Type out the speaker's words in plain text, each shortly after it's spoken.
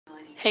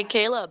Hey,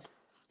 Caleb,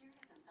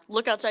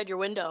 look outside your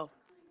window.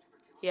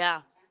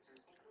 Yeah,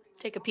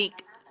 take a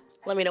peek.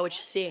 Let me know what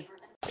you see.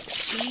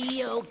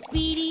 Be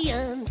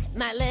obedient,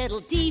 my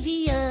little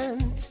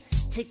deviant.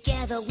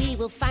 Together we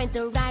will find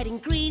the right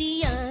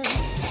ingredient.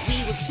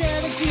 We will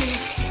stir the goop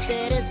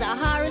that is the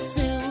horror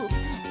soup.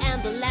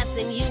 And the last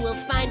thing you will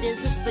find is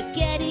the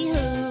spaghetti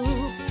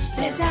hoop.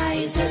 There's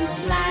eyes and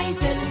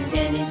flies and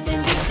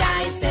anything that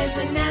dies. There's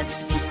a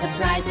nasty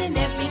surprise in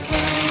every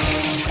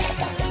crime.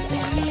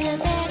 We hear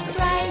their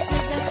cries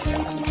as the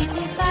soup we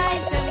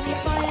devise. And we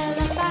boil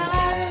up our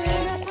horror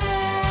in a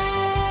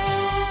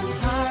pan.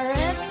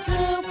 Horror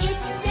soup,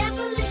 it's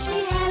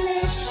devilishly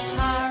hellish.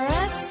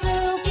 Horror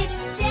soup,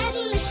 it's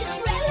delicious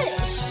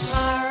relish.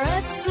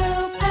 Horror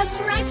soup, a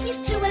fright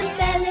feast to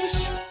embellish.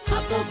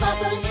 Bubble,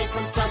 bubble, here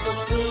comes trouble,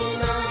 scream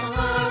of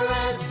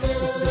horror soup.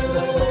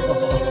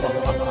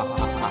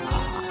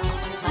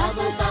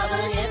 Bubble,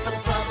 bubble, here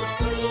comes trouble,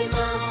 scream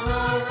of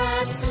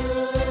horror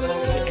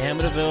soup.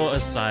 Amityville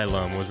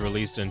Asylum was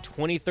released in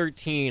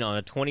 2013 on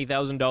a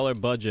 $20,000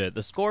 budget.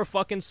 The score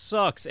fucking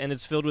sucks, and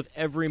it's filled with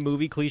every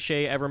movie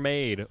cliche ever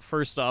made.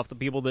 First off, the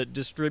people that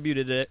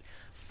distributed it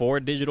for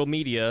digital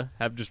media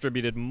have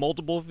distributed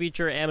multiple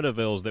feature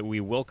Amityvilles that we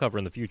will cover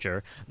in the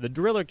future, The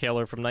Driller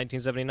Killer from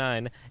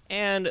 1979,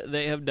 and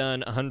they have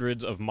done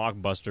hundreds of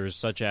mockbusters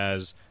such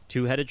as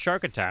Two-Headed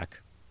Shark Attack.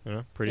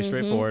 Pretty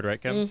straightforward,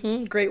 right,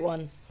 Kevin? Great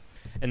one.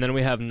 And then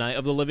we have Night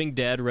of the Living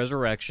Dead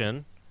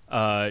Resurrection,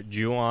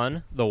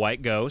 Ju-on, The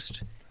White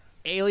Ghost,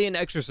 Alien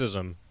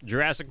Exorcism,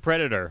 Jurassic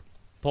Predator,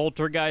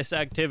 Poltergeist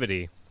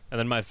Activity, and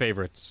then my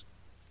favorites,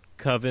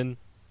 Coven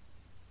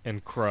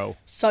and Crow.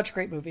 Such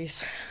great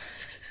movies.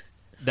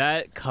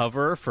 That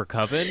cover for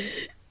Coven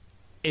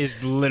is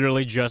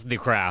literally just The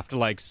Craft,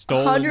 like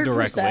stolen 100%.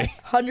 directly.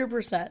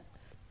 100%.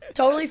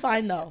 Totally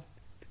fine, though.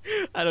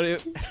 I don't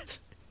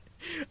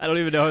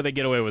even know how they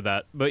get away with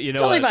that. But you know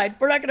Totally what? fine.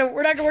 We're not gonna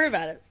worry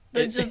about it.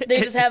 They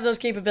just have those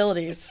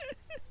capabilities.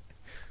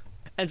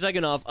 And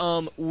second off,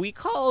 we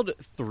called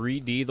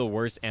 3D the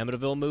worst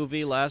Amityville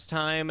movie last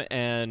time,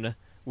 and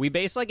we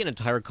based like an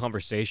entire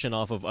conversation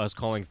off of us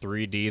calling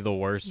 3D the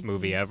worst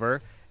movie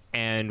ever.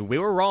 And we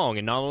were wrong,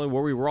 and not only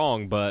were we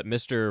wrong, but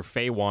Mr.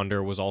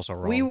 Feywander was also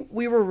wrong.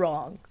 We were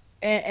wrong,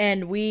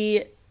 and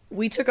we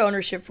took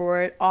ownership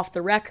for it off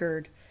the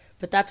record.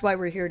 But that's why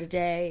we're here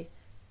today,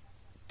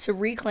 to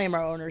reclaim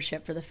our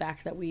ownership for the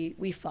fact that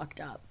we fucked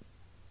up.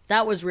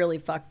 That was really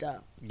fucked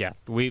up. Yeah,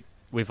 we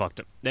fucked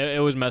up.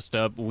 It was messed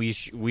up. We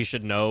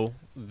should know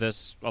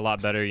this a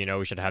lot better. You know,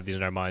 we should have these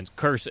in our minds.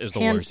 Curse is the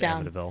Hands worst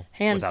down. Amityville.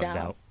 Hands without down.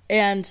 doubt.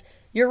 And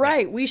you're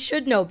right. We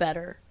should know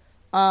better.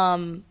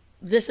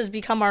 This has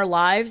become our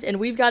lives, and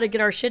we've got to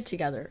get our shit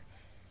together.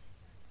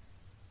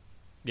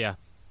 Yeah.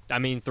 I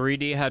mean,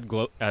 3D had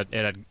it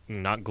had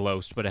not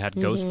Ghost, but it had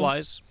ghost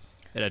flies.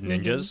 It had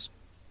ninjas.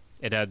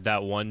 It had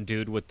that one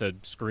dude with the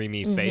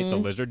screamy face, the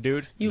lizard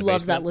dude. You in the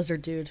love that basement.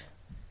 lizard dude.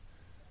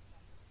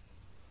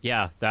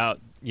 Yeah, that,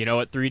 you know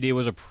what, 3D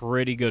was a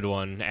pretty good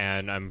one,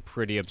 and I'm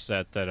pretty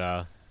upset that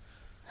I'm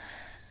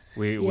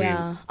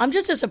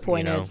just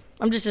disappointed. you know.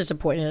 I'm just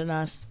disappointed in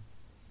us.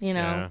 You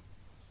know. Yeah.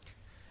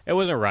 It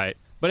wasn't right.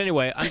 But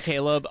anyway, I'm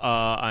Caleb.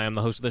 I am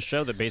the host of the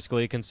show that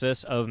basically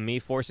consists of me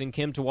forcing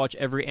Kim to watch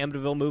every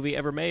Amityville movie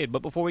ever made.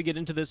 But before we get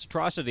into this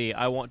atrocity,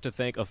 I want to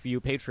thank a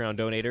few Patreon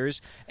donators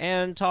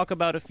and talk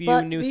about a few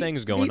But new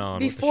things going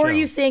on with the Before show.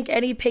 you thank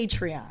any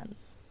Patreon,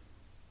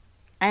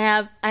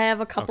 I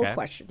have a couple Okay.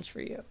 questions for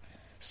you.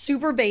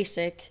 Super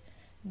basic.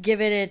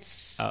 Given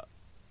it's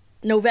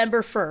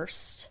November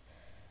 1st,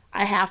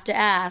 I have to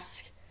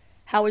ask,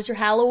 how was your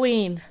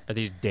Halloween? Are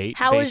these date?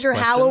 How was your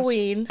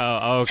Halloween?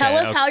 Oh, okay. Tell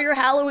us okay. how your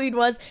Halloween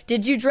was.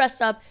 Did you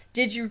dress up?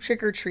 Did you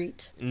trick or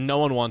treat? No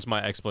one wants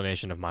my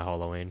explanation of my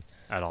Halloween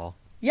at all.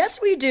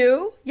 Yes, we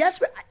do.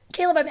 Yes,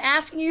 Caleb, I'm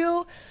asking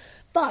you.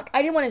 Fuck,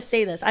 I didn't want to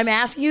say this. I'm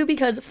asking you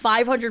because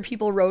 500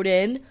 people wrote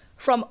in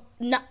from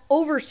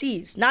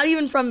overseas, not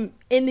even from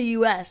in the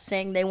U.S.,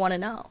 saying they want to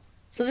know.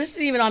 So this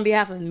is even on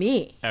behalf of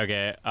me.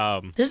 Okay.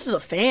 This is the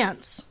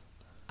fans.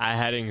 I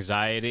had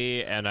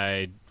anxiety and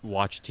I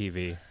watched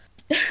TV.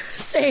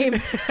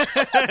 Same.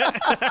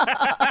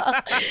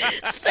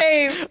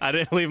 Same. I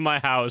didn't leave my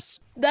house.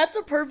 That's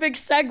a perfect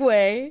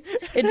segue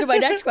into my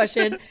next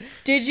question.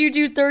 Did you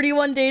do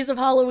 31 days of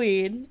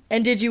Halloween,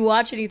 and did you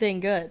watch anything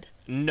good?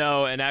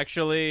 No, and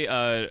actually,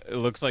 it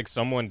looks like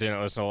someone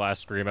didn't listen to the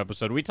last Scream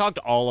episode. I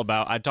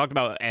talked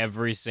about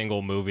every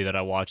single movie that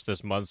I watched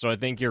this month, so I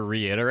think you're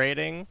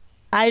reiterating.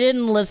 I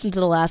didn't listen to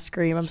the last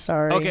Scream. I'm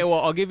sorry. Okay, well,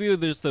 I'll give you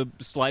just the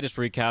slightest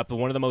recap. But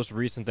one of the most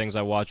recent things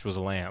I watched was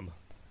Lamb.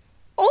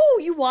 Oh,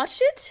 you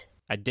watched it?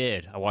 I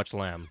did. I watched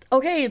Lamb.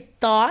 Okay,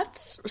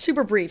 thoughts?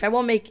 Super brief. I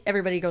won't make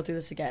everybody go through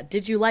this again.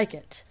 Did you like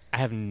it? I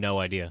have no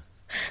idea.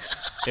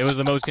 It was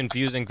the most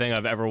confusing thing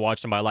I've ever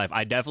watched in my life.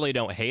 I definitely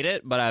don't hate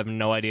it, but I have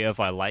no idea if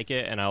I like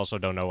it, and I also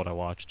don't know what I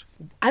watched.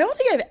 I don't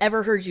think I've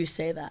ever heard you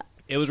say that.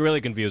 It was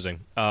really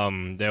confusing.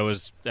 It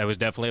was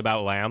definitely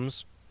about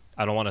lambs.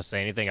 I don't want to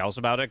say anything else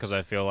about it because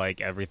I feel like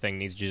everything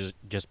needs to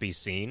just be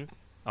seen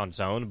on its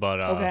own.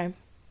 But Okay.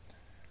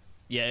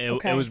 Yeah, it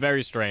Okay. was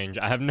very strange.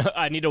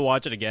 I need to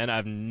watch it again. I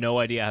have no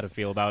idea how to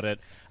feel about it.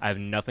 I have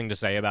nothing to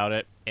say about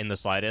it in the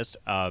slightest.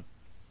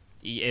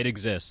 It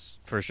exists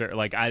for sure.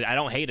 Like I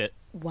don't hate it.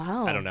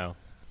 Wow. I don't know.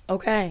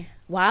 Okay.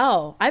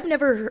 Wow. I've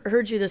never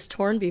heard you this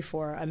torn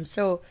before. I'm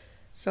so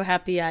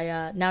happy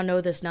I now know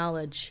this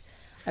knowledge.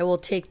 I will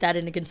take that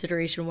into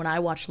consideration when I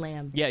watch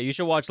Lamb. Yeah, you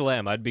should watch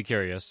Lamb. I'd be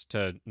curious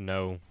to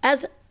know.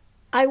 As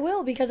I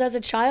will, because as a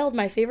child,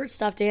 my favorite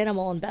stuffed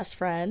animal and best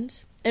friend,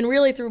 and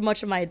really through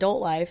much of my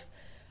adult life,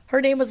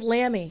 her name was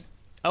Lammy.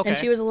 Okay. And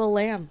she was a little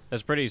lamb.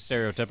 That's pretty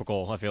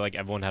stereotypical. I feel like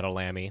everyone had a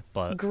Lammy,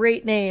 but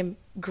Great name.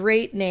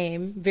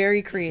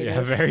 Very creative.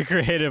 yeah, very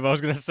creative. I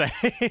was gonna say.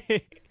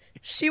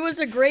 She was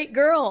a great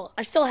girl.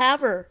 I still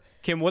have her.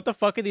 Kim, what the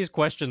fuck are these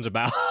questions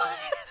about?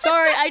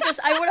 Sorry, I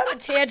went on a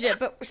tangent,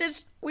 but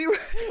since we're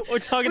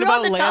talking on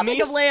about the topic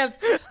lammies? of lambs.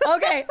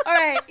 Okay, all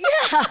right,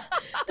 yeah.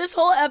 This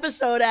whole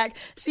episode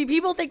see,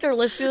 people think they're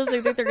listening to this,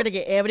 they think they're gonna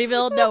get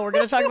Amityville. No, we're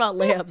gonna talk about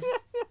lambs.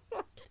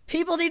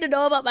 People need to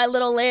know about my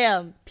little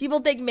lamb. People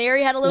think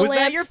Mary had a little Was lamb.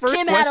 that your first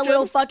Kim had a question?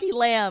 little fucking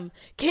lamb.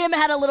 Kim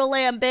had a little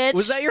lamb, bitch.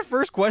 Was that your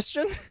first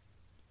question?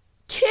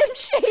 Kim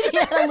Shady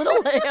had a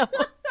little lamb.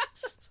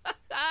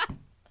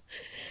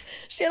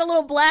 She had a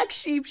little black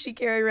sheep she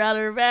carried around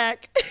her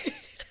back.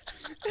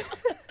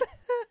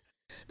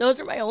 Those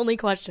are my only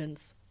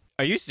questions.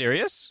 Are you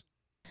serious?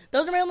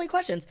 Those are my only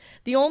questions.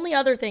 The only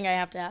other thing I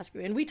have to ask you,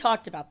 and we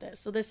talked about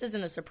this, so this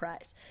isn't a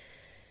surprise.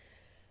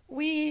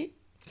 We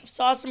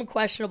saw some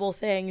questionable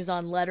things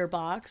on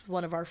Letterboxd,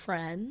 one of our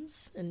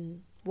friends,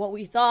 and what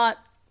we thought,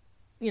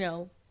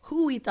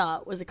 who we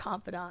thought was a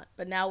confidant,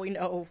 but now we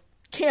know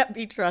can't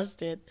be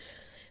trusted.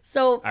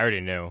 So I already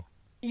knew.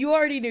 you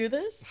already knew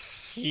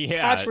this?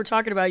 Yeah. Koch, we're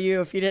talking about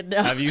you if you didn't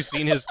know. Have you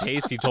seen his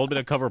taste? He told me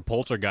to cover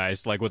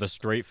Poltergeist like with a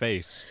straight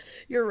face.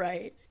 You're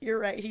right.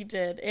 He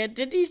did. And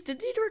did he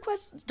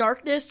request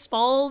Darkness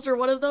Falls or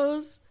one of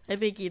those? I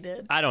think he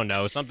did. I don't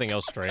know. Something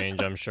else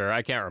strange, I'm sure.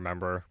 I can't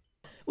remember.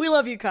 We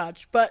love you,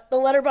 Koch, but the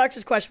letterbox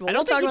is questionable. I don't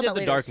we'll think talk he about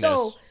did that the later.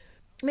 Darkness. So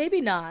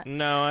maybe not.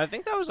 No, I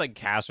think that was like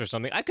Cass or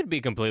something. I could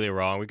be completely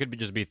wrong. We could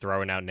just be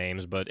throwing out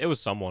names, but it was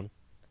someone.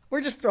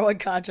 We're just throwing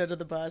Koch under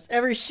the bus.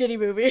 Every shitty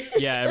movie.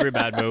 Yeah, every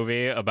bad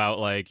movie about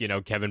like,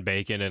 Kevin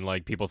Bacon and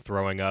like people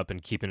throwing up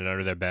and keeping it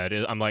under their bed.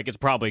 I'm like, it's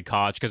probably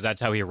Koch because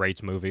that's how he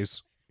rates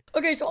movies.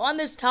 Okay, so on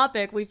this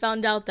topic, we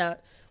found out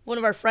that one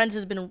of our friends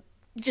has been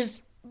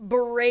just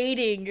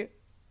berating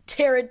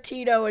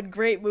Tarantino and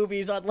great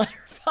movies on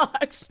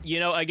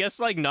Letterboxd. I guess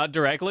like not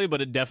directly,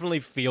 but it definitely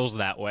feels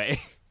that way.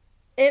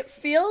 It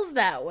feels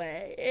that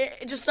way.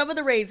 Just some of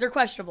the ratings, they're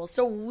questionable.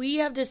 So we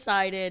have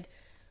decided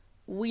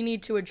we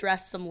need to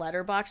address some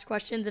letterbox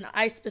questions, and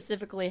I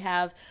specifically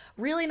have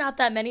really not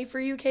that many for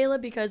you,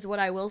 Caleb, because what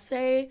I will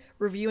say,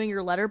 reviewing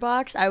your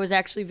letterbox, I was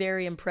actually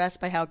very impressed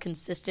by how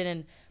consistent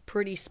and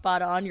pretty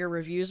spot on your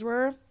reviews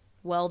were.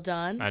 Well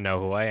done. I know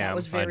who I am. That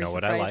was very I know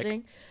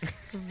surprising. what I like.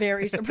 It's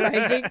very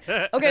surprising.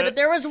 Okay, but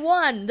there was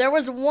one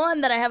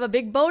that I have a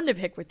big bone to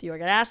pick with you. I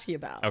got to ask you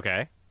about.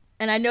 Okay.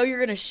 And I know you're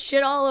going to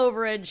shit all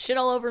over it and shit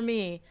all over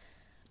me.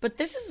 But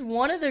this is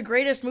one of the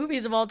greatest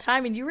movies of all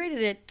time, and you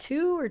rated it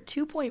 2 or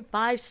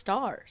 2.5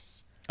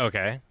 stars.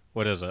 Okay.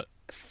 What is it?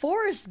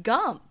 Forrest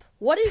Gump.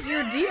 What is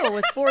your deal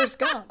with Forrest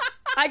Gump?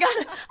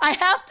 I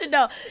have to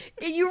know.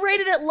 You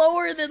rated it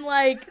lower than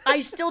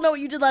I Still Know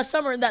What You Did Last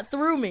Summer, and that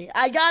threw me.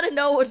 I got to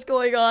know what's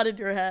going on in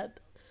your head.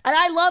 And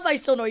I love I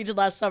Still Know What You Did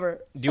Last Summer.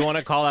 Do you want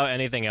to call out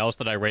anything else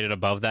that I rated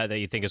above that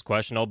you think is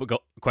questionable?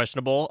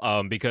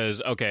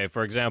 Because, okay,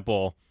 for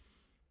example,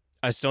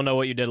 I Still Know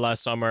What You Did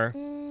Last Summer.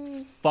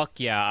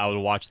 Fuck yeah, I would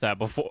watch that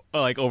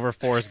over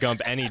Forrest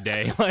Gump any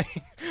day.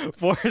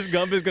 Forrest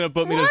Gump is gonna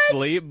put me to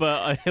sleep,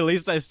 but at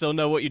least I Still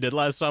Know What You Did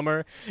Last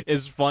Summer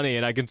is funny,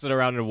 and I can sit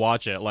around and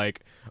watch it.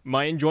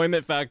 My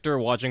enjoyment factor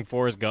watching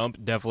Forrest Gump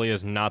definitely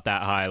is not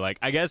that high.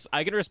 I guess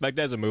I can respect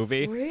it as a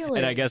movie, Really?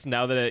 and I guess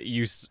now that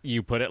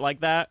you put it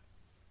like that,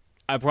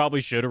 I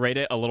probably should rate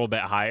it a little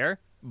bit higher.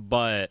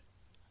 But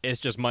it's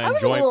just I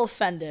was a little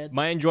offended.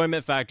 My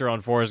enjoyment factor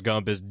on Forrest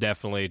Gump is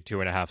definitely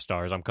 2.5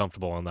 stars. I'm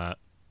comfortable on that.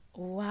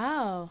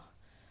 Wow.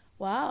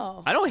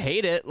 I don't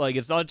hate it.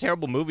 It's not a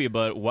terrible movie,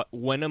 but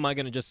when am I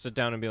going to just sit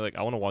down and be like,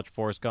 I want to watch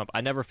Forrest Gump?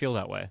 I never feel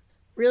that way.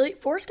 Really?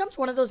 Forrest Gump's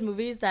one of those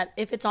movies that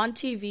if it's on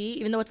TV,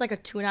 even though it's like a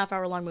 2.5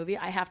 hour long movie,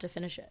 I have to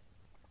finish it.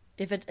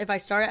 If I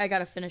start it, I got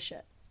to finish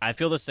it. I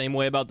feel the same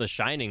way about The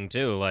Shining,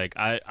 too.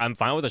 I'm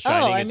fine with The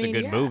Shining. It's a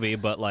good yeah. movie,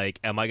 but,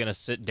 am I going to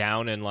sit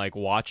down and,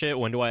 watch it?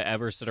 When do I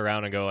ever sit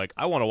around and go,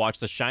 I want to watch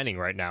The Shining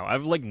right now?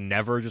 I've,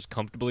 never just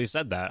comfortably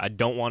said that. I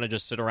don't want to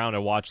just sit around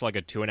and watch, a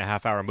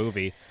 2.5 hour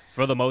movie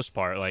for the most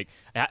part.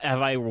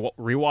 Have I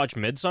rewatched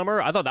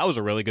Midsummer? I thought that was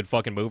a really good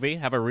fucking movie.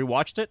 Have I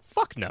rewatched it?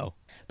 Fuck no.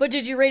 But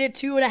did you rate it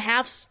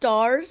 2.5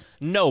 stars?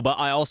 No, but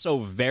I also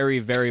very,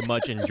 very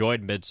much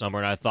enjoyed Midsummer,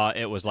 and I thought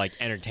it was,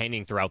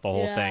 entertaining throughout the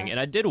whole thing. And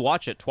I did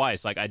watch it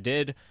twice.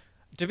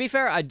 To be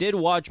fair, I did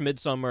watch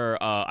Midsummer.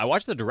 I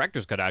watched the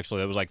director's cut,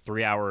 actually. It was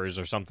 3 hours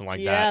or something like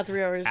that. Yeah,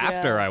 3 hours,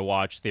 after I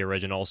watched the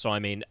original. So,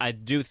 I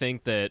do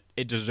think that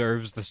it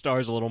deserves the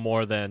stars a little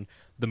more than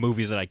the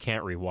movies that I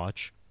can't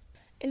rewatch.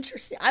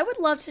 Interesting. I would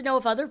love to know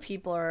if other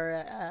people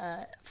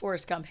are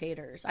Forrest Gump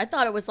haters. I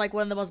thought it was like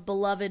one of the most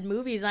beloved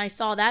movies, and I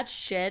saw that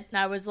shit, and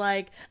I was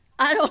like,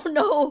 I don't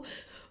know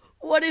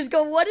what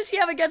does he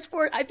have against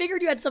Forrest? I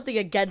figured you had something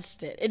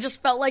against it. It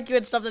just felt like you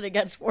had something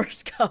against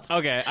Forrest Gump.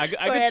 Okay, I So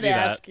could had see to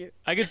that. ask you.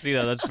 I could see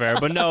that. That's fair.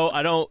 But no,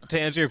 I don't. To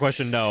answer your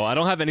question, no, I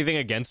don't have anything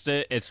against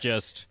it. It's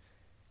just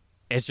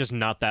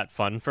not that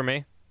fun for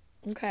me.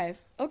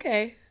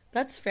 Okay,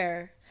 that's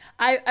fair.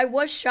 I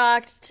was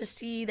shocked to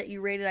see that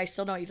you rated I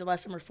Still Know What You Did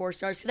Last Summer 4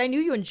 stars, because I knew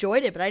you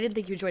enjoyed it, but I didn't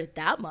think you enjoyed it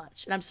that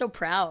much. And I'm so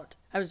proud.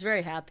 I was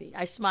very happy.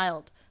 I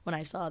smiled when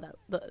I saw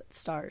the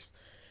stars.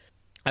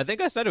 I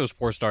think I said it was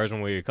 4 stars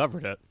when we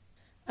covered it.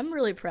 I'm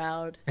really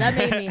proud. That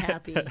made me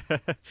happy.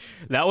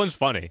 That one's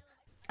funny.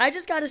 I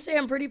just got to say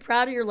I'm pretty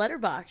proud of your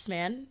letterbox,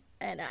 man.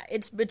 And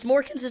it's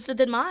more consistent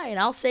than mine.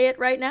 I'll say it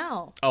right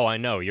now. Oh, I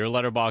know. Your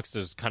letterbox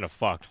is kind of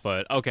fucked,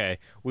 but okay.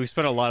 We've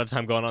spent a lot of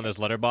time going on this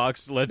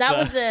letterbox. That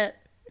was it.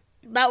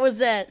 That was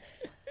it.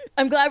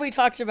 I'm glad we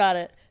talked about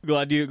it.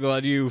 Glad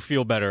you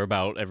feel better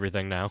about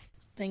everything now.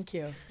 Thank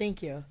you.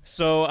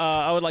 So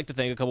I would like to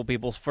thank a couple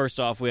people. First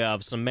off, we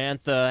have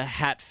Samantha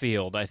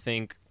Hatfield.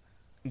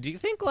 Do you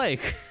think,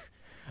 like,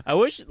 I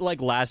wish,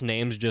 like, last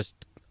names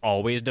just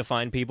always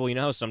define people. You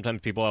know how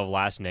sometimes people have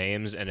last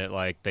names and it,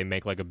 like, they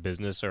make, like, a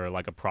business or,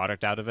 like, a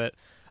product out of it?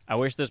 I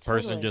wish this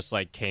person just,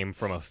 like, came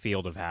from a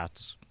field of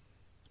hats.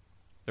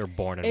 They're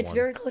born in one. It's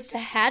very close to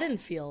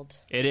Haddonfield.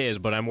 It is,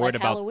 but I'm worried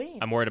Like about Halloween.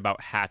 I'm worried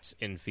about hats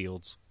in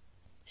fields.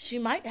 She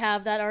might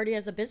have that already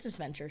as a business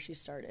venture she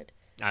started.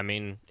 I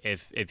mean,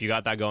 if you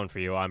got that going for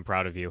you, I'm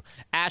proud of you.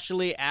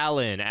 Ashley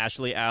Allen.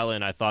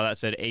 I thought that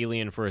said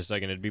alien for a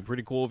second. It'd be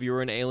pretty cool if you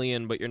were an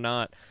alien, but you're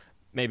not.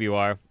 Maybe you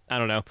are. I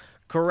don't know.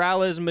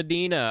 Corrales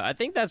Medina. I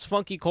think that's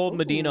Funky Cold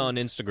Medina on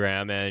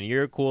Instagram, and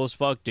you're cool as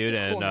fuck, dude.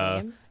 That's a cool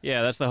and name.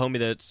 yeah, that's the homie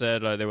that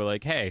said they were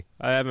like, hey,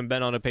 I haven't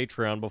been on a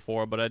Patreon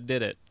before, but I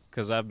did it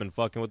because I've been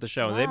fucking with the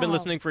show. And they've been Wow.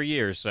 listening for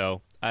years,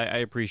 so I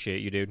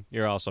appreciate you, dude.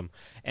 You're awesome.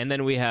 And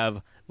then we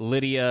have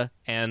Lydia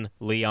and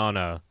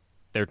Liana.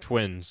 They're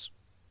twins.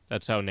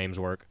 That's how names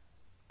work.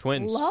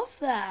 Twins. Love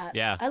that.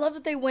 Yeah. I love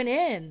that they went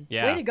in.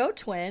 Yeah. Way to go,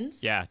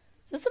 twins. Yeah.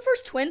 Is this the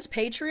first twins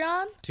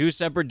Patreon? 2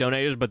 separate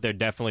donators, but they're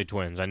definitely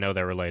twins. I know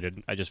they're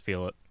related. I just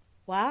feel it.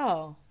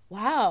 Wow.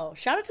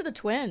 Shout out to the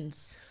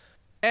twins.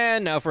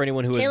 And now for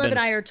anyone who has Caleb been... and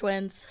I are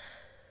twins.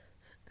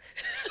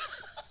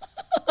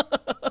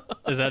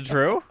 Is that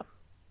true?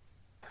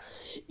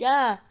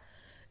 Yeah.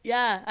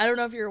 I don't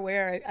know if you're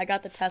aware. I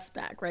got the test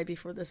back right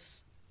before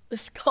this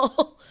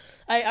call.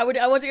 I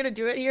wasn't gonna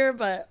do it here,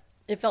 but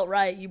it felt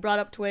right. You brought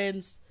up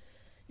twins.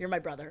 You're my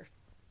brother.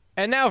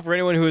 And now, for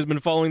anyone who has been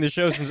following the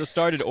show since it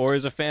started or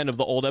is a fan of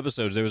the old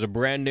episodes, there was a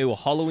brand new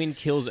Halloween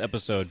Kills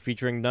episode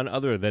featuring none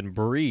other than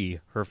Bree,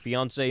 her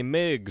fiancé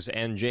Miggs,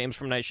 and James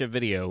from Night Shift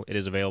Video. It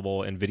is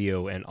available in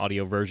video and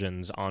audio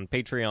versions on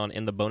Patreon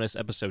in the bonus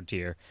episode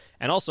tier.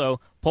 And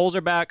also, polls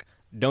are back.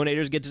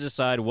 Donators get to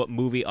decide what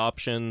movie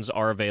options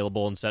are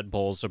available in said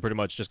polls, so pretty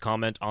much just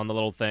comment on the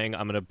little thing.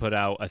 I'm going to put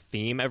out a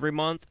theme every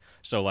month,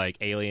 so like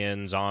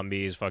alien,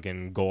 zombies,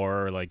 fucking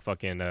gore, like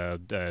fucking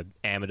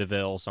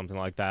Amityville, something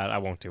like that. I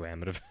won't do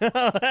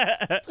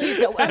Amityville. Please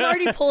don't. I'm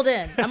already pulled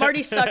in. I'm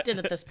already sucked in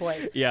at this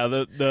point. Yeah,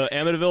 the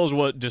Amityville is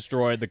what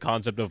destroyed the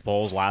concept of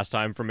polls last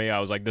time for me. I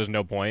was like, there's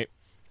no point.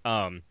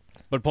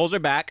 But polls are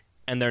back.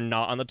 And they're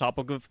not on the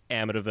topic of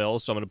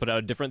Amityville, so I'm going to put out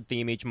a different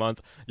theme each month.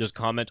 Just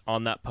comment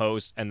on that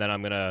post, and then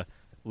I'm going to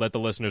let the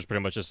listeners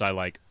pretty much decide,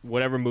 like,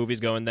 whatever movies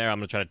go in there, I'm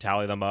going to try to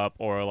tally them up,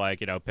 or,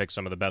 like, you know, pick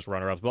some of the best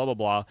runner-ups, blah, blah,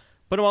 blah.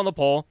 Put them on the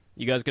poll.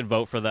 You guys can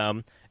vote for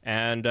them.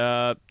 And,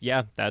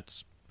 yeah,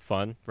 that's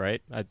fun,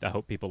 right? I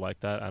hope people like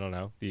that. I don't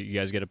know. You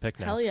guys get a pick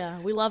now. Hell yeah.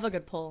 We love a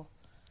good poll.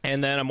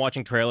 And then I'm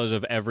watching trailers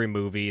of every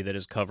movie that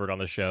is covered on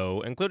the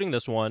show, including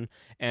this one,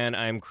 and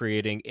I'm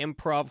creating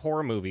improv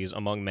horror movies,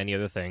 among many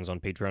other things, on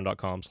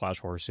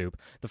patreon.com/horrorsoup.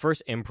 The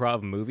first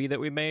improv movie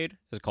that we made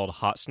is called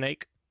Hot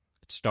Snake.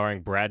 It's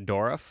starring Brad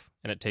Dourif,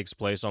 and it takes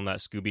place on that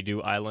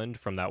Scooby-Doo island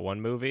from that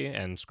one movie,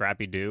 and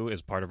Scrappy-Doo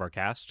is part of our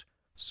cast.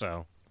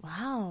 So,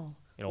 Wow.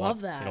 you don't Love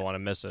want, that. You don't want to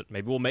miss it.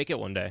 Maybe we'll make it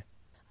one day.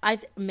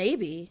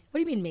 Maybe. What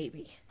do you mean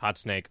maybe? Hot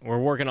Snake. We're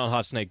working on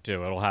Hot Snake,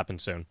 too. It'll happen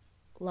soon.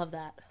 Love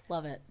that.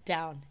 Love it.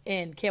 Down.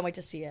 In. Can't wait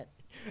to see it.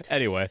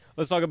 Anyway,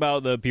 let's talk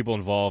about the people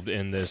involved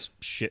in this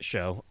shit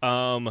show.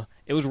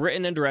 It was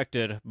written and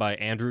directed by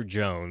Andrew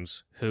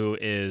Jones, who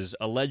is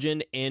a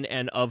legend in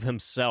and of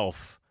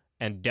himself,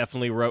 and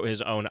definitely wrote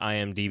his own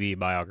IMDb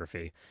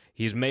biography.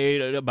 He's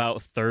made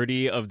about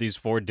 30 of these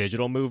 4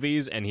 digital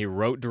movies, and he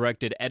wrote,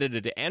 directed,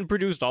 edited, and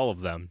produced all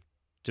of them.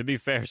 To be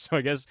fair, so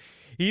I guess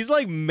he's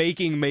like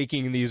making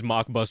these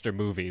mockbuster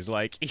movies.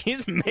 Like,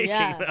 he's making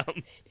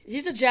them.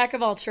 He's a jack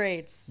of all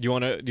trades. Do you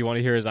want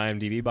to hear his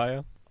IMDb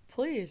bio?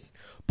 Please.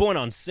 Born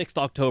on 6th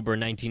October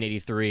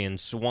 1983 in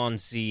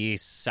Swansea,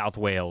 South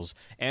Wales,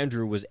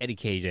 Andrew was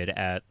educated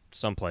at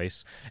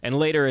someplace and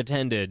later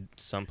attended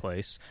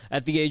someplace.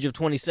 At the age of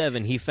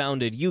 27, he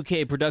founded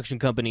UK production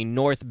company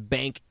North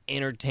Bank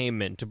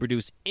Entertainment to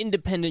produce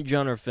independent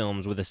genre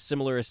films with a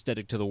similar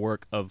aesthetic to the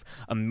work of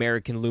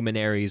American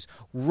luminaries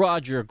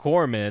Roger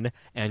Corman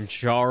and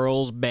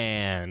Charles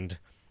Band.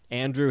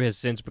 Andrew has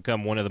since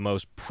become one of the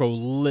most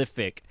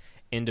prolific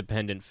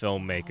independent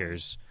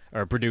filmmakers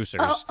or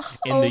producers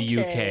in the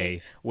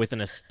UK with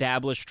an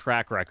established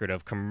track record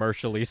of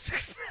commercially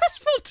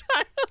successful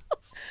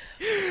titles.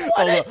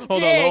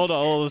 Hold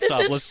on, This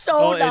stop. is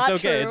so not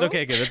It's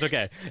okay, true. it's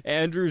okay.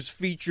 Andrew's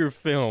feature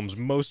films,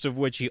 most of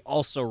which he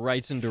also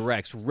writes and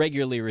directs,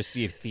 regularly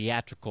receive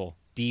theatrical,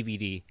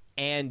 DVD,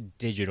 and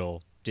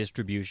digital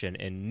distribution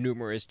in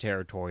numerous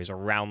territories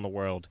around the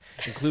world,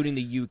 including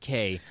the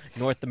UK,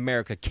 North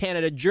America,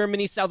 Canada,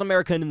 Germany, South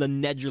America, and the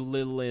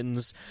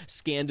Netherlands,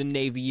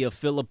 Scandinavia,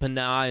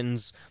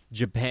 Philippines,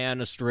 Japan,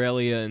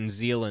 Australia, and New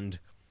Zealand.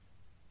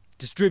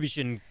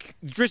 Distribution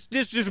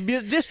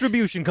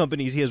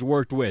companies he has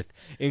worked with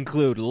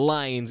include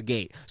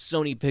Lionsgate,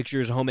 Sony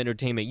Pictures Home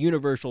Entertainment,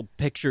 Universal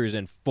Pictures,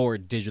 and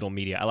Ford Digital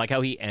Media. I like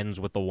how he ends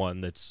with the one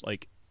that's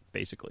like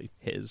basically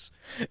his.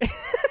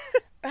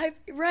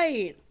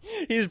 Right.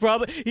 He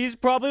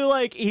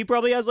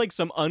probably has like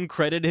some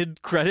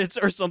uncredited credits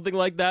or something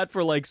like that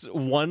for like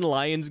one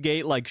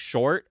Lionsgate like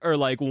short or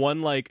like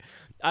one like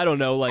I don't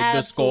know like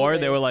the score.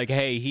 They were like,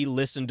 hey, he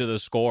listened to the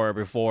score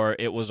before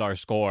it was our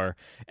score,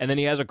 and then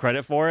he has a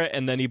credit for it,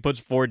 and then he puts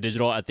Ford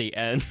Digital at the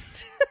end.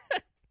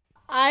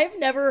 I've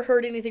never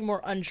heard anything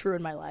more untrue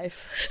in my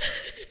life.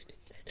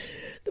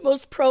 The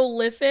most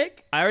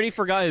prolific. I already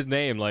forgot his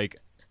name. Like,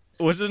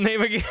 what's his name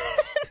again?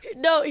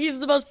 No, he's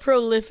the most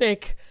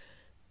prolific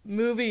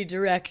movie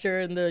director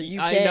in the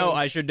UK. I know.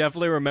 I should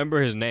definitely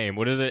remember his name.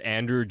 What is it?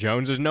 Andrew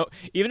Jones?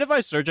 Even if I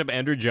search up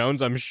Andrew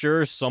Jones, I'm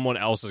sure someone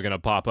else is going to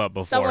pop up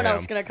before Someone him.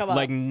 else is going to come up.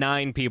 Like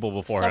 9 people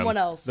before him. Someone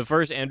else. The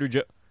first Andrew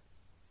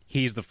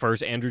He's the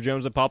first Andrew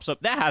Jones that pops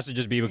up. That has to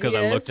just be because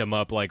I looked him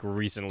up like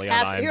recently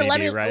on IMDb,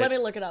 Here, right? let me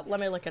look it up.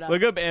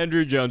 Look up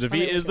Andrew Jones. If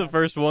he is the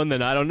first one,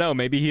 then I don't know.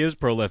 Maybe he is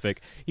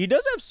prolific. He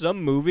does have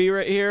some movie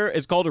right here.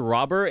 It's called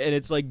Robert, and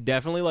it's like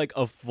definitely like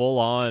a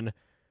full-on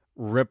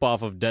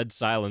rip-off of Dead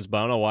Silence, but I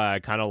don't know why I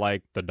kind of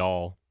like the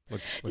doll.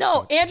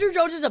 No, Andrew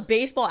Jones is a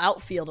baseball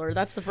outfielder.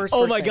 That's the first. Oh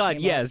person my that God!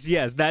 came up.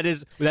 Yes,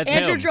 that's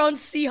Andrew him. Jones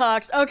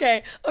Seahawks.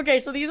 Okay.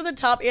 So these are the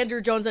top Andrew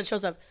Jones that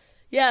shows up.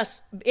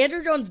 Yes,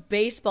 Andrew Jones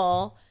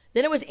baseball.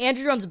 Then it was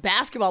Andrew Jones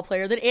basketball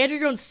player. Then Andrew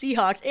Jones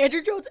Seahawks.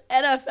 Andrew Jones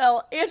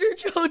NFL. Andrew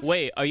Jones.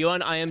 Wait, are you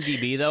on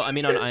IMDb though? I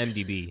mean on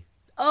IMDb.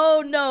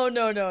 Oh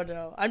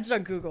no! I'm just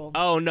on Google.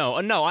 Oh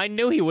no! I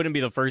knew he wouldn't be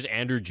the first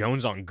Andrew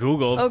Jones on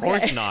Google. Of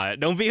course not.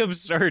 Don't be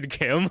absurd,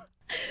 Kim.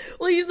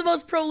 Well, he's the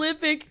most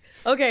prolific.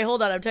 Okay,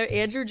 hold on. I'm telling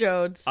Andrew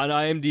Jones on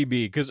IMDb,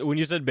 because when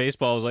you said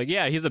baseball, I was like,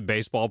 yeah, he's a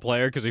baseball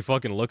player because he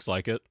fucking looks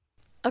like it.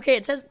 Okay,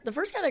 it says the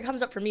first guy that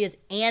comes up for me is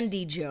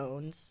Andy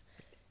Jones,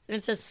 and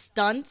it says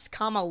stunts,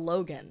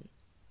 Logan.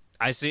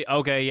 I see.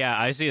 Okay, yeah,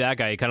 I see that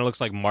guy. He kind of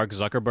looks like Mark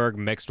Zuckerberg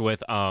mixed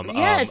with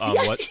Yes, he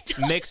does.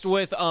 mixed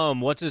with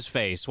what's his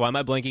face? Why am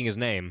I blanking his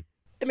name?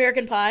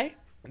 American Pie.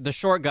 The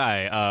short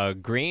guy,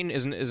 Green,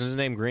 isn't his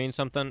name Green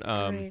something?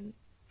 Green.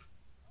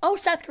 Oh,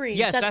 Seth Green.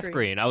 Yeah, Seth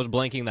Green. I was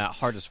blanking that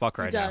hard as fuck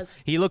right now. does.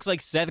 He looks like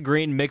Seth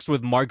Green mixed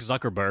with Mark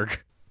Zuckerberg.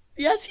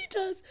 Yes, he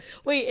does.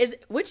 Wait,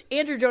 which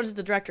Andrew Jones is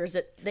the director? Is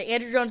it the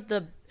Andrew Jones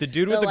the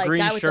dude with the like,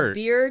 green guy shirt? With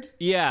the beard?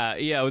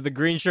 Yeah, with the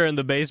green shirt and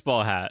the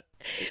baseball hat.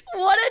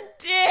 What a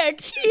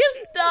dick! He is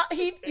not.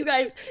 You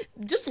guys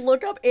just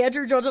look up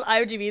Andrew Jones on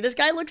IMDb. This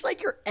guy looks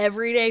like your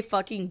everyday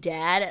fucking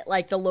dad at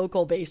like the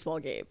local baseball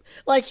game.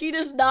 Like he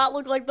does not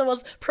look like the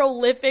most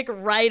prolific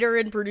writer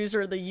and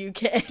producer in the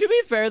UK. To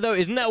be fair though,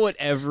 isn't that what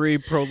every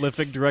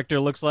prolific director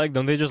looks like?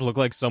 Don't they just look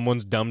like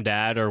someone's dumb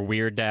dad or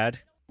weird dad?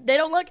 They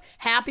don't look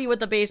happy with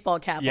the baseball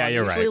cap Yeah, on.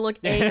 you're They usually right. look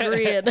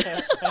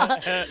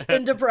angry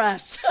and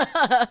depressed.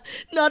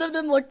 None of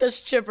them look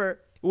this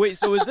chipper. Wait,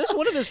 so is this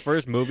one of his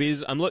first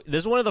movies? This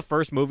is one of the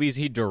first movies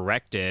he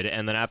directed,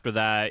 and then after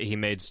that, he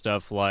made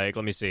stuff like,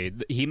 let me see,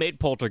 he made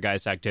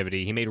Poltergeist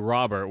Activity, he made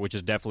Robert, which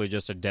is definitely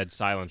just a Dead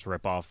Silence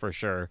ripoff for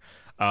sure.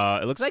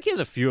 It looks like he has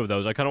a few of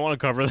those. I kind of want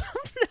to cover them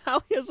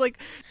now. He has like,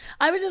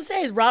 I was gonna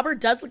say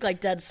Robert does look like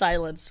Dead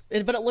Silence,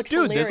 but it looks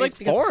dude, hilarious. there's like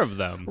because 4 of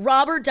them.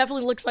 Robert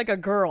definitely looks like a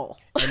girl.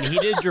 And he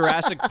did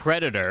Jurassic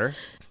Predator,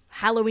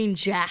 Halloween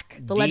Jack,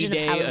 the Legend of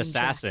D-Day Halloween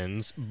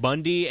Assassins,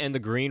 Bundy and the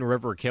Green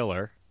River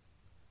Killer.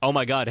 Oh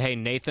my God! Hey,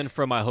 Nathan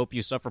from I Hope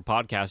You Suffer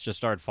podcast just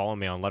started following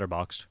me on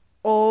Letterboxd.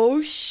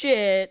 Oh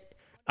shit!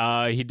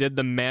 He did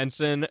the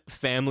Manson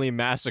Family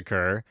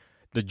Massacre,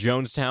 the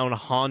Jonestown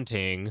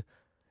Haunting,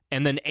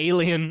 and then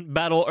Alien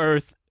Battle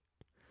Earth.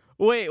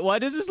 Wait, why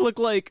does this look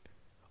like?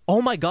 Oh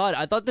my God!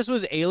 I thought this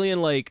was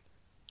Alien. Like,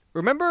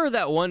 remember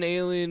that one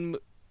Alien?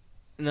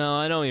 No,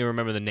 I don't even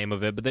remember the name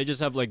of it. But they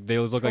just have like they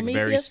look like very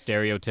Prometheus?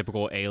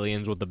 stereotypical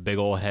aliens with the big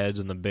old heads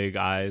and the big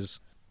eyes.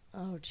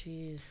 Oh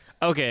jeez.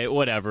 Okay,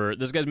 whatever.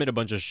 This guy's made a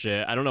bunch of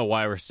shit. I don't know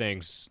why we're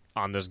staying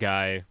on this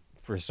guy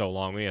for so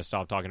long. We need to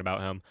stop talking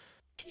about him.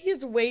 He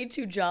is way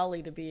too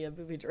jolly to be a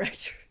movie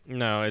director.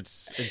 No,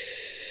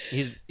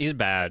 he's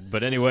bad.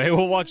 But anyway,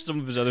 we'll watch some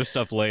of his other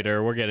stuff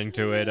later. We're getting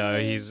to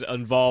it. He's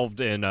involved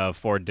in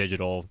Ford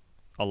Digital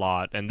a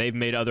lot, and they've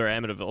made other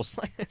Amityvilles.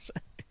 Like I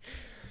said.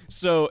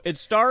 So it's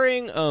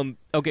starring.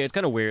 Okay, it's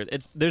kind of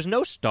weird. There's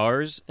no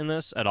stars in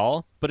this at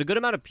all, but a good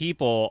amount of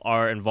people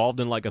are involved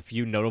in like a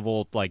few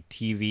notable like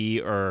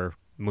TV or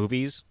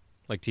movies,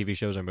 like TV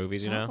shows or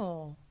movies. You know?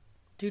 Oh,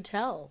 do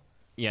tell.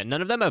 Yeah,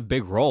 none of them have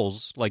big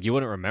roles. Like you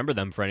wouldn't remember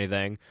them for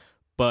anything.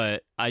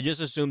 But I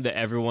just assumed that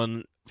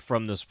everyone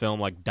from this film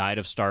like died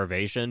of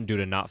starvation due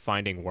to not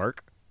finding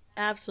work.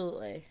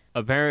 Absolutely.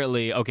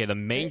 Apparently, okay, the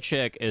main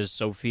chick is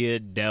Sophia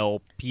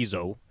Del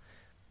Pizzo.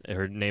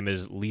 Her name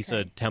is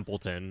Lisa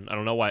Templeton. I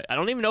don't know why. I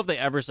don't even know if they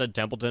ever said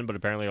Templeton, but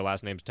apparently her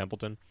last name's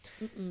Templeton.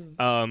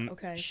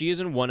 Okay. She is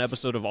in one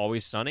episode of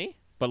Always Sunny,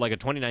 but like a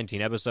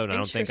 2019 episode. I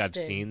don't think I've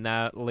seen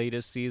that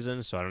latest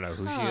season, so I don't know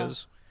who she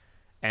is.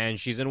 And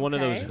she's in one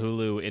of those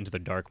Hulu Into the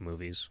Dark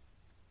movies.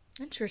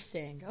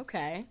 Interesting.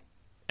 Okay.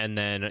 And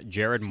then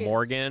Jared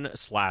Morgan /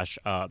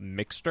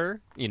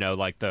 Mixter, you know,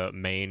 like the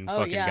main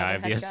fucking guy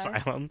of the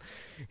asylum.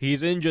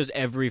 He's in just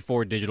every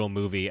Ford Digital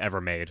movie ever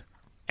made.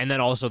 And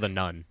then also The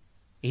Nun.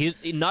 He's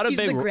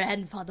the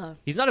grandfather.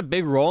 He's not a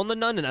big role in The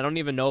Nun, and I don't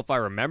even know if I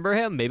remember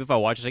him. Maybe if I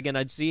watch it again,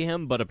 I'd see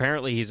him, but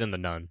apparently he's in The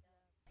Nun.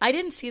 I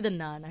didn't see The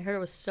Nun. I heard it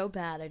was so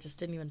bad, I just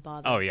didn't even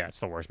bother. Oh, yeah, it's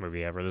the worst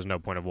movie ever. There's no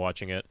point of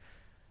watching it.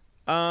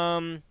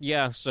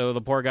 Yeah, so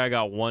the poor guy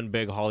got one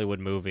big Hollywood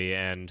movie,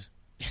 and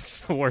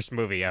it's the worst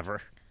movie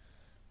ever.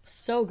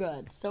 So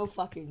good. So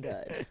fucking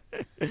good.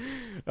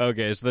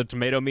 Okay, so the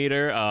tomato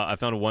meter, I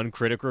found one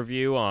critic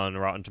review on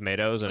Rotten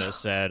Tomatoes, and it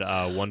said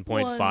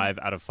 1.5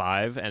 out of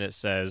 5, and it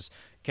says,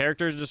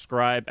 characters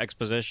describe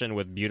exposition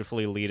with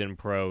beautifully lead-in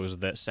prose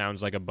that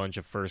sounds like a bunch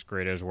of first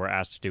graders were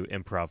asked to do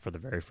improv for the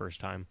very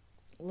first time.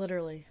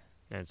 Literally.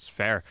 And it's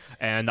fair.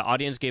 And the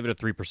audience gave it a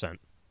 3%.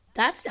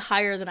 That's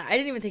higher than I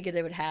didn't even think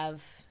they would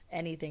have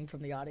anything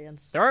from the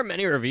audience. There aren't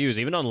many reviews.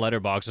 Even on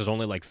Letterboxd, there's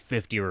only like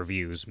 50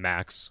 reviews,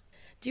 max.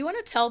 Do you want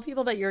to tell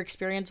people about your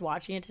experience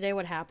watching it today?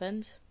 What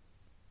happened?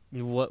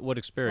 What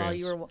experience? While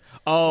you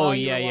were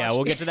yeah.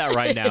 We'll get to that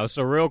right now.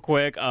 So real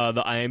quick,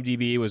 the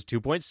IMDb was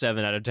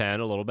 2.7 out of 10,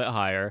 a little bit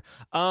higher.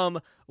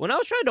 When I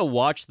was trying to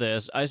watch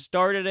this, I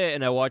started it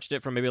and I watched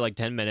it for maybe like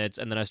 10 minutes,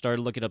 and then I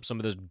started looking up some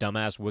of this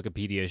dumbass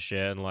Wikipedia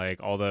shit and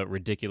like all the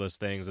ridiculous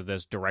things that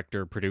this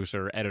director,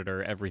 producer,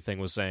 editor, everything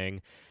was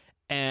saying.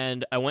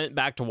 And I went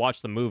back to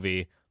watch the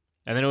movie,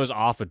 and then it was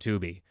off of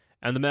Tubi.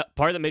 And the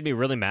part that made me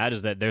really mad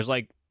is that there's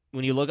like,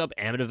 when you look up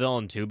Amityville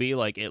on Tubi,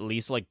 like at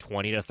least like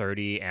 20 to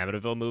 30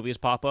 Amityville movies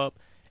pop up,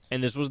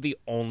 and this was the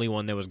only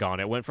one that was gone.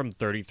 It went from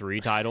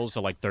 33 titles to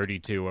like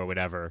 32 or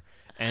whatever,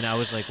 and I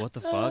was like, what the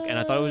fuck? And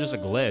I thought it was just a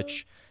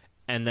glitch,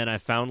 and then I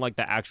found like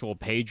the actual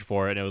page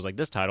for it, and it was like,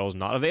 this title is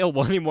not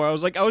available anymore. I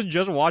was like, I was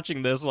just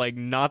watching this like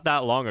not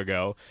that long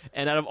ago,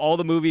 and out of all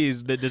the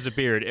movies that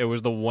disappeared, it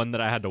was the one that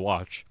I had to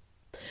watch.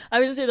 I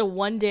was going to say the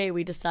one day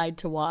we decide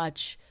to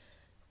watch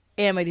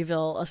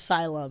Amityville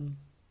Asylum.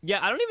 Yeah,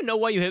 I don't even know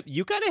why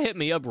you kind of hit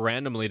me up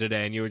randomly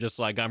today, and you were just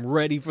like, I'm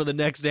ready for the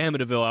next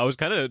Amityville. I was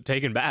kind of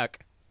taken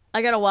back.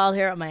 I got a wild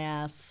hair up my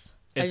ass.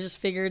 I just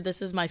figured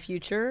this is my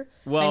future.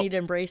 Well, I need to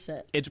embrace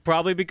it. It's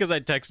probably because I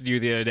texted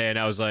you the other day, and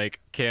I was like,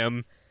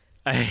 Kim,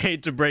 I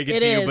hate to break it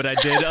to you, but I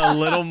did a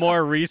little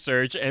more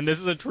research, and this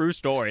is a true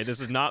story.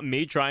 This is not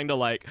me trying to,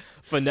 like,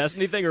 finesse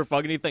anything or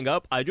fuck anything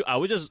up. I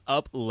was just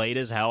up late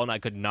as hell, and I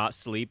could not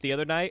sleep the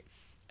other night,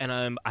 and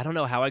I don't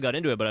know how I got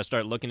into it, but I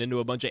started looking into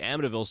a bunch of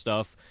Amityville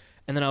stuff.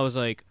 And then I was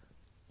like,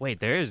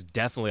 wait, there is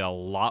definitely a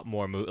lot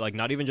more, like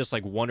not even just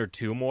like one or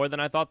two more than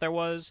I thought there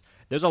was.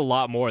 There's a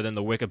lot more than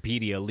the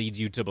Wikipedia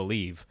leads you to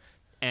believe.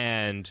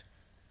 And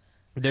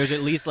there's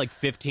at least like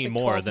 15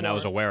 more than I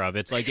was aware of.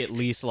 It's like at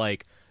least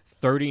like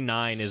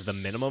 39 is the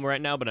minimum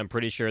right now, but I'm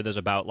pretty sure there's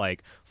about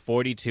like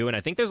 42. And I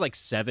think there's like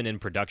 7 in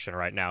production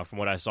right now from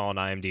what I saw on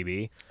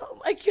IMDb.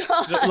 Oh my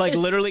God. So, like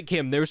literally,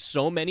 Kim, there's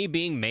so many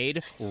being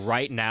made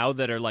right now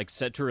that are like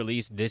set to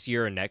release this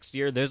year or next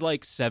year. There's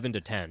like 7 to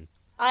 10.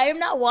 I am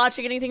not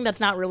watching anything that's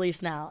not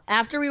released now.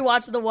 After we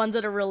watch the ones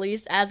that are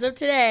released as of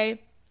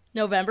today,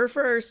 November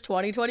 1st,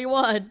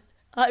 2021,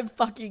 I'm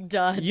fucking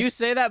done. You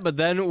say that, but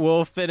then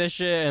we'll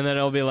finish it, and then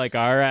it'll be like,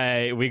 all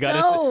right, we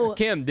gotta... No.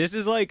 Kim, this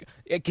is like...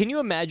 Can you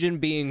imagine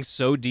being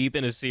so deep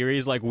in a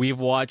series, like we've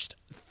watched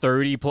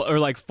 30 or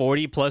like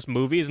 40 plus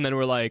movies, and then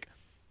we're like,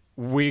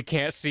 we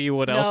can't see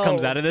what else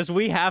comes out of this?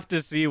 We have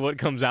to see what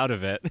comes out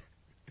of it.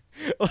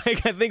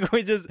 Like, I think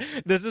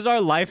this is our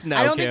life now,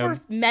 I don't Kim.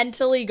 think we're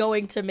mentally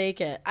going to make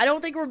it. I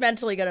don't think we're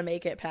mentally going to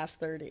make it past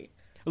 30.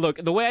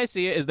 Look, the way I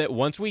see it is that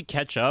once we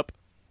catch up,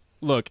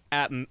 look,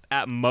 at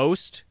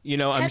most, you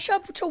know... Catch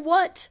up to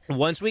what?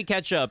 Once we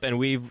catch up and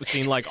we've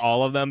seen, like,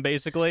 all of them,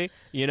 basically,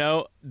 you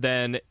know,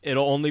 then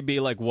it'll only be,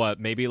 like, what?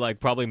 Maybe, like,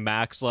 probably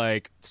max,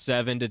 like,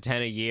 7 to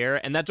 10 a year.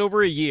 And that's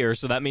over a year,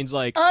 so that means,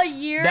 like... A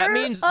year? That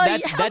means... How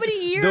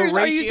many years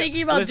are you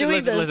thinking about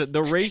doing this? Listen,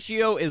 the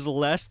ratio is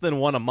less than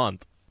 1 a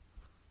month.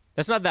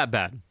 That's not that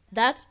bad.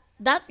 That's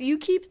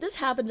This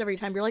happens every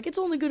time. You're like, it's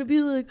only gonna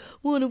be like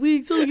one a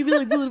week. It's only gonna be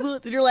like one a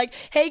month. And you're like,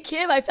 hey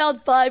Kim, I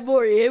found 5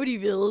 more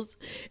Amityvilles.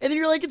 And then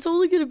you're like, it's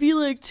only gonna be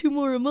like 2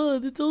 more a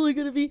month. It's only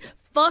gonna be,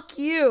 fuck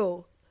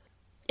you.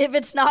 If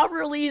it's not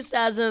released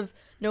as of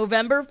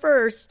November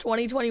 1st,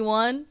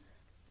 2021,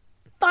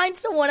 find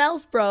someone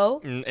else,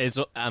 bro.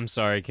 I'm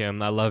sorry,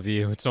 Kim. I love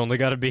you. It's only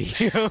gotta be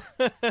you.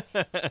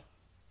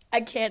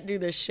 I can't do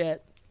this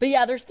shit. But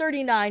yeah, there's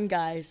 39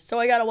 guys, so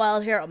I got a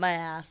wild hair up my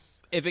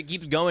ass. If it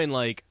keeps going,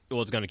 like,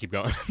 well, it's gonna keep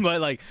going, but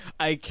like,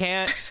 I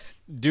can't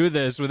do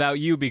this without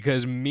you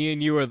because me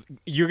and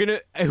you're gonna.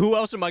 Who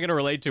else am I gonna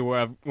relate to where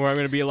I'm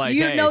gonna be like,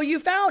 hey, you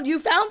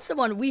found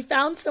someone. We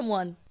found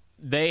someone.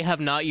 They have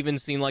not even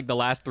seen like the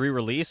last 3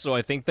 released, so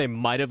I think they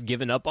might have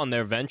given up on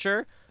their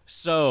venture.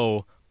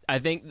 So I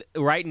think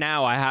right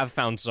now I have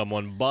found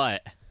someone,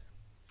 but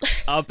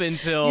up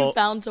until you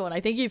found someone,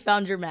 I think you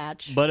found your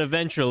match. But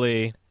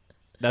eventually,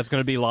 that's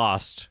going to be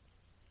lost.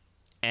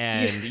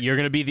 And you're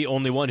going to be the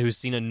only one who's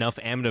seen enough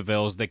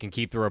Amityvilles that can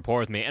keep the rapport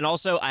with me. And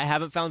also, I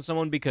haven't found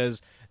someone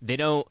because they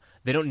don't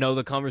know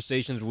the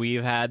conversations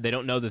we've had. They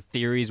don't know the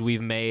theories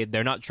we've made.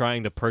 They're not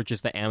trying to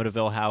purchase the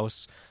Amityville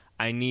house.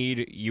 I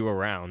need you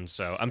around.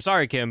 So I'm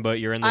sorry, Kim, but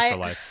you're in this for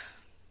life.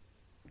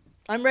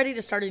 I'm ready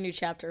to start a new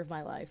chapter of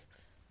my life.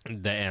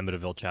 The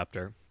Amityville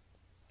chapter.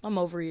 I'm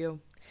over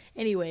you.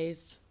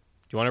 Anyways.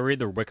 Do you want to read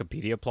the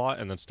Wikipedia plot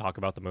and let's talk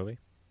about the movie?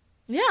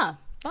 Yeah.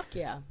 Fuck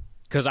yeah.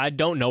 Because I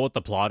don't know what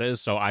the plot is,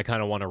 so I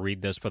kind of want to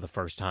read this for the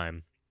first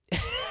time.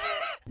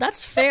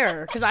 That's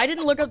fair, because I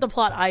didn't look up the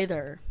plot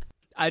either.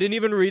 I didn't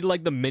even read,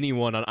 like, the mini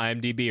one on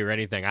IMDb or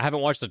anything. I haven't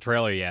watched the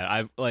trailer yet.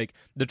 I've, like,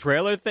 the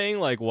trailer thing,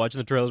 like, watching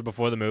the trailers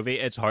before the movie,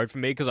 it's hard for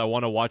me because I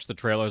want to watch the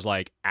trailers,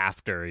 like,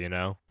 after, you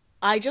know?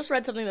 I just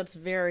read something that's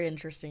very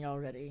interesting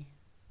already.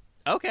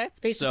 Okay.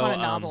 It's based upon a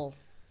novel.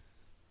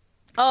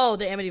 Oh,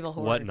 the Amityville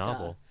Horror. What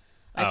novel?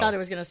 I thought it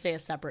was going to say a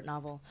separate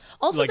novel.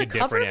 Also, like the a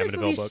cover of different this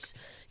Amityville movie. book.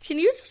 Can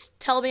you just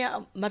tell me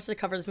how much the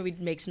cover of this movie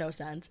makes no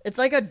sense? It's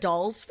like a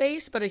doll's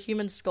face, but a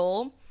human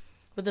skull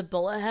with a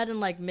bullet head and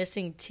like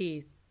missing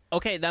teeth.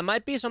 Okay, that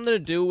might be something to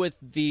do with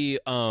the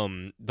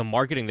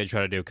marketing they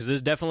try to do, because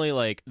there's definitely,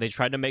 like, they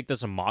tried to make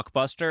this a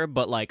mockbuster,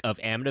 but, like, of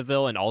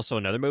Amityville and also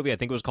another movie, I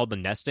think it was called The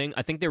Nesting.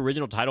 I think the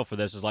original title for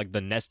this is, like,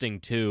 The Nesting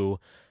 2,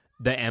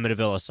 The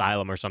Amityville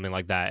Asylum or something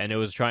like that, and it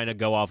was trying to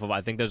go off of,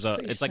 I think it's like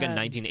a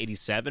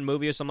 1987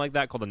 movie or something like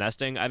that called The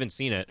Nesting. I haven't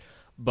seen it,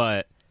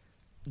 but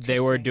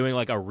they were doing,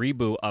 like, a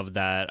reboot of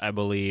that, I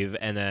believe,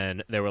 and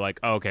then they were like,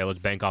 oh, okay, let's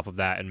bank off of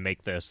that and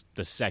make this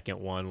the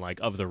second one, like,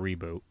 of the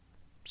reboot,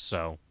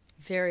 so...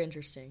 Very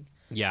interesting.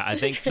 Yeah, I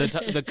think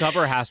the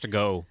cover has to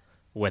go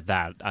with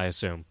that, I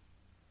assume.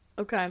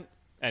 Okay.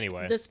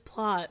 Anyway. This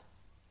plot.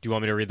 Do you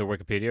want me to read the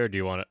Wikipedia, or do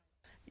you want it?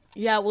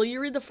 Yeah, will you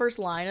read the first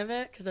line of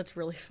it? Because that's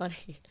really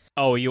funny.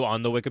 Oh, are you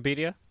on the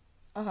Wikipedia?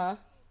 Uh-huh.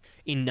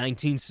 In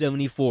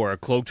 1974, a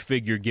cloaked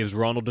figure gives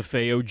Ronald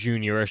DeFeo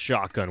Jr. a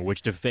shotgun,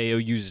 which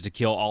DeFeo uses to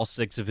kill all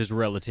 6 of his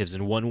relatives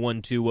in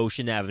 112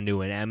 Ocean Avenue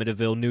in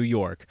Amityville, New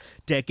York.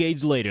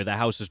 Decades later, the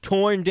house is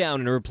torn down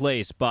and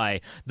replaced by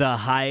the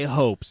High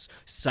Hopes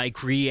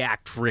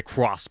Psychiatric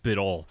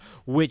Hospital,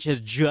 which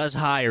has just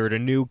hired a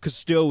new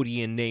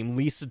custodian named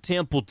Lisa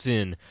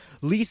Templeton.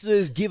 Lisa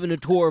is given a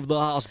tour of the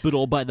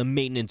hospital by the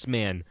maintenance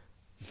man.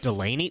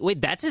 Delaney?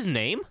 Wait, that's his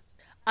name?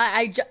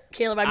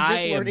 Caleb, I'm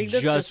just learning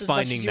this just as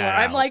much as you are.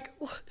 I'm like...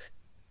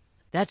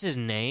 That's his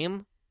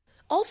name?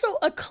 Also,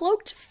 a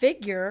cloaked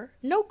figure.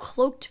 No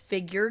cloaked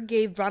figure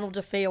gave Ronald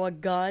DeFeo a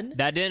gun.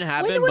 That didn't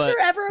happen, When was there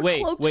ever a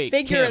cloaked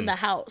figure Kim, in the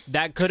house?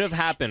 That could have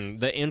happened.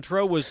 The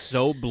intro was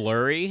so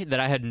blurry that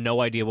I had no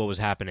idea what was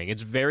happening.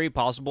 It's very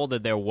possible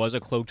that there was a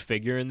cloaked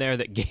figure in there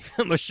that gave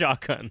him a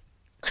shotgun.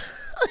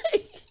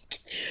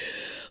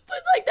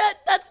 But like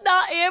that's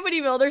not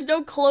Amityville. There's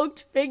no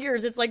cloaked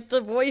figures. It's like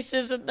the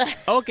voices and the...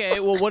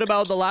 Okay, well, what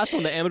about the last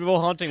one, the Amityville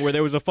Haunting, where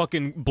there was a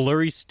fucking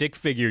blurry stick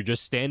figure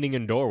just standing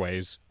in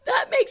doorways?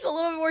 That makes a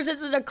little bit more sense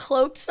than a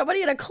cloaked...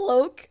 Somebody in a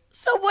cloak?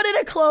 Someone in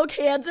a cloak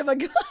hands him a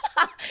gun.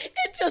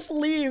 It just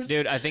leaves.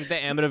 Dude, I think the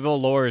Amityville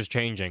lore is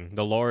changing.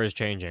 The lore is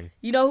changing.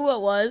 You know who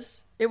it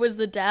was? It was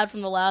the dad from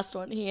the last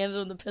one. He handed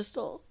him the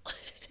pistol.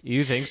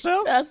 You think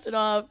so? Passed it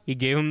off. He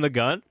gave him the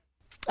gun?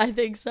 I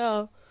think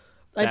so.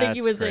 I think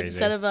he was, crazy.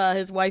 Instead of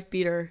his wife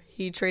beater,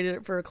 he traded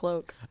it for a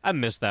cloak. I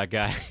miss that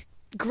guy.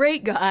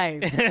 Great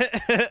guy.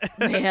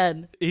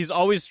 Man. He's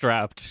always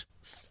strapped.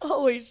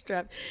 Always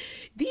strapped.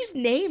 These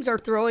names are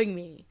throwing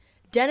me.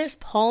 Dennis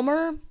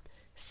Palmer,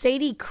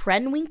 Sadie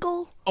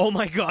Krenwinkel. Oh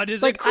my god,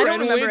 is like, it Krenwinkel? I don't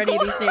remember any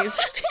of these names.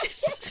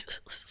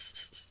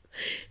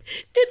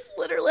 It's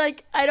literally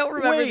like, I don't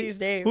remember these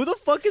names. Who the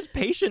fuck is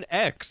Patient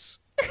X?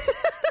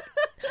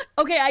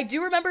 Okay, I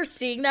do remember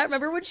seeing that.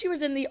 Remember when she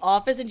was in the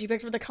office and she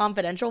picked up the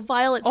confidential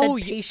file? It said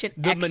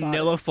Patient the X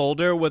manila on it.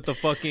 folder with the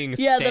fucking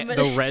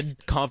the red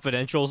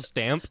confidential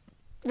stamp?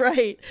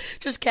 Right.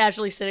 Just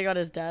casually sitting on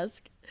his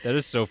desk. That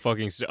is so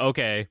fucking...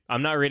 Okay,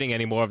 I'm not reading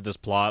any more of this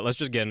plot. Let's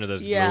just get into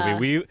this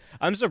movie.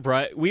 I'm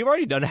surprised. We've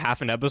already done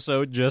half an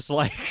episode just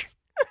like...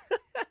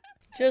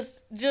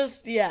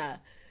 just, yeah.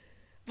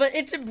 But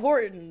it's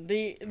important.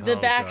 The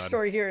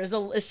backstory here is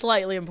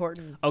slightly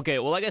important. Okay,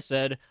 well, like I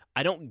said,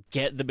 I don't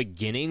get the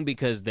beginning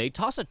because they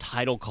toss a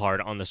title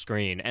card on the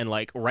screen, and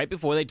like right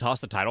before they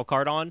toss the title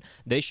card on,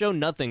 they show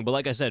nothing but,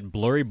 like I said,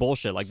 blurry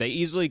bullshit. Like they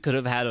easily could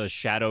have had a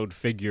shadowed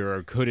figure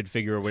or hooded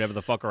figure or whatever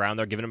the fuck around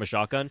there giving him a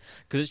shotgun,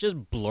 because it's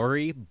just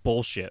blurry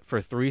bullshit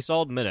for 3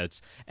 solid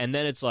minutes, and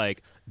then it's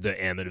like the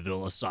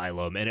Amityville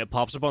Asylum, and it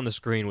pops up on the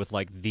screen with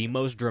like the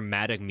most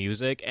dramatic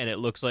music, and it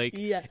looks like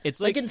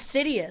it's like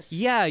Insidious.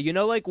 Yeah, you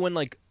know, like when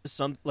like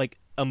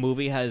a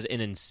movie has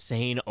an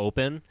insane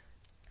open,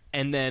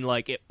 and then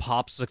like it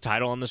pops the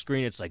title on the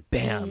screen, it's like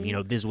bam, you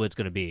know, this is what it's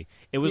gonna be.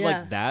 It was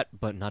like that,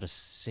 but not a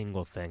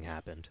single thing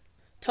happened.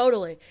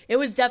 Totally. It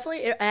was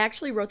definitely, I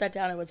actually wrote that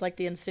down. It was like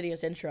the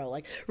Insidious intro,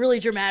 like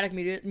really dramatic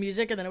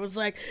music, and then it was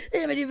like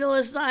Amityville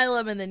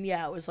Asylum, and then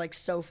it was like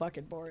so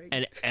fucking boring.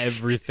 And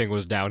everything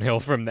was downhill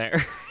from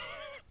there.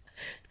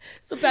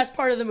 It's the best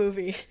part of the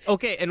movie.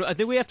 Okay, and I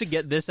think we have to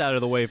get this out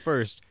of the way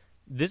first.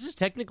 This is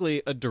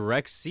technically a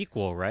direct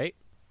sequel, right?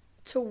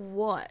 To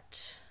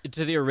what?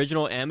 To the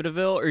original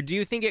Amityville? Or do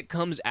you think it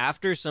comes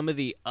after some of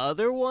the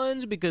other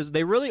ones? Because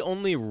they really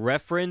only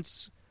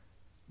reference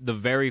the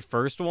very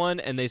first one,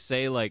 and they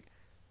say, like...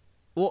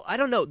 Well, I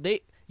don't know.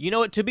 You know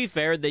what? To be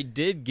fair, they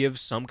did give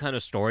some kind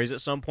of stories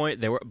at some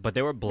point. They were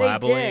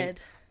blabbling. They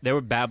did. They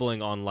were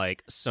babbling on,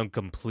 like, some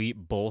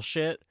complete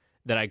bullshit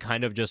that I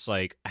kind of just,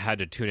 like, had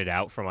to tune it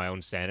out for my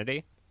own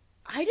sanity.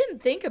 I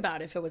didn't think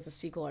about if it was a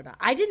sequel or not.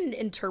 I didn't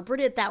interpret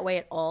it that way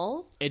at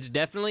all. It's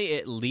definitely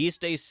at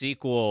least a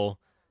sequel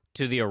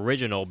to the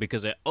original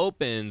because it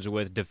opens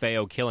with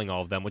DeFeo killing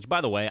all of them, which,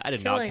 by the way, I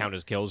did not count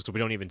as kills because we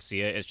don't even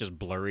see it. It's just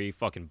blurry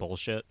fucking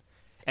bullshit.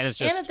 And it's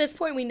just... And at this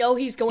point, we know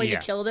he's going to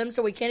kill them,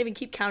 so we can't even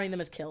keep counting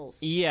them as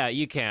kills. Yeah,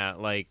 you can't.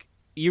 Like,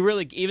 you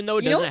really... Even though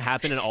it doesn't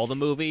happen in all the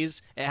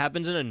movies, it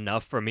happens in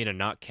enough for me to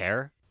not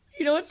care.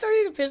 You know what's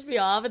starting to piss me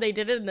off, and they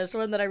did it in this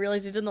one that I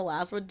realized they did in the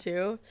last one,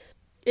 too?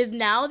 Is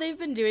now they've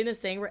been doing this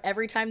thing where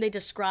every time they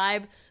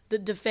describe the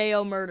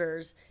DeFeo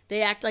murders,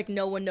 they act like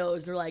no one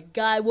knows. They're like,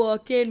 guy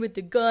walked in with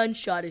the gun,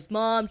 shot his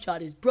mom,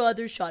 shot his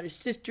brother, shot his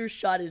sister,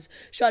 shot his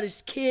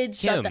kid,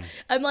 shot the...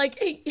 I'm like,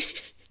 hey...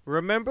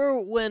 Remember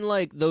when,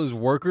 like, those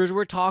workers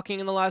were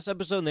talking in the last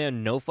episode and they had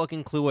no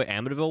fucking clue what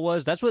Amityville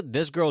was? That's what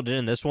this girl did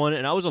in this one,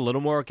 and I was a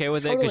little more okay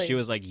with it because she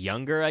was, like,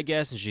 younger, I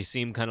guess, and she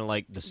seemed kind of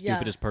like the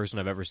stupidest person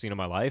I've ever seen in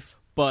my life.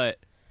 But,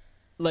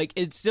 like,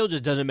 it still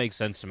just doesn't make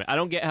sense to me. I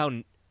don't get how...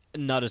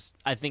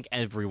 I think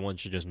everyone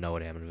should just know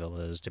what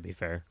Amityville is, to be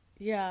fair.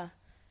 Yeah,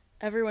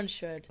 everyone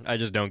should. I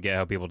just don't get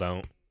how people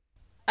don't.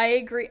 I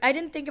agree. I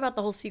didn't think about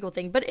the whole sequel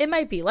thing, but it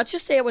might be. Let's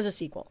just say it was a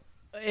sequel.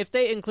 If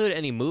they include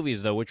any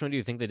movies, though, which one do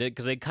you think they did?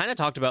 Because they kind of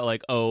talked about,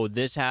 like, oh,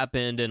 this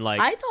happened, and, like...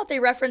 I thought they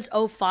referenced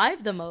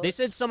 05 the most. They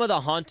said some of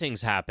the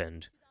hauntings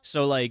happened.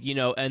 So, like, you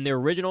know, in the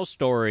original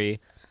story...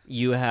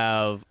 You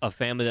have a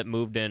family that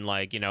moved in,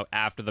 like, you know,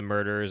 after the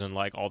murders and,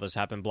 like, all this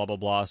happened, blah, blah,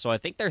 blah. So I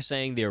think they're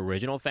saying the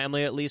original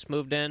family at least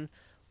moved in.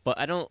 But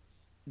I don't...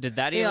 Did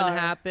that even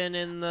happen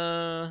in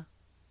the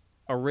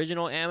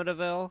original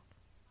Amityville?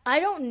 I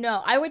don't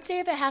know. I would say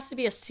if it has to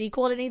be a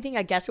sequel to anything,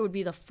 I guess it would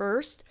be the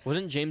first.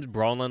 Wasn't James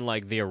Brolin,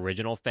 like, the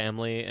original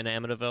family in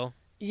Amityville?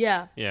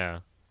 Yeah. Yeah.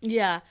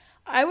 Yeah.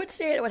 I would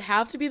say it would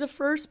have to be the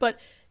first, but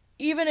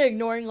even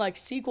ignoring, like,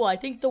 sequel, I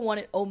think the one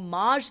it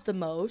homaged the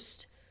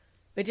most...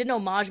 It didn't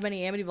homage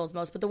many Amityvilles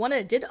most, but the one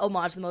that it did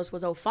homage the most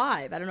was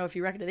 05. I don't know if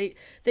you reckon it.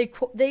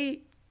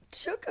 They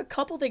took a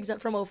couple things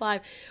from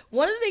 05.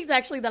 One of the things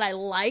actually that I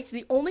liked,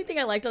 the only thing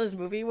I liked on this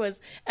movie was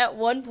at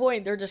one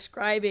point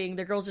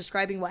the girl's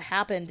describing what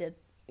happened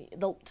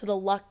to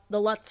the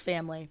Lutz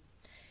family.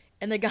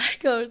 And the guy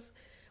goes,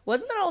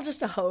 wasn't that all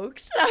just a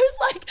hoax? And I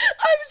was like,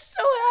 I'm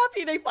so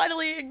happy they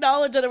finally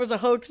acknowledged that it was a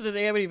hoax in an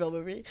Amityville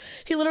movie.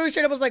 He literally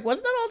straight up was like,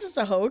 wasn't that all just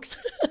a hoax?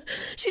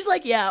 She's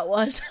like, yeah, it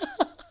was.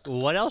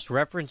 What else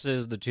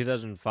references the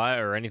 2005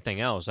 or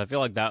anything else? I feel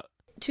like that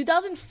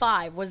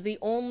 2005 was the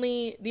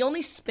only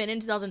spin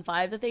in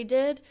 2005 that they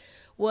did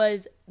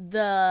was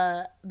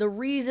the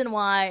reason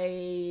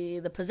why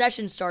the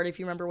possession started, if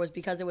you remember, was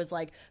because it was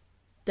like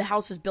the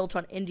house was built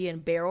on Indian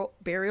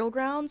burial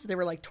grounds. They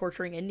were like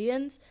torturing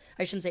Indians.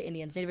 I shouldn't say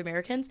Indians, Native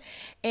Americans.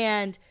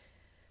 And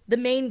the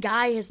main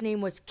guy, his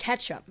name was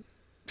Ketchum.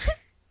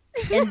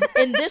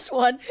 in this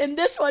one,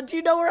 do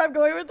you know where I'm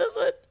going with this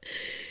one?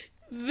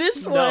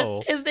 This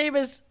one, his name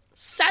is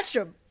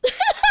Satchum.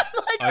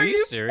 Like, are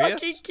you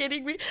serious? Fucking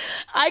kidding me?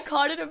 I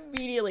caught it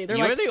immediately. They're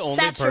like, the only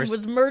Satchum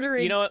was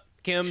murdering. You know what,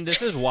 Kim?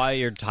 This is why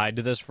you're tied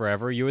to this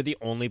forever. You are the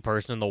only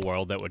person in the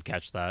world that would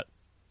catch that.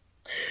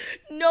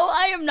 No,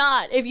 I am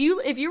not. If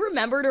you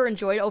remembered or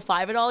enjoyed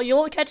 05 at all,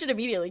 you'll catch it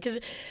immediately.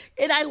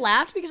 And I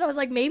laughed because I was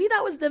like, maybe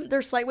that was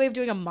their slight way of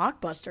doing a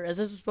mockbuster, as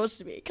this is supposed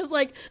to be. Because,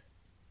 like,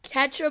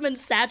 Ketchum and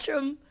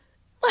Satchum...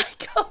 Like,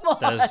 come on.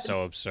 That is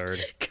so absurd.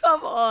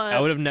 Come on. I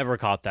would have never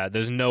caught that.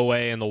 There's no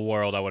way in the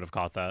world I would have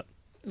caught that.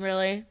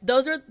 Really?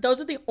 Those are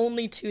the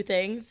only two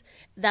things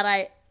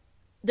that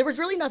there was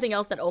really nothing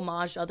else that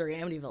homaged other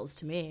Amityvilles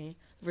to me.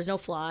 There was no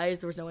flies,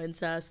 there was no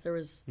incest, there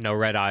was... No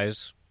red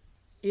eyes.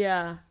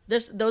 Yeah.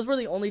 Those were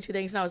the only two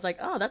things, and I was like,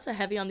 oh, that's a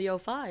heavy on the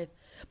 05.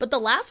 But the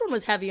last one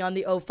was heavy on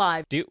the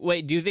 05. Do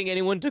you think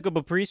anyone took up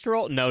a priest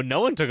role? No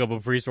one took up a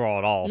priest role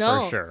at all,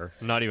 No. for sure.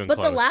 Not even But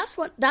close. the last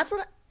one, that's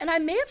what, and I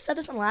may have said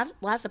this in the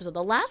last episode.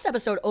 The last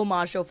episode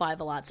homaged 05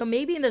 a lot. So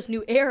maybe in this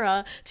new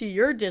era, to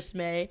your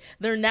dismay,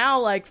 they're now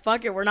like,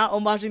 fuck it, we're not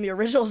homaging the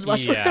original as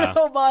much. Yeah. We're going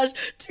to homage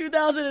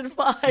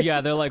 2005. Yeah,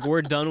 they're like,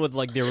 we're done with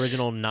like the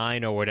original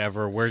 9 or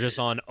whatever. We're just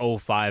on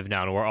 05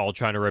 now, and we're all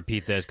trying to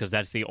repeat this because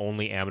that's the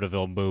only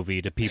Amityville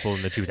movie to people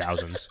in the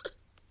 2000s.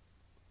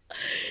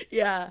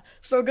 Yeah.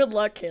 So good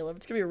luck, Caleb.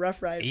 It's going to be a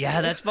rough ride.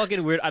 Yeah, that's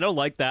fucking weird. I don't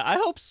like that. I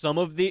hope some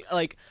of the,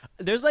 like,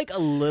 there's like a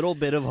little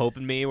bit of hope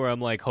in me where I'm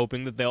like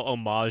hoping that they'll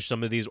homage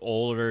some of these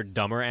older,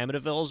 dumber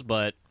Amityvilles,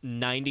 but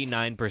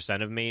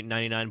 99% of me,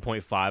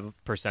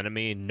 99.5% of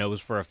me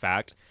knows for a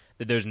fact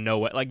that there's no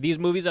way. Like, these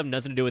movies have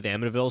nothing to do with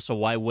Amityville, so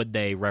why would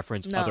they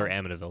reference No. other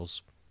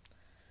Amityvilles?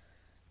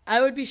 I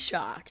would be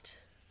shocked.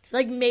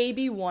 Like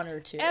maybe one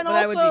or two, And but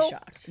also, I would be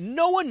shocked.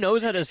 no one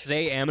knows how to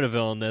say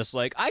Amityville in this.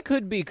 Like, I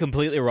could be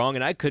completely wrong,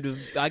 and I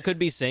could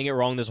be saying it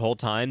wrong this whole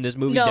time. This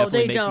movie No, definitely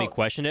they makes me don't.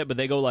 question it, but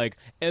they go like,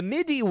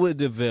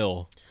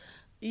 Amityville.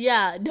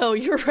 Yeah, no,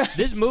 you're right.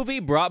 This movie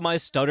brought my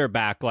stutter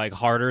back like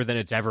harder than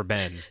it's ever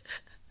been.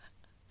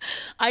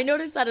 I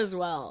noticed that as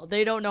well.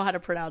 They don't know how to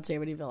pronounce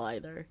Amityville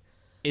either.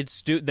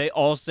 They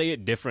all say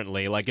it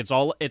differently. Like it's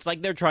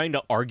like they're trying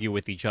to argue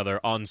with each other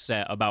on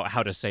set about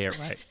how to say it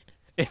right.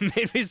 It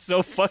made me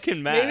so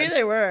fucking mad. Maybe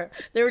they were.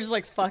 They were just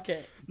like, fuck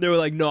it. They were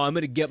like, no, I'm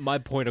going to get my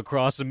point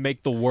across and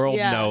make the world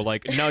Yeah. know.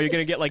 Like, no, you're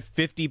going to get like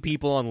 50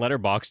 people on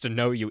Letterboxd to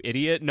know, you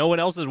idiot. No one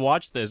else has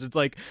watched this. It's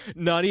like,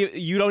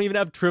 you don't even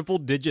have triple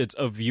digits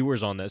of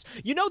viewers on this.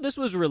 You know, this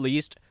was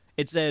released,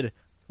 it said,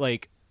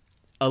 like,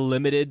 a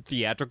limited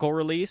theatrical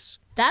release.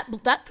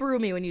 That threw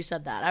me when you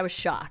said that. I was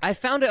shocked. I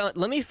found it,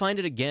 let me find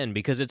it again,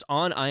 because it's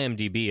on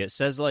IMDb. It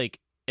says, like,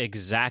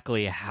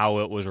 exactly how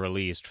it was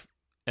released.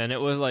 And it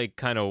was, like,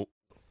 kind of...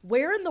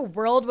 Where in the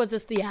world was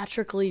this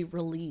theatrically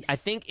released? I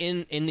think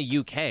in the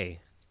UK.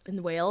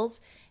 In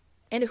Wales?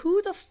 And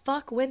who the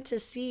fuck went to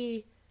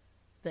see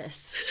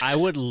this? I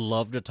would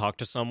love to talk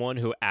to someone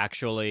who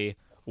actually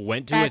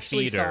went to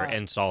Actually a theater saw it.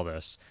 and saw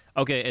this.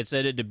 Okay, it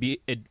said it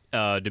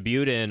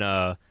debuted in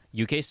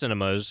UK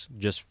cinemas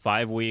just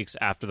 5 weeks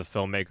after the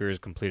filmmakers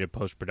completed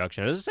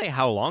post-production. It doesn't say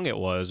how long it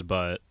was,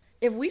 but...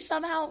 If we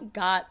somehow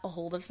got a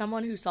hold of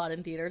someone who saw it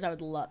in theaters, I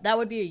would love... That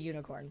would be a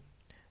unicorn.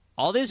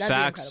 All these That'd be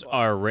facts incredible.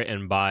 are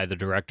written by the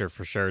director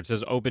for sure. It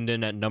says opened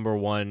in at number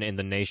 1 in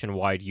the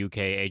nationwide UK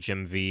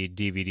HMV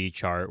DVD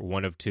chart.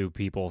 One of 2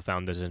 people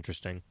found this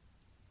interesting.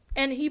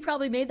 And he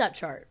probably made that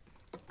chart.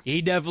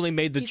 He definitely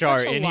made the He's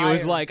chart, such a and he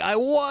was liar. like, I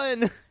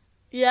won!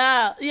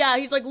 Yeah.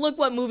 He's like, look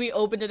what movie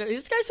opened it.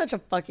 This guy's such a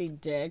fucking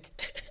dick.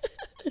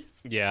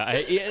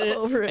 Yeah,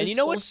 Over and his you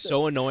know what's bullshit.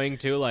 so annoying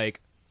too?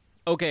 Like,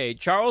 okay,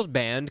 Charles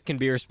Band can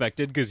be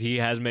respected because he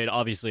has made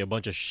obviously a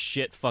bunch of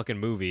shit fucking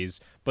movies,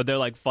 but they're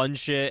like fun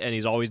shit, and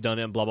he's always done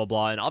it, and blah blah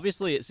blah. And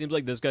obviously, it seems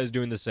like this guy's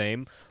doing the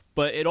same,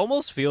 but it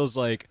almost feels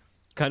like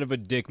kind of a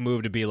dick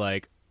move to be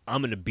like,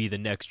 I'm gonna be the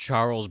next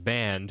Charles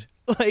Band.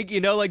 Like,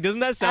 you know, like, doesn't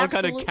that sound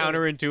kind of Absolutely.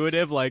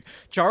 counterintuitive? Like,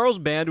 Charles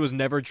Band was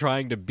never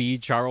trying to be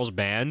Charles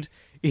Band.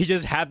 He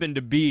just happened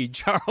to be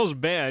Charles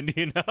Band,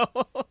 you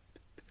know?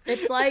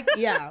 It's like,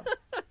 yeah.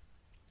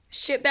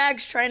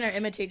 Shitbags trying to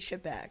imitate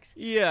shitbags.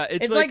 Yeah,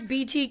 It's like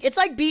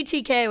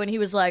BTK when he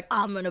was like,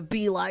 I'm gonna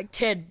be like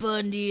Ted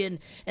Bundy, and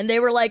they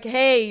were like,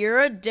 hey, you're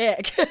a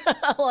dick.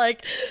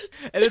 Like,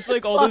 and it's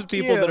like all those fuck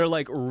people you. that are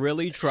like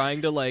really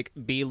trying to like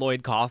be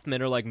Lloyd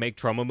Kaufman or like make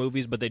trauma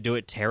movies, but they do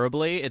it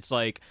terribly. It's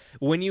like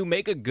when you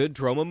make a good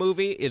trauma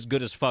movie, it's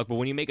good as fuck, but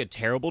when you make a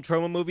terrible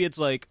trauma movie, it's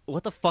like,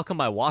 what the fuck am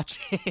I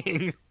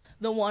watching?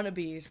 the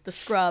wannabes, the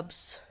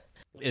scrubs.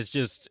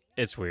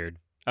 It's weird.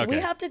 Okay.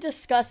 We have to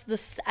discuss the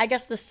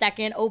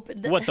second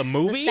What, the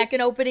movie? The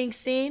second opening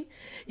scene.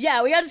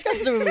 Yeah, we gotta discuss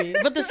the movie.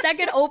 But the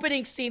second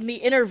opening scene, the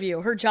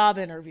interview, her job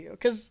interview.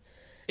 Because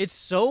It's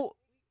so...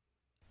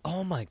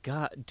 Oh my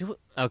god.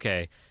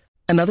 Okay.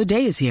 Another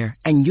day is here,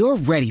 and you're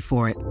ready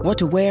for it. What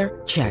to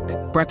wear? Check.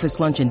 Breakfast,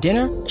 lunch, and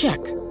dinner?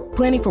 Check.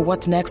 Planning for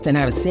what's next and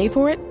how to save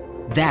for it?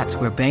 That's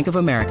where Bank of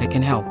America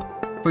can help.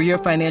 For your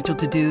financial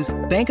to-dos,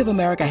 Bank of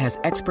America has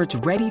experts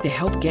ready to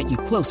help get you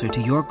closer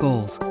to your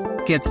goals.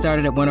 Get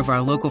started at one of our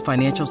local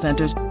financial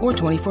centers or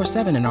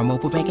 24/7 in our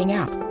mobile banking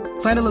app.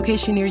 Find a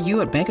location near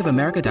you at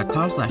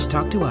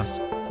bankofamerica.com/talktous.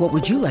 What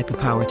would you like the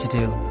power to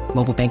do?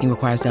 Mobile banking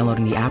requires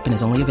downloading the app and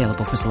is only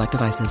available for select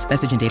devices.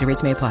 Message and data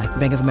rates may apply.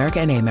 Bank of America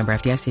N.A., member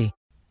FDIC.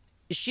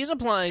 She's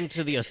applying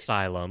to the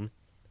asylum.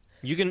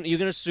 You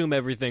can assume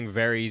everything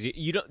very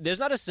easy. There's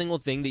not a single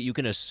thing that you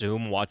can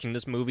assume watching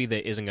this movie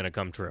that isn't going to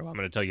come true. I'm going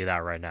to tell you that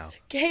right now.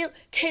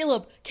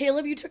 Caleb,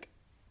 you took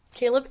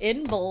Caleb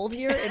in bold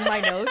here in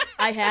my notes.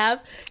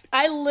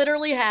 I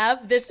literally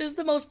have, this is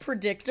the most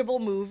predictable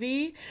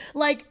movie,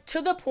 like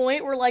to the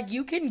point where like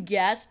you can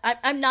guess.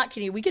 I'm not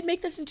kidding. We could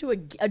make this into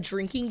a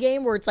drinking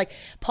game where it's like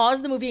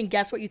pause the movie and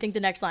guess what you think the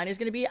next line is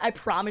going to be. I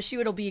promise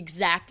you it'll be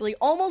exactly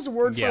almost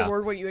word Yeah. for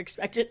word what you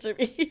expect it to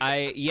be.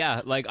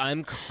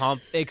 I'm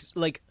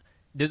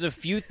There's a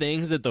few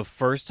things that the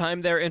first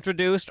time they're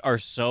introduced are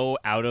so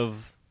out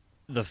of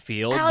the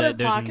field that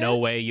there's no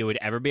way you would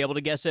ever be able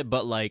to guess it,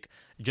 but like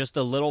just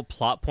the little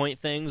plot point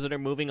things that are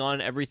moving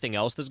on, everything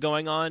else that's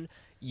going on,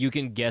 you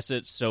can guess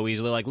it so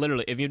easily. Like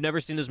literally, if you've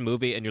never seen this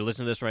movie and you're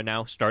listening to this right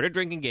now, start a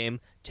drinking game,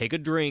 take a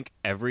drink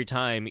every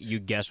time you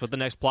guess what the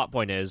next plot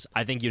point is.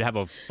 I think you'd have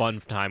a fun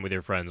time with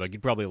your friends. Like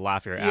you'd probably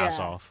laugh your ass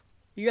off.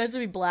 You guys would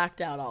be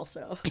blacked out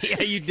also.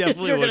 Yeah, you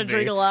definitely You're would gonna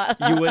drink a lot.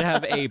 You would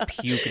have a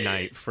puke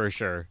night for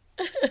sure.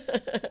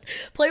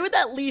 Play with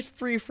at least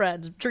 3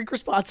 friends. Drink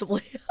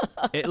responsibly.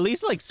 At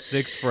least like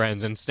 6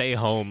 friends and stay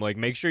home. Like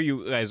make sure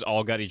you guys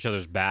all got each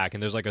other's back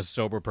and there's like a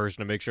sober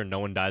person to make sure no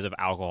one dies of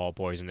alcohol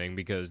poisoning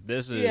because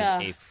this is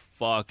a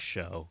fuck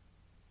show.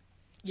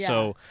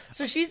 Yeah.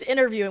 So she's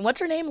interviewing. What's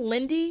her name?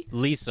 Lindy?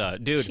 Lisa.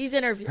 Dude. She's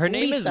interviewing. Her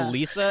name is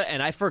Lisa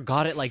and I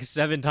forgot it like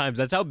 7 times.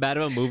 That's how bad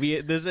of a movie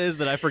this is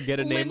that I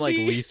forget a name like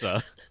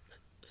Lisa.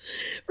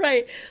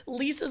 Right.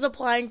 Lisa's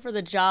applying for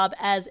the job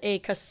as a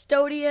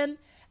custodian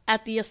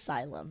at the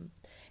asylum.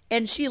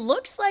 And she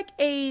looks like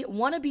a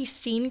wannabe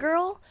scene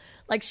girl.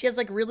 Like she has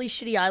like really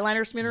shitty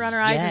eyeliner smeared around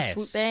her eyes and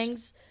swoop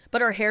bangs.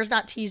 But her hair's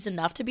not teased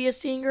enough to be a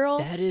scene girl.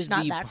 That is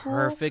not the that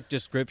perfect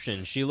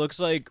description. She looks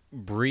like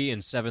Brie in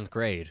 7th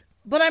grade.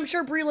 But I'm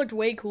sure Brie looked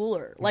way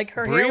cooler. Like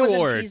her hair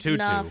wasn't teased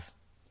enough.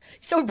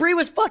 So Brie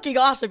was fucking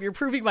awesome. You're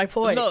proving my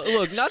point. No,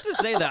 look, not to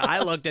say that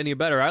I looked any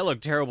better. I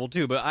looked terrible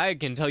too, but I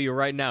can tell you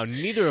right now,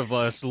 neither of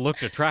us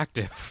looked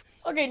attractive.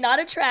 Okay, not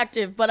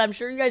attractive, but I'm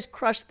sure you guys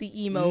crushed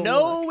the emo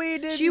No, look. we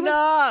did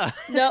not.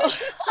 No.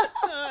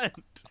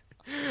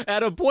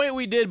 At a point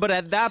we did, but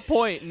at that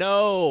point,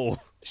 no.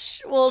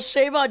 Well,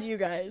 shame on you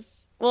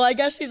guys. Well, I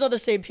guess she's on the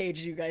same page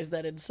as you guys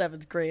then in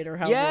 7th grade or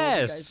however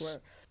old you guys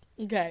were.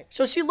 Okay,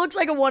 so she looks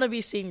like a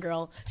wannabe scene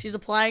girl. She's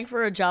applying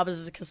for a job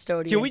as a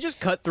custodian. Can we just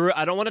cut through it?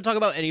 I don't want to talk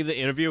about any of the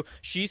interview.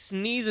 She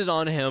sneezes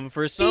on him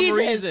for some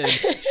reason.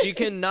 She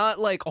cannot,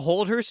 like,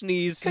 hold her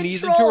sneeze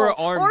into her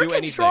arm, or do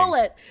anything. Control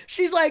it.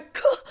 She's like,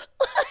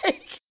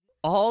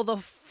 all the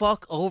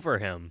fuck over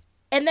him.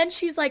 And then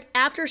she's like,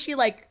 after she,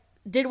 like,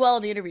 did well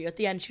in the interview, at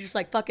the end, she just,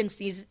 like, fucking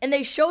sneezes. And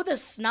they show the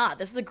snot.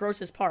 This is the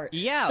grossest part.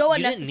 Yeah, so you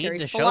unnecessary. didn't need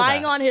to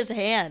Flying show that. on his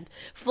hand.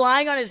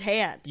 Flying on his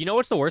hand. You know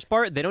what's the worst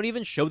part? They don't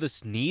even show the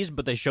sneeze,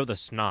 but they show the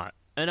snot.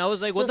 And I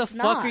was like, what the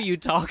snot. fuck are you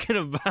talking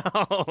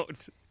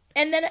about?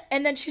 And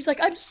then she's like,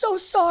 I'm so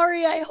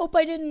sorry. I hope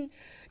I didn't,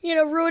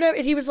 ruin it.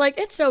 And he was like,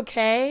 it's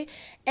okay.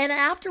 And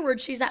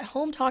afterwards, she's at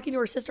home talking to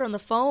her sister on the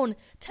phone,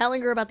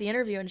 telling her about the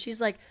interview. And she's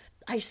like,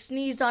 I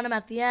sneezed on him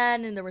at the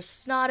end and there was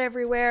snot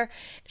everywhere.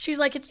 She's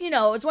like, it's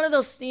one of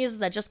those sneezes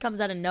that just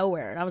comes out of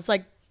nowhere. And I was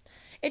like,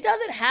 it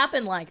doesn't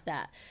happen like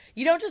that.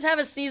 You don't just have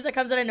a sneeze that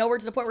comes out of nowhere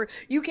to the point where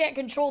you can't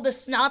control the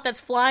snot that's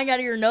flying out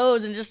of your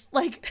nose and just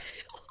like...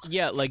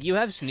 Yeah, like you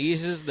have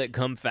sneezes that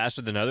come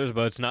faster than others,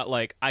 but it's not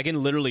like I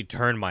can literally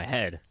turn my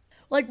head.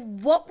 Like,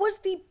 what was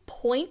the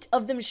point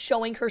of them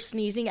showing her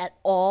sneezing at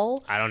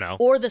all? I don't know.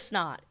 Or the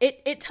snot.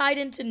 It tied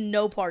into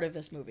no part of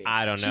this movie.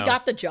 I don't know. She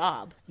got the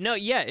job. No,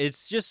 yeah,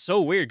 it's just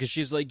so weird because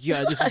she's like,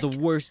 yeah, this is the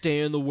worst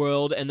day in the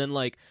world. And then,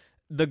 like,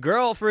 the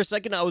girl, for a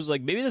second, I was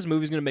like, maybe this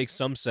movie's going to make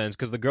some sense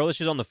because the girl that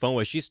she's on the phone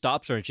with, she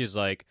stops her and she's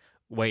like,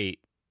 wait,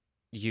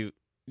 you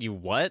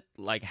what?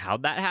 Like,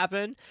 how'd that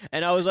happen?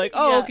 And I was like,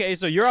 oh, okay,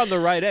 so you're on the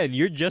right end.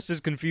 You're just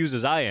as confused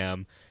as I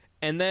am.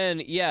 And then,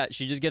 yeah,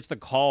 she just gets the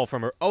call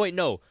from her. Oh, wait,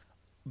 no.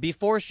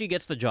 Before she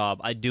gets the job,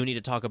 I do need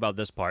to talk about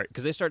this part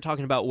because they start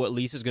talking about what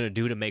Lisa's going to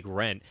do to make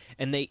rent,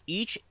 and they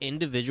each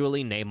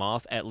individually name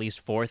off at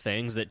least 4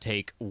 things that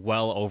take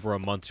well over a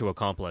month to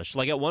accomplish.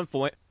 Like at one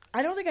point,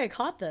 I don't think I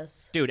caught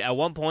this. Dude, at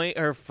one point,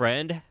 her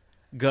friend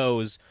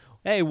goes,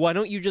 hey, why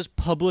don't you just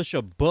publish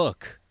a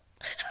book?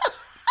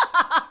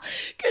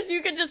 Because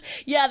you can just,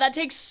 that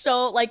takes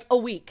like a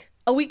week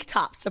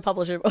tops to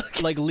publish a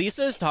book. Like,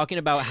 Lisa is talking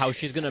about how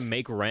she's going to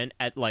make rent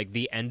at, like,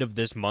 the end of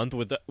this month,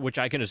 which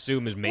I can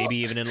assume is maybe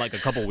even in, like, a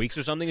couple weeks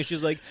or something. And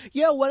she's like,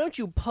 yeah, why don't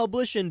you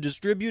publish and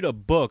distribute a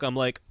book? I'm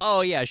like,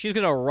 oh, yeah, she's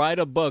going to write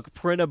a book,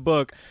 print a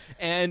book,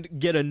 and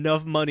get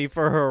enough money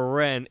for her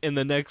rent in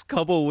the next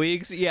couple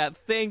weeks. Yeah,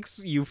 thanks,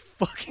 you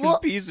fucking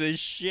piece of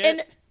shit.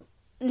 And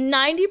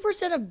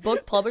 90% of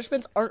book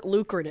publishments aren't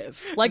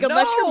lucrative. Like,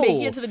 unless you're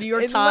making it to the New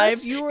York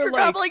Times, you're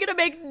like, probably going to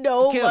make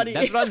no Kim, money.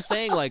 That's what I'm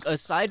saying. Like,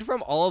 aside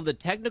from all of the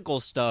technical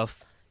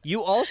stuff,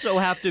 you also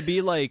have to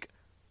be, like,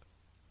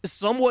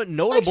 somewhat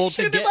notable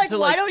to get like, to,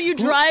 why like, don't you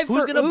drive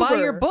who's for gonna Uber? buy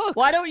your book?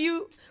 Why don't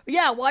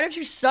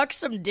you suck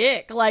some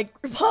dick?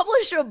 Like,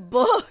 publish a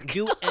book.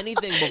 Do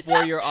anything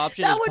before your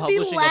option is publishing a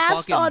fucking book. That would be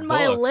last on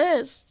my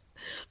list.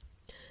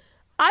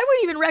 I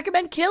would even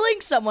recommend killing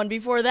someone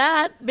before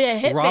that. Be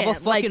a hitman. Rob a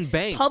fucking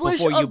bank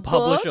before you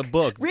publish a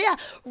book. Yeah,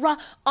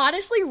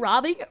 honestly,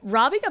 robbing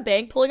a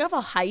bank, pulling off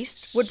a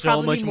heist would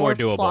probably be more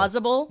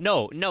plausible.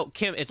 No,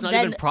 Kim, it's not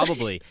even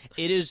probably.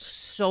 It is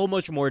so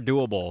much more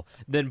doable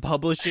than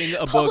publishing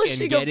a book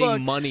and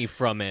getting money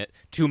from it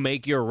to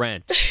make your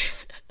rent.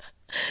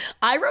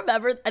 I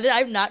remember, and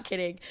I'm not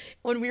kidding,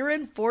 when we were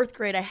in 4th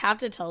grade, I have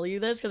to tell you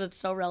this because it's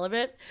so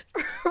relevant.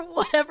 For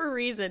whatever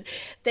reason,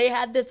 they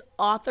had this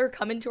author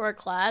come into our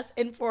class,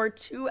 and for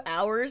 2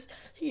 hours,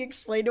 he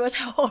explained to us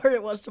how hard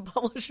it was to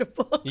publish a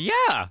book.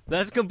 Yeah,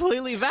 that's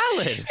completely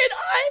valid. And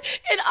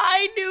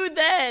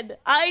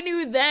I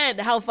knew then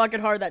how fucking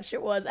hard that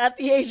shit was at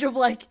the age of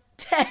like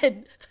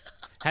 10.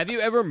 Have you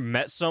ever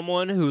met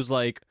someone who's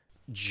like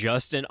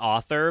just an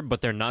author,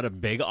 but they're not a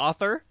big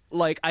author?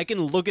 Like, I can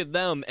look at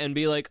them and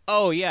be like,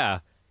 oh yeah,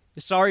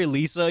 sorry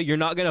Lisa, you're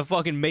not gonna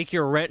fucking make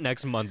your rent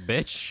next month,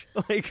 bitch.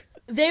 Like,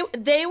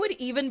 they would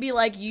even be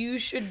like, you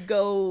should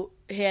go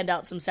hand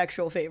out some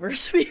sexual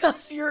favors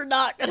because you're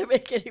not gonna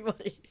make any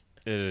money.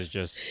 it is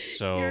just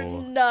You're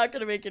so... not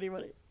gonna make any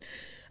money.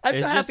 I'm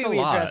It's so just happy a we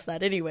lot. addressed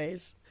that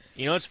anyways.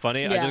 You know what's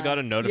funny? I Yeah, just got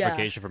a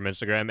notification from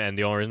Instagram, and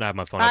the only reason I have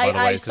my phone up, by the way,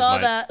 I is 'cause saw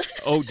my... that.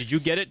 Oh, did you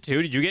get it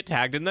too? Did you get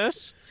tagged in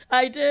this?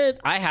 I did.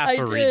 I have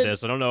to read did.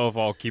 this. I don't know if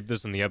I'll keep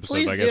this in the episode,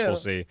 Please but I guess do. we'll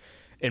see.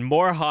 In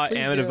more hot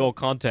Please Amityville do.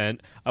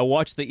 content, I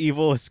watched The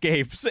Evil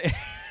Escapes.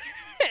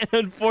 And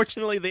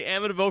unfortunately, the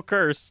Amityville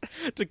curse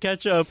to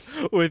catch up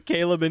with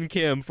Caleb and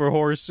Kim for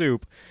Horror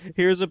Soup.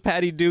 Here's a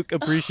Patty Duke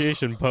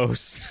appreciation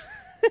post.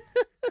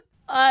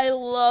 I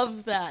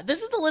love that.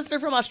 This is the listener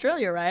from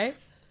Australia, right?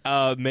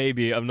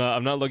 Maybe. I'm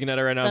not looking at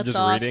it right now. I'm That's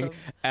just reading. awesome.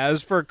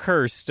 As for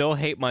Curse, still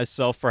hate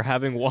myself for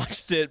having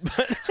watched it,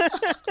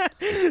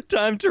 but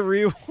time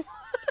to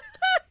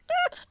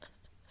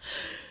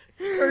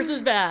Curse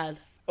is bad.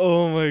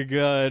 Oh my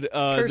god.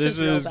 Curse This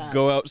is real is bad.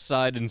 go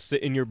outside and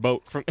sit in your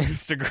boat from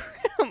Instagram.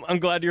 I'm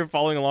glad you're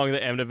following along the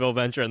Amityville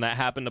venture and that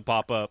happened to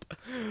pop up.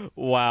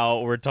 Wow,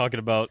 we're talking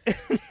about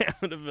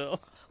Amityville.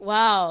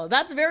 Wow,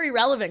 that's very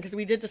relevant because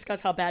we did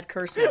discuss how bad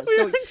Curse was.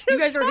 So you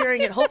guys are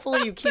hearing it.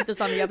 Hopefully you keep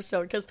this on the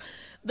episode because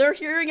they're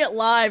hearing it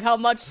live how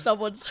much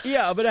someone's...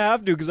 Yeah, I'm gonna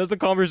have to because that's the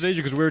conversation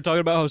because we were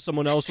talking about how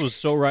someone else was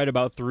so right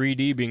about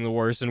 3D being the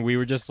worst and we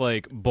were just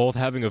like both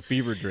having a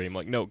fever dream.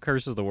 Like, no,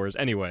 Curse is the worst.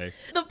 Anyway.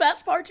 The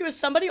best part too is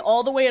somebody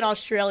all the way in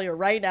Australia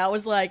right now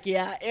is like,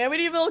 yeah,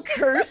 Amityville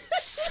Curse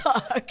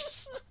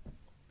sucks.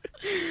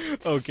 Okay.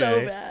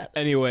 So bad.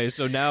 Anyway,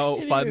 so now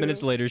 5 Anywho.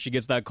 minutes later, she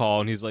gets that call,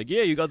 and he's like,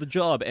 "Yeah, you got the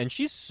job," and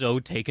she's so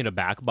taken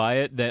aback by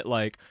it that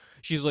like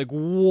she's like,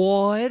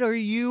 "What? Are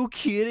you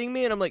kidding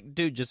me?" And I'm like,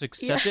 "Dude, just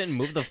accept it and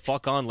move the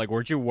fuck on." Like,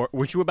 weren't you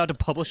about to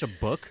publish a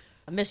book?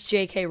 Miss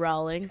J.K.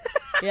 Rowling.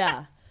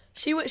 Yeah.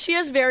 She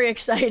is very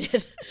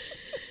excited.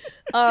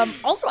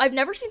 Also, I've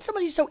never seen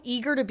somebody so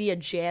eager to be a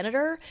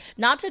janitor.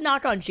 Not to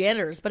knock on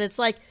janitors, but it's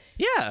like,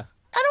 Yeah.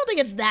 I don't think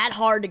it's that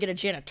hard to get a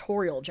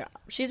janitorial job.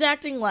 She's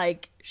acting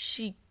like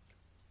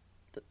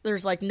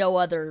there's like no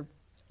other.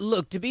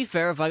 Look, to be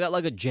fair, if I got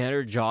like a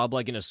janitor job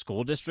like in a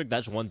school district,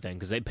 that's one thing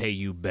because they pay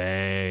you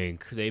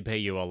bank. They pay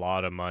you a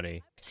lot of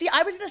money. See,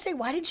 I was going to say,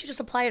 why didn't you just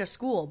apply at a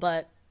school?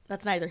 But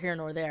that's neither here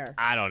nor there.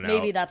 I don't know.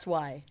 Maybe that's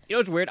why. You know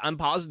what's weird? I'm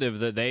positive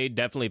that they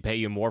definitely pay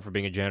you more for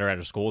being a janitor at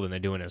a school than they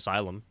do in an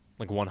asylum.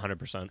 Like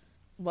 100%.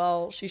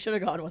 Well, she should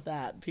have gone with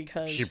that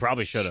because She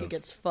probably should have. She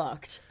gets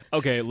fucked.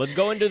 Okay, let's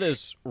go into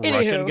this Anywho.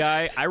 Russian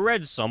guy. I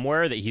read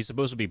somewhere that he's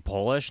supposed to be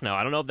Polish. Now,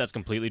 I don't know if that's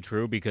completely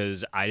true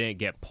because I didn't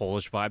get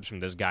Polish vibes from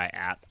this guy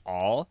at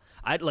all.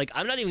 I'm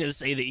not even going to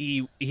say that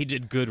he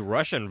did good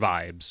Russian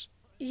vibes.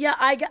 Yeah,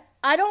 I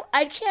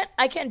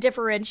can't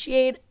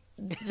differentiate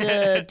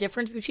the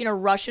difference between a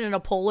Russian and a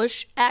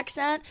Polish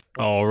accent.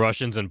 Oh,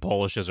 Russians and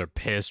Polishes are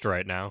pissed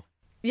right now.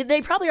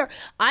 They probably are.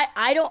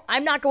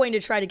 I'm not going to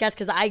try to guess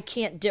because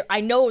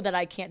I know that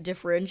I can't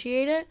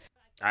differentiate it.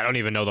 I don't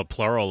even know the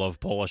plural of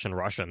Polish and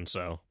Russian,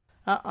 so.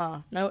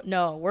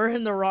 No, we're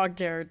in the wrong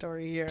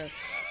territory here.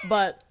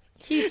 But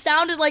he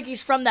sounded like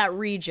he's from that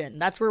region.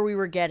 That's where we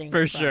were getting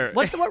For it from. sure.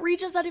 What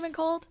region is that even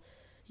called?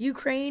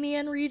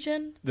 Ukrainian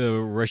region? The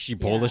Rushi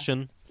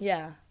Polishan.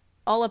 Yeah,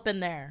 all up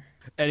in there.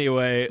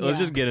 Anyway, let's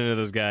Yeah. just get into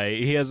this guy.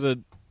 He has the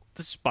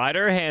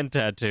spider hand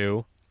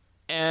tattoo.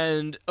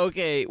 And,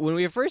 okay, when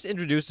we were first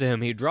introduced to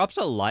him, he drops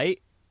a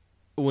light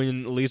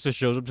when Lisa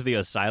shows up to the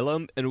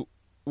asylum. And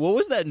what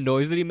was that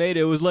noise that he made?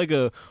 It was like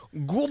a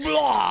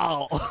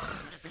goobla.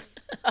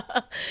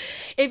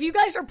 If you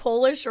guys are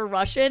Polish or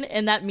Russian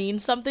and that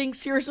means something,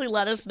 seriously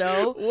let us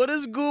know. What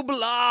does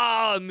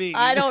goobla mean?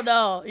 I don't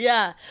know.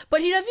 Yeah.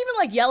 But he doesn't even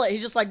like yell it.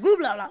 He's just like, blah,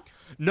 blah, blah.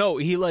 No,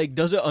 he like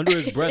does it under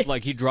his breath.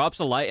 Like he drops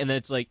a light, and then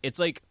it's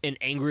like an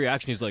angry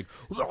action. He's like,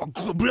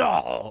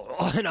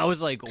 and I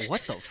was like,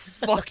 what the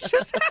fuck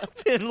just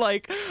happened?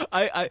 Like,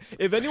 I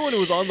if anyone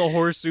was on the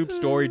Horse Soup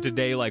story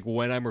today, like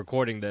when I'm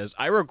recording this,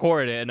 I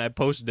recorded it and I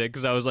posted it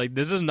because I was like,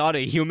 this is not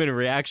a human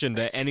reaction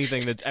to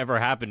anything that's ever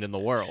happened in the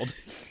world.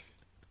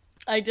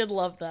 I did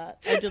love that.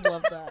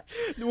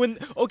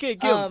 Okay,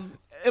 Kim,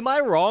 am I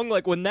wrong?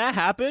 Like when that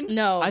happened,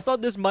 No. I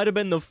thought this might have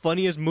been the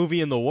funniest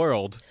movie in the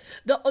world.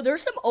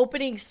 There's some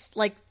opening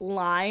like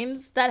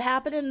lines that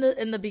happen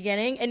in the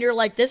beginning, and you're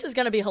like, this is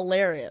gonna be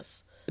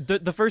hilarious.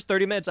 The first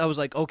 30 minutes, I was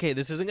like, okay,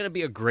 this isn't going to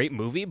be a great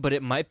movie, but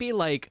it might be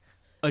like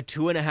a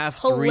 2.5,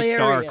 3-star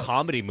Hilarious.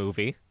 comedy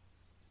movie.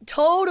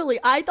 Totally,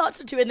 I thought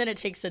so too, and then it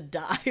takes a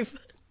dive.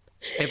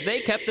 If they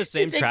kept the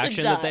same takes a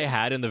traction that they dive.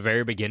 had in the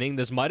very beginning,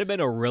 this might have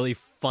been a really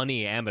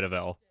funny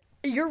Amityville.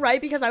 You're right,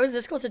 because I was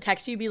this close to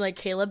texting you, be like,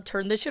 Caleb,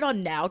 turn this shit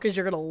on now because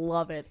you're gonna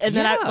love it. And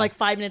then Yeah.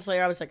 5 minutes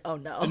later, I was like, oh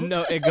no.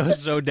 No, it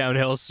goes so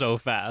downhill so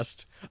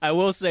fast. I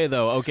will say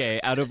though,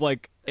 okay, out of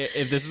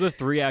if this is a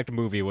 3-act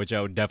movie, which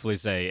I would definitely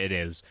say it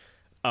is,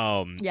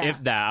 Yeah.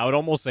 if that, I would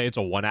almost say it's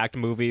a 1-act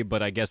movie,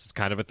 but I guess it's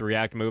kind of a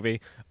 3-act movie.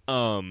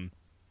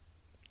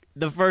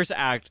 The first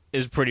act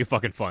is pretty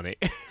fucking funny.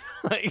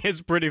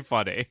 It's pretty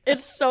funny.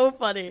 It's so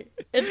funny.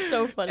 It's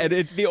so funny. And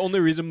it's the only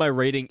reason my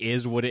rating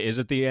is what it is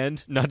at the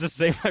end. Not to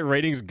say my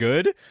rating's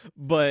good,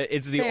 but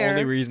it's the Fair.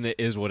 only reason it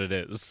is what it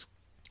is.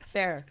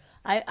 Fair.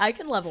 I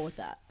can level with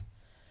that.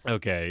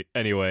 Okay,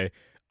 anyway,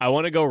 I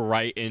want to go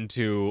right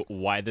into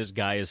why this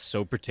guy is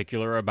so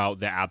particular about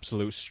the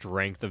absolute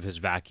strength of his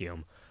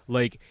vacuum.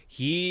 Like,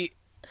 he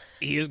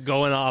is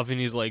going off and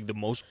he's like, the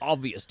most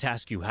obvious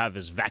task you have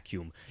is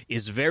vacuum.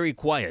 Is very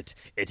quiet.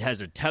 It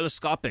has a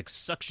telescopic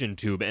suction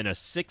tube and a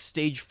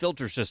 6-stage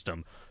filter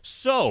system.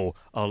 So,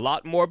 a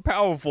lot more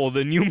powerful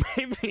than you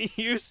may be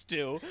used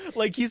to.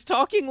 Like, he's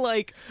talking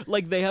like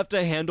they have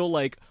to handle,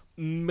 like,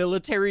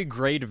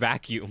 military-grade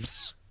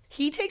vacuums.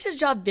 He takes his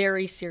job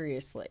very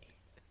seriously.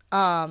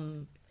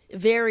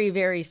 Very,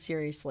 very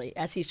seriously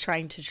as he's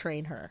trying to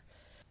train her.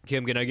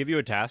 Kim, can I give you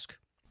a task?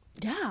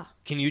 Yeah.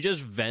 Can you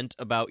just vent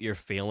about your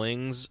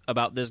feelings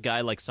about this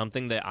guy, like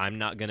something that I'm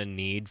not going to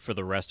need for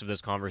the rest of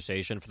this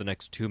conversation for the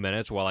next 2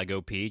 minutes while I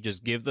go pee?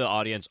 Just give the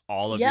audience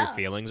all of your Yeah.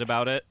 feelings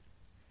about it.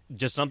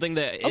 Just something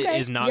that Okay,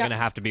 is not yeah. going to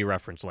have to be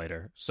referenced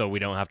later, so we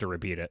don't have to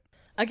repeat it.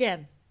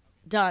 Again.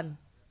 Done.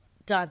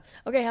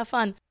 Okay, have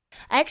fun.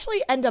 I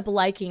actually end up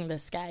liking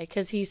this guy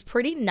because he's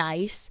pretty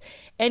nice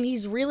and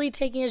he's really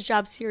taking his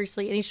job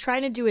seriously and he's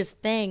trying to do his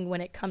thing when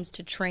it comes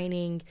to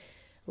training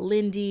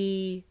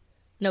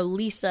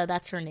Lisa,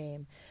 that's her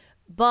name.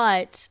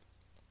 But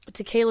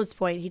to Caleb's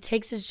point, he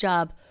takes his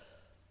job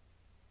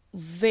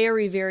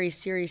very, very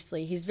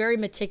seriously. He's very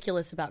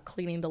meticulous about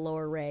cleaning the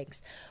lower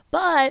ranks.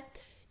 But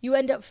you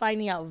end up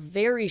finding out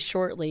very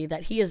shortly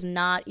that he is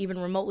not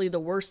even remotely the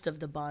worst of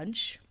the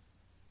bunch.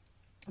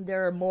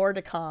 There are more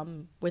to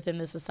come within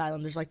this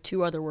asylum. There's like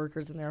 2 other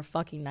workers and they're a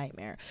fucking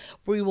nightmare.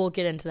 We will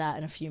get into that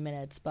in a few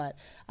minutes, but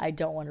I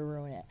don't want to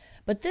ruin it.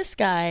 But this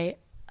guy,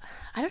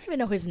 I don't even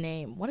know his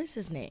name. What is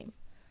his name?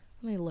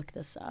 Let me look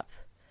this up.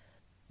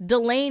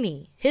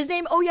 Delaney. His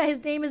name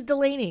is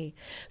Delaney.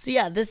 So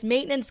yeah, this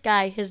maintenance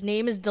guy, his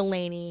name is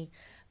Delaney.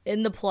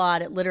 In the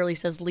plot, it literally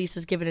says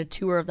Lisa's given a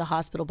tour of the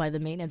hospital by the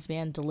maintenance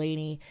man,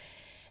 Delaney,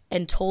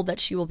 and told that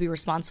she will be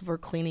responsible for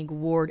cleaning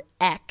Ward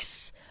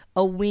X,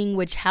 a wing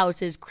which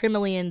houses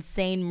criminally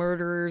insane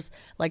murderers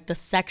like the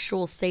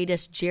sexual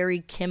sadist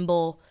Jerry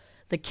Kimball,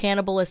 the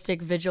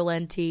cannibalistic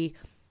vigilante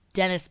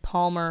Dennis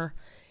Palmer,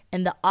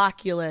 and the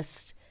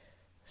oculist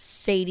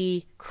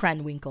Sadie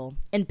Krenwinkel,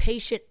 and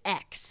patient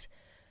X,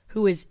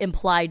 who is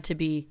implied to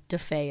be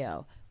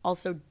DeFeo.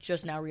 Also,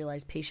 just now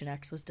realized patient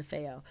X was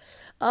DeFeo.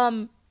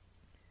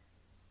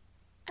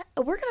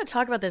 We're going to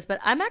talk about this, but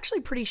I'm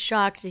actually pretty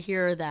shocked to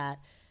hear that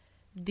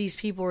these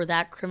people were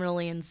that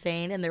criminally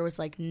insane and there was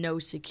like no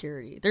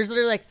security. There's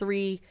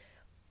literally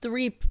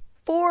like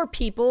 4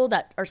 people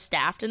that are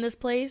staffed in this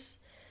place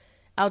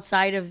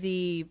outside of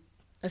the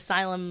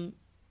asylum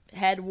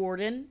head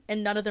warden,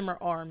 and none of them are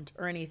armed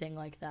or anything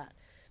like that.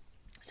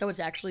 So it's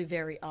actually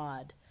very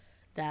odd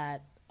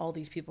that all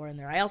these people are in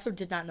there. I also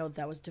did not know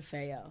that was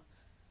DeFeo.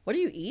 What are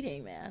you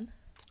eating, man?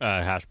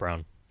 Hash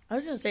brown. I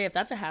was going to say, if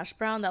that's a hash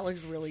brown, that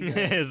looks really good.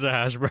 It's a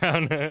hash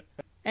brown.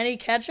 Any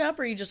ketchup,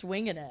 or are you just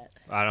winging it?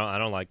 I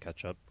don't like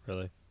ketchup,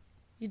 really.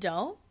 You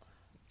don't?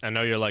 I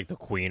know you're like the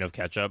queen of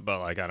ketchup, but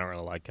like I don't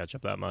really like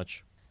ketchup that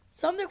much.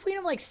 So I'm the queen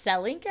of like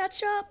selling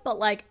ketchup, but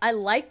like I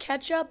like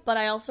ketchup, but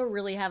I also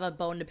really have a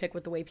bone to pick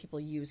with the way people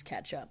use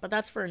ketchup. But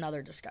that's for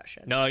another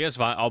discussion. No, I guess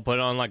fine. I'll put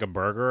it on like a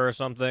burger or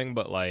something,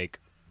 but like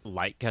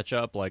light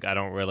ketchup, like I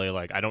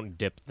don't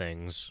dip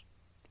things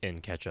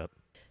in ketchup.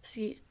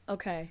 See,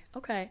 okay.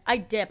 I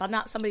dip. I'm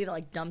not somebody that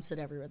like dumps it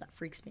everywhere. That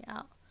freaks me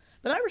out.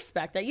 But I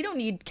respect that. You don't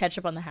need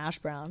ketchup on the hash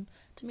brown.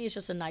 To me, it's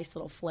just a nice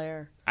little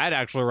flair. I'd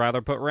actually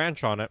rather put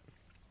ranch on it.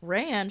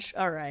 Ranch?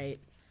 All right.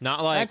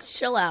 Not like Let's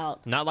chill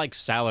out. not like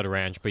salad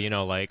ranch, but you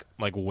know, like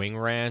wing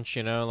ranch,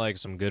 you know, like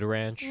some good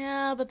ranch.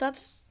 Yeah, but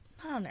that's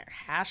not on their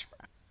hash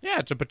brown. Yeah,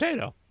 it's a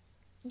potato.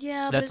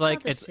 Yeah, but That's it's like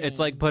not the same. it's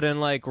like putting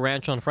like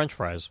ranch on French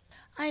fries.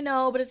 I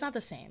know, but it's not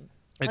the same.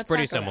 It's Let's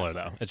pretty not go that similar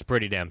far. though. It's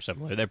pretty damn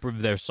similar.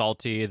 They're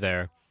salty.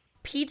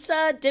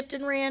 Pizza dipped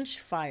in ranch,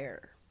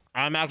 fire.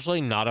 I'm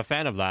actually not a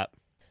fan of that.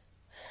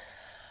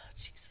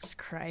 Jesus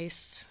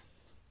Christ.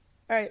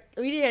 All right,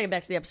 we need to get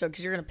back to the episode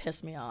because you're going to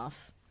piss me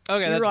off.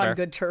 Okay, we that's were on fair.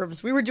 good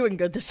terms. We were doing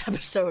good this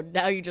episode.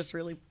 Now you just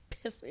really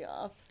piss me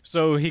off.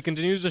 So he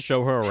continues to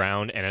show her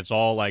around, and it's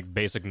all like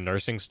basic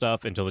nursing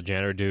stuff until the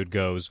janitor dude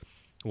goes,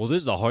 "Well, this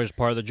is the hardest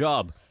part of the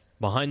job.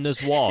 Behind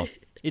this wall.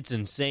 It's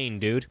insane,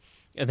 dude."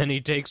 And then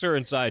he takes her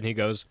inside and he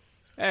goes,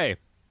 "Hey,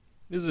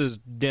 this is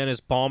Dennis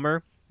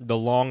Palmer, the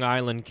Long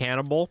Island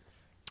cannibal.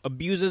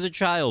 Abused as a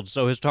child,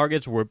 so his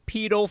targets were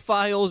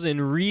pedophiles and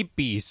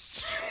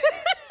reepies."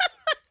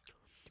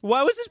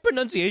 Why was his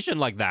pronunciation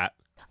like that?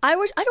 I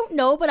don't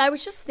know, but I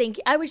was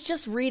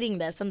just reading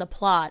this and the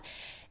plot.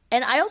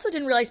 And I also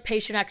didn't realize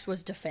Patient X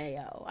was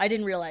DeFeo. I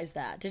didn't realize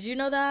that. Did you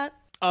know that?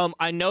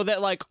 I know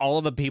that, like, all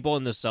of the people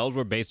in the cells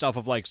were based off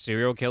of, like,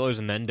 serial killers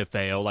and then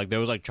DeFeo. Like, there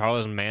was, like,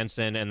 Charles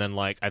Manson, and then,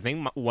 like, I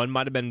think one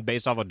might have been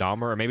based off of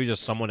Dahmer, or maybe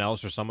just someone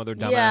else or some other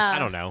dumbass. Yeah. I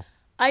don't know.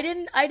 I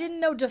didn't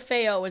know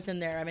DeFeo was in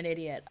there. I'm an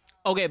idiot.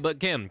 Okay, but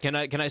Kim, can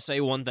I say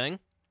one thing?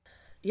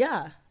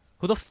 Yeah.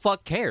 Who the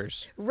fuck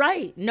cares?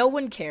 Right. No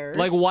one cares.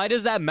 Like, why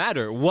does that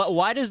matter?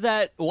 Why is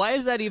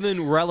that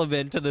even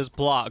relevant to this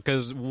plot?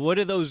 Because what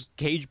do those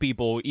cage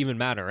people even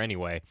matter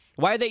anyway?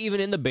 Why are they even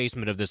in the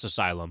basement of this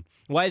asylum?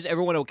 Why is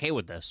everyone okay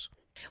with this?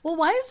 Well,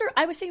 why is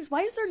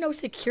there no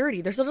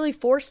security? There's literally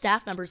 4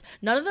 staff members.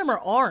 None of them are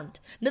armed.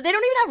 No, they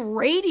don't even have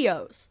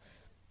radios.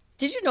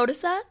 Did you notice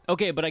that?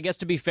 Okay, but I guess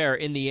to be fair,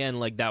 in the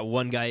end, like, that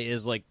one guy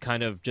is, like,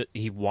 kind of,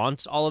 he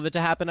wants all of it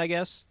to happen, I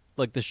guess?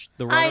 Like, the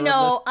runner I know,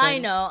 of this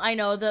thing? I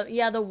know.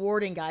 The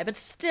warden guy. But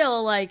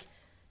still, like,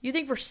 you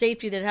think for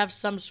safety they'd have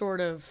some sort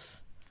of...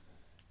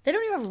 They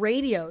don't even have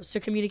radios to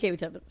communicate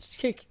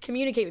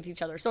with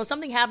each other. So if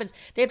something happens,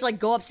 they have to, like,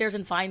 go upstairs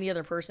and find the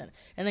other person.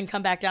 And then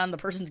come back down and the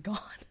person's gone.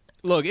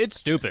 Look, it's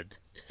stupid.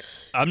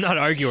 I'm not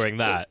arguing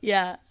that.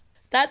 Yeah.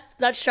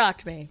 That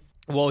shocked me.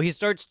 Well, he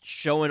starts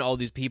showing all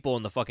these people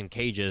in the fucking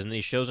cages, and then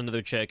he shows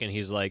another chick, and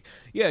he's like,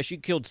 yeah, she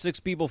killed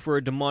 6 people for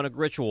a demonic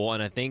ritual,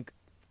 and I think...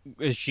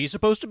 Is she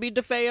supposed to be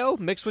DeFeo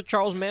mixed with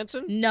Charles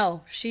Manson?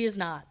 No, she is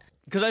not.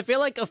 Because I feel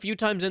like a few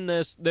times in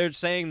this, they're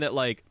saying that,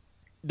 like,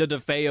 the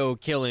DeFeo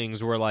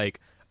killings were, like,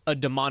 a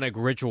demonic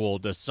ritual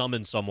to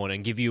summon someone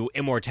and give you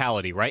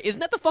immortality, right? Isn't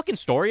that the fucking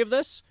story of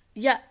this?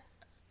 Yeah.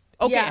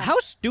 Okay, Yeah. how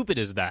stupid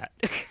is that?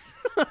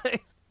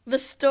 The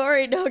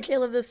story, no,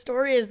 Caleb, the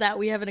story is that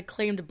we have an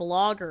acclaimed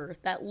blogger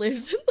that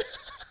lives in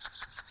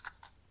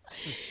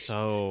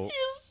So... the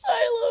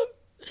asylum.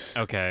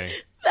 Okay.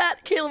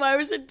 That, Caleb, I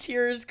was in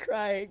tears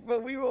crying,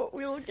 but we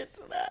won't get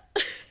to that.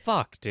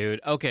 Fuck, dude.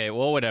 Okay,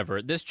 well,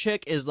 whatever. This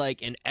chick is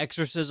like an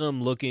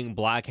exorcism-looking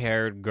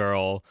black-haired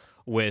girl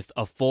with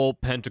a full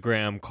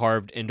pentagram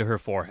carved into her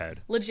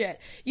forehead. Legit.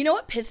 You know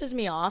what pisses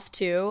me off,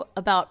 too,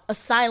 about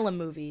asylum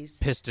movies?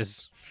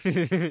 Pistis.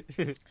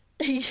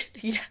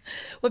 Yeah.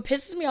 What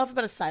pisses me off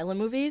about asylum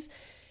movies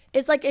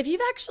is, like, if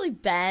you've actually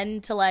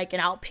been to, like,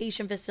 an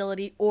outpatient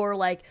facility or,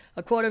 like,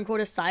 a quote-unquote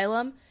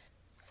asylum,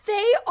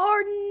 they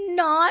are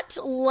not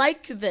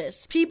like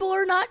this. People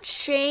are not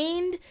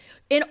chained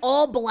in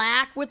all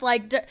black with,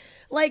 like,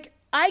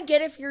 I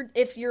get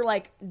if you're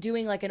like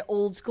doing like an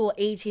old school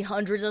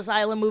 1800s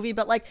asylum movie,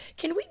 but like,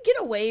 can we get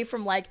away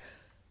from like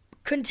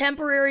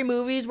contemporary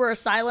movies where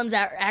asylums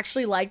are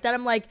actually like that?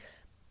 I'm like,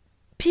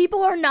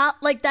 people are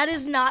not like, that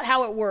is not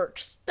how it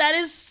works. That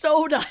is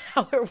so not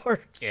how it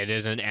works. It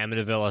is an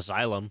Amityville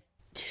asylum.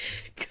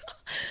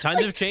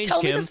 Times have changed,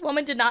 Tell Kim. me this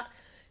woman did not.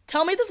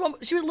 Tell me this woman.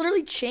 She was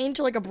literally chained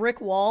to like a brick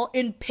wall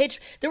in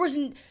pitch. There was.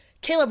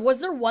 Caleb, was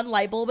there one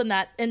light bulb in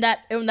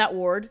that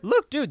ward?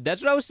 Look, dude,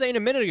 that's what I was saying a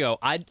minute ago.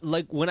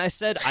 When I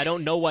said I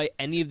don't know why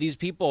any of these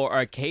people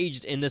are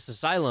caged in this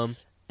asylum.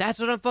 That's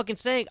what I'm fucking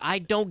saying. I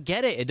don't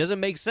get it. It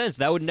doesn't make sense.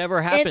 That would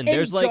never happen.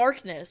 There's like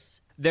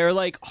darkness. They're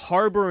like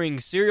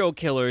harboring serial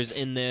killers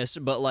in this,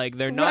 but like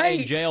they're not in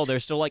Right. jail. They're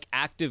still like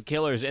active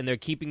killers, and they're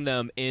keeping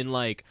them in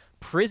like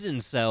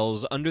prison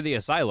cells under the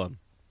asylum.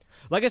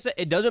 Like I said,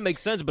 it doesn't make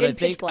sense, but In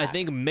pitch I black.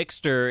 think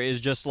Mixter is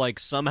just like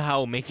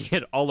somehow making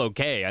it all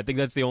okay. I think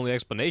that's the only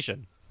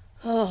explanation.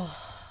 I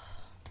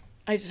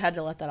just had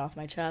to let that off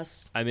my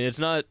chest. I mean, it's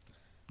not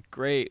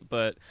great,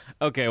 but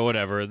okay,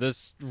 whatever.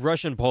 This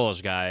Russian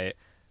Polish guy,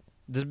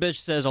 this bitch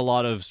says a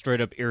lot of straight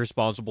up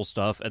irresponsible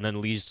stuff, and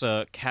then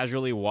Lisa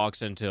casually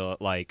walks into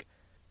like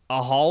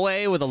a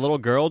hallway with a little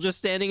girl just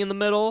standing in the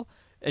middle,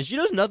 and she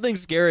does nothing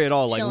scary at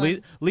all. Like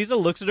Chilling. Lisa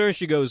looks at her and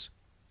she goes,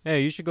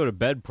 "Hey, you should go to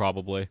bed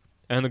probably."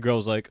 And the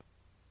girl's like,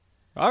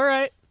 "All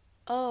right."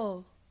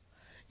 Oh.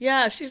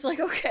 Yeah, she's like,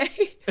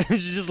 okay. And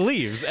she just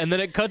leaves, and then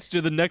it cuts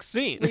to the next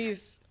scene.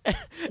 Leaves. we're-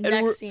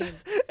 Next scene.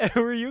 And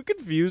were you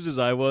confused as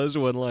I was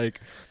when,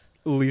 like,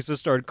 Lisa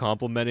started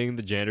complimenting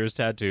the janitor's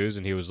tattoos,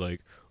 and he was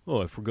like,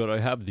 "Oh, I forgot I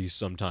have these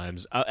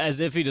sometimes."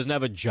 As if he doesn't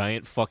have a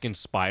giant fucking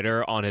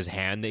spider on his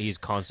hand that he's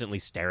constantly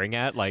staring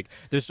at. Like,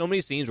 there's so many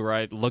scenes where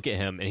I look at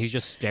him, and he's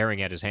just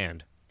staring at his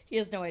hand. He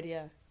has no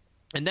idea.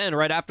 And then,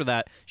 right after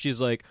that,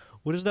 she's like,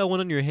 "What does that one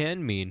on your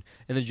hand mean?"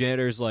 And the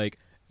janitor's like,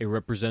 "It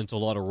represents a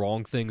lot of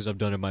wrong things I've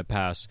done in my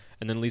past."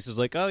 And then Lisa's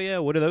like, "Oh, yeah,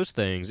 what are those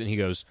things?" And he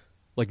goes,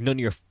 "Like, none of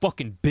your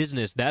fucking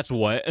business, that's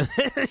what."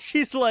 And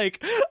she's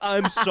like,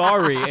 "I'm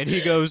sorry." And he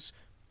goes,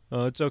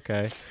 "Oh, it's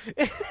okay."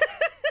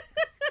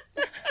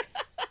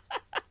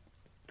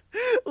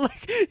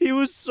 Like, he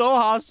was so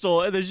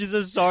hostile, and then she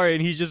says sorry,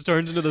 and he just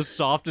turns into the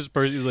softest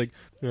person. He's like,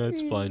 "Yeah,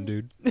 it's fine,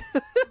 dude."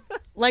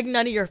 Like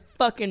none of your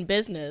fucking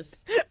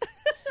business.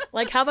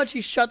 Like, how about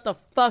you shut the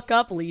fuck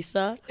up,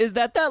 Lisa? Is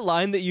that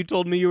line that you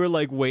told me you were,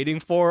 like, waiting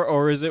for,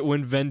 or is it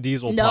when Vin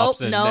Diesel Nope,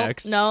 pops in nope,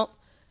 next? nope,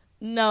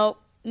 nope.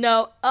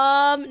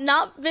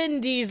 Not Vin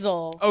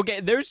Diesel. Okay,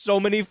 there's so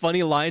many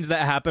funny lines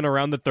that happen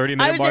around the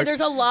 30-minute I would say mark. there's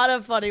a lot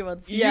of funny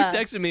ones. You Yeah.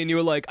 texted me and you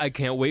were like, I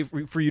can't wait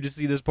for you to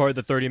see this part of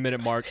the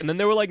 30-minute mark. And then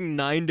there were like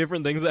 9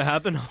 different things that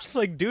happened. I was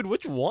like, dude,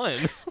 which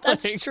one?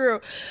 That's Like,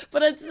 true.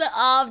 But it's the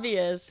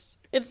obvious.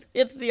 It's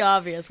the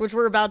obvious, which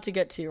we're about to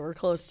get to. We're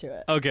close to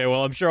it. Okay,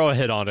 well, I'm sure I'll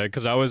hit on it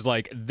because I was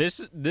like, this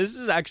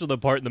is actually the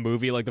part in the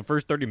movie. Like the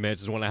first 30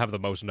 minutes is when I have the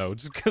most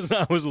notes because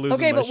I was losing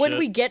Okay, my but when shit.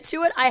 we get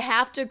to it, I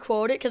have to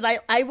quote it because I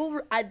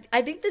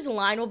think this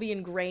line will be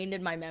ingrained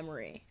in my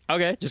memory.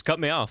 Okay, just cut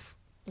me off.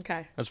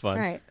 Okay. That's fine.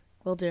 All right.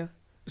 Will do.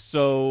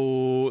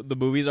 So the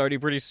movie's already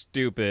pretty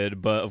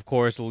stupid, but of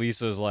course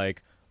Lisa's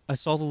like, I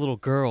saw the little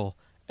girl,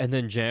 and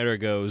then Janitor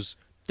goes,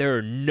 there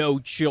are no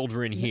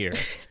children here.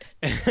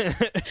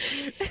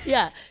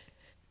 Yeah.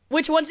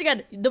 Which, once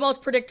again, the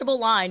most predictable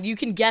line. You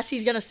can guess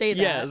he's going to say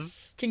that.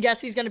 Yes. Can guess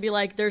he's going to be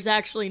like, there's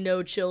actually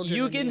no children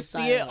You in the can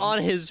see it asylum."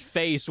 on his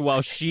face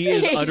while she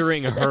is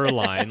uttering her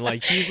line.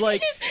 Like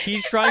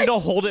he's trying to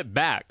hold it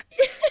back.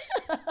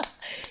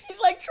 He's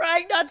like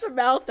trying not to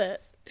mouth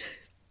it.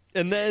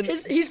 And then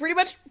He's pretty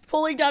much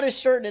pulling down his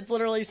shirt and it's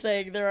literally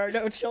saying there are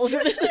no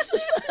children in this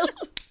asylum.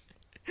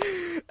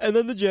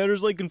 the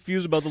janitor's like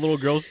confused about the little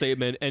girl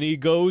statement, and he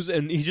goes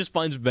and he just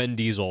finds Vin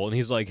Diesel, and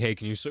he's like, "Hey,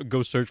 can you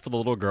go search for the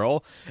little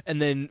girl?"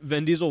 And then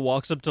Vin Diesel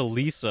walks up to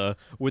Lisa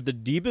with the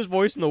deepest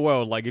voice in the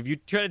world. Like, if you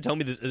try to tell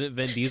me this isn't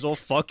Vin Diesel,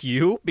 fuck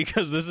you,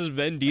 because this is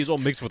Vin Diesel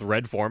mixed with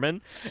Red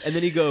Foreman. And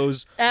then he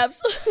goes,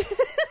 Absolutely.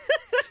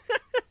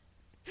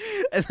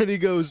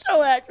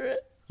 So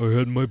accurate. I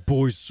had my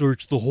boys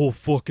search the whole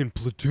fucking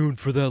platoon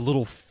for that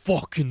little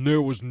fuck, and there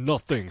was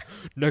nothing.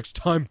 Next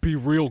time, be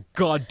real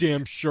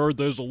goddamn sure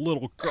there's a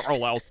little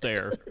girl out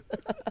there.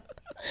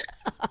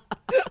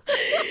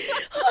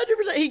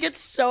 100%. He gets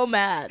so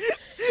mad.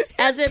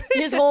 As if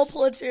his whole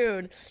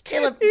platoon.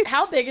 Caleb,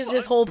 how big is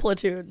his whole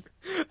platoon?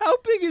 How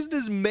big is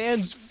this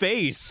man's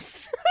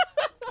face?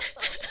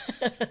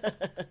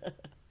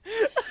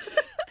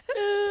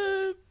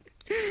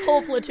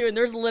 Whole platoon.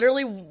 There's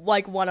literally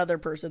like one other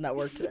person that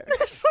worked there.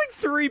 There's like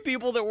 3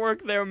 people that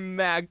work there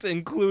max,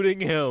 including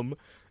him.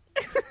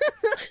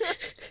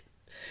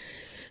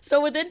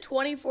 So within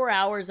 24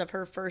 hours of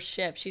her first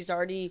shift, she's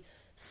already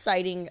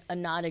citing a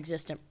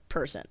non-existent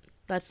person.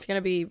 That's going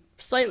to be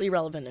slightly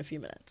relevant in a few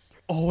minutes.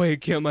 Oh,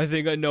 wait, Kim, I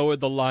think I know what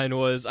the line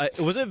was.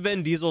 Was it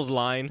Vin Diesel's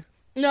line?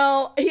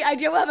 No, I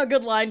do have a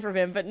good line from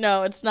him, but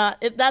no, it's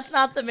not. That's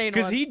not the main one.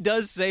 Because he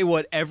does say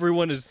what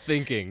everyone is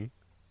thinking.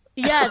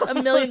 Yes,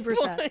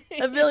 1,000,000%.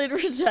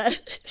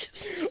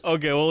 1,000,000%.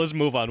 Okay, well, let's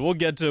move on. We'll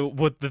get to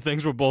what the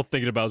things we're both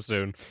thinking about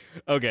soon.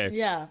 Okay.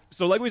 Yeah.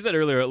 So like we said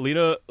earlier,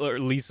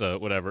 Lisa,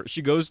 whatever,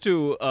 she goes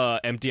to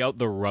empty out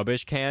the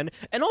rubbish can.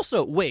 And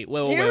also, wait.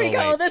 Here we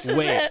go. This is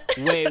it.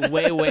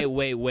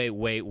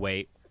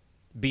 Wait.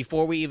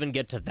 Before we even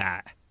get to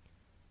that,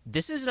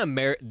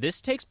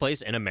 this takes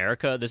place in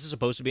America. This is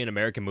supposed to be an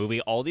American movie.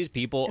 All these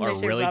people And they are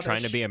say really rubbish.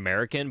 trying to be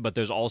American, but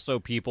there's also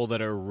people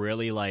that are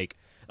really like,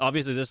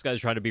 obviously this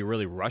guy's trying to be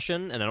really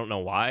Russian, and I don't know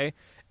why.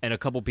 And a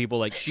couple people,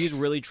 like, she's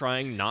really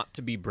trying not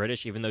to be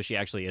British, even though she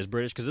actually is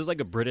British, because this is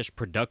like a British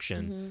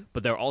production,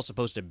 but they're all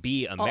supposed to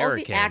be American. All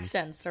of the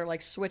accents are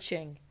like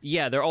switching.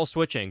 Yeah, they're all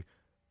switching.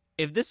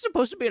 If this is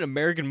supposed to be an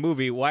American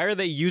movie, why are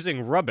they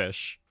using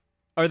rubbish?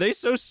 Are they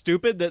so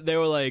stupid that they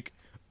were like,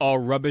 oh,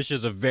 rubbish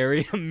is a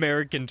very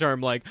American term?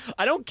 Like,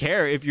 I don't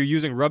care if you're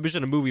using rubbish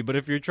in a movie, but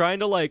if you're trying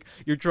to, like,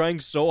 you're trying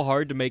so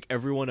hard to make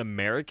everyone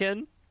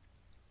American,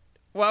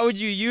 why would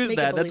you use Make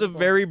it that? That's a believable.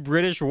 very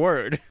British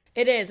word.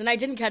 It is, and I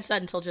didn't catch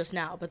that until just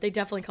now, but they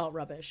definitely call it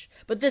rubbish.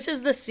 But this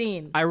is the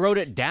scene. I wrote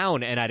it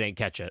down and I didn't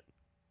catch it.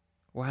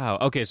 Wow.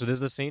 Okay, so this is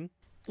the scene?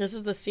 This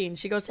is the scene.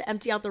 She goes to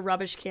empty out the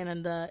rubbish can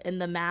in the I keep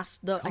saying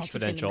the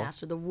Confidential.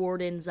 master, the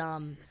warden's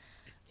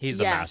He's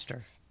the yes.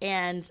 master.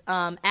 And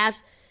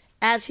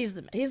as he's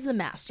the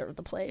master of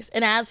the place,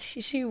 and as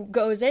she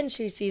goes in,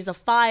 she sees a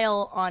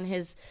file on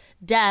his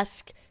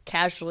desk,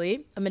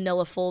 casually, a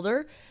manila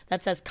folder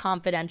that says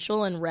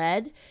confidential in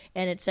red,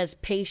 and it says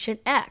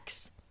patient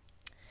X.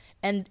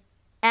 And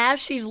as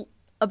she's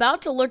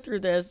about to look through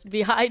this,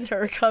 behind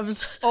her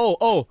comes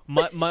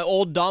My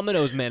old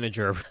Domino's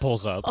manager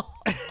pulls up.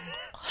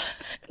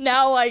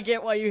 now I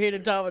get why you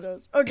hated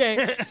Domino's.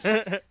 Okay.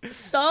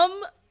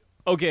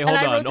 Okay, And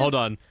I wrote hold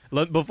on.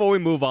 Before we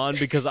move on,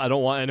 because I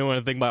don't want anyone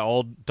to think my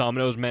old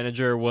Domino's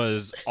manager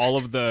was all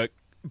of the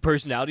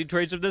personality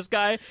traits of this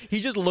guy. He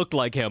just looked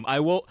like him.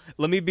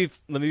 Let me be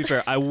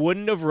fair. I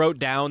wouldn't have wrote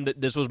down that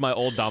this was my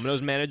old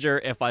Domino's manager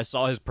if I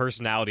saw his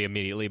personality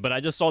immediately, but I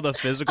just saw the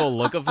physical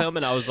look of him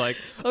and I was like,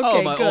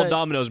 Okay, my good. old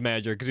Domino's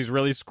manager, because he's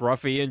really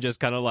scruffy and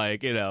just kind of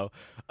like,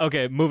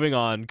 Okay, moving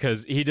on,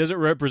 because he doesn't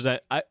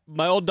represent...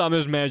 my old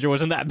Domino's manager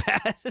wasn't that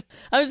bad.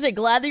 I was say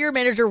glad that your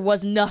manager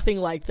was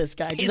nothing like this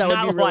guy, because He's that would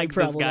not be really like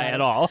this guy problematic.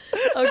 at all.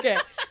 Okay.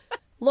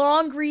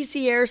 Long,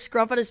 greasy hair,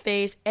 scruff on his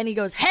face, and he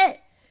goes,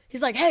 hey!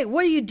 He's like, hey,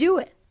 what are you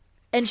doing?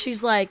 And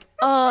she's like,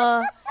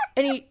 and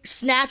he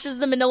snatches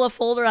the manila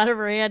folder out of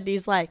her hand, and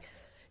he's like,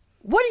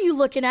 what are you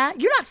looking at?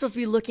 You're not supposed to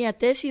be looking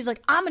at this. He's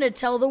like, I'm going to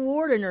tell the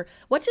warden, or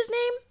what's his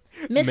name?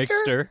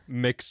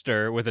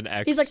 Mixter with an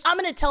X. He's like, I'm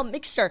going to tell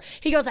Mixter.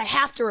 He goes, I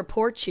have to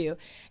report you.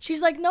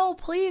 She's like, no,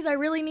 please, I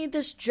really need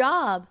this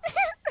job.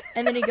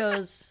 And then he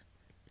goes,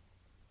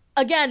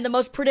 again, the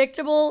most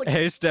predictable.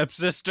 Hey,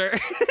 stepsister.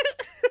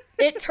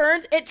 This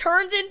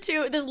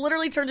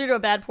literally turns into a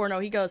bad porno.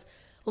 He goes,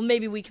 well,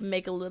 maybe we can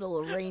make a little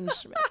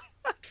arrangement.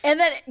 And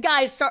then,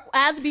 guys,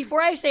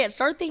 before I say it,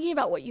 start thinking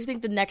about what you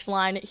think the next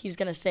line he's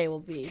going to say will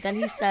be. Then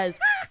he says,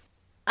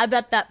 I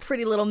bet that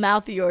pretty little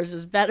mouth of yours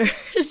is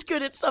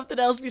good at something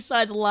else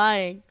besides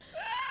lying.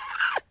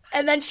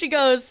 And then she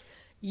goes,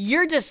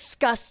 you're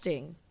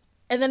disgusting.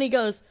 And then he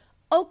goes,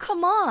 oh,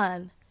 come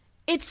on.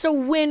 It's a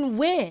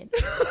win-win.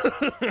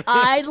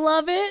 I'd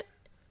love it.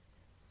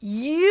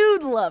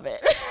 You'd love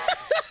it.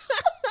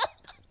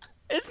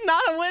 It's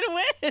not a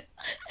win-win.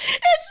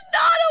 It's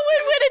not a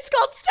win-win. It's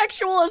called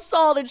sexual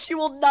assault, and she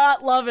will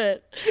not love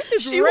it.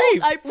 It's she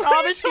rape. I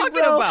promise what are you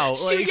you, talking bro.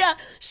 about?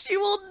 She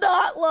will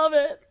not love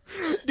it.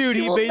 Dude,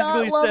 She he will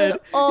basically not love said, it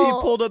at all. he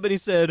pulled up and he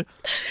said,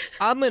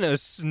 I'm going to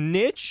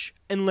snitch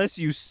unless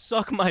you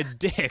suck my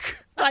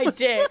dick. My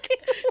dick.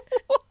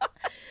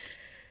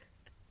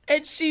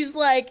 And she's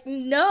like,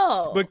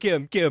 no. But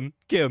Kim.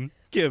 And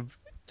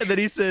then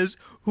he says,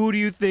 who do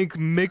you think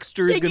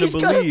Mixter is Think going to he's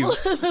gonna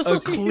believe? believe. A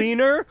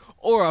cleaner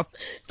or a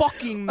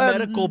fucking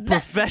medical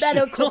professional?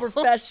 Medical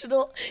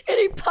professional. And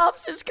he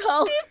pops his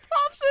collar.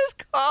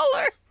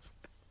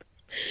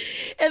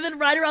 And then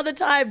right around the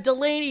time,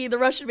 Delaney, the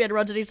Russian man,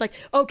 runs in. He's like,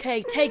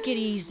 okay, take it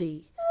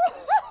easy.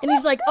 And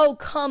he's like, oh,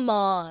 come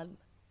on.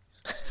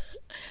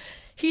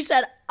 He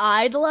said,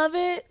 I'd love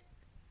it.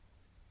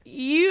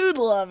 You'd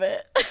love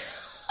it.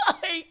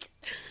 Like,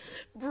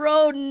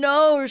 bro,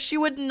 no, she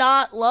would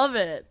not love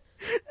it.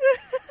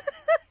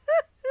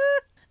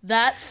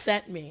 That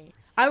sent me.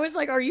 I was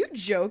like, are you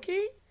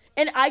joking?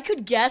 And I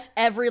could guess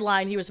every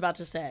line he was about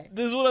to say.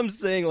 This is what I'm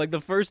saying. Like,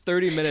 the first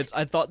 30 minutes,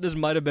 I thought this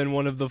might have been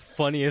one of the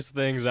funniest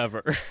things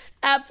ever.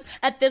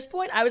 At this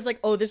point, I was like,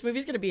 oh, this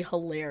movie's going to be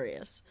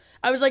hilarious.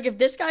 I was like, if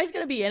this guy's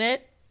going to be in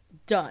it,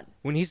 done.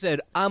 When he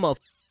said, I'm a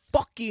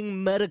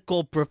fucking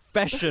medical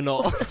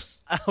professional,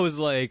 I was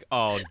like,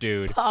 oh,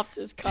 dude. Pops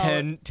his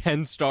collar.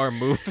 10-star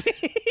movie.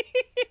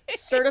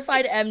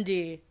 Certified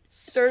MD.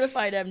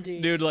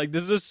 Dude, like,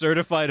 this is a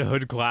certified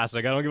hood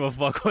classic. I don't give a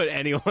fuck what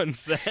anyone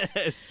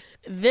says.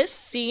 This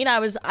scene,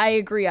 I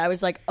agree. I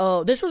was like,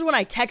 oh, this was when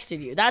I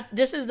texted you.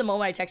 This is the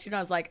moment I texted you and I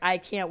was like, I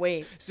can't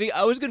wait. See,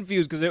 I was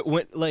confused because it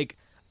went, like,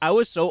 I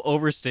was so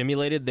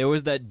overstimulated. There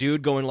was that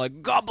dude going,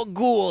 like,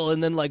 gabagool,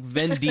 and then, like,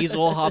 Vin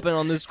Diesel hopping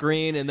on the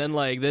screen, and then,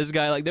 like, this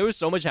guy, like, there was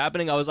so much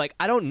happening. I was like,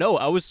 I don't know.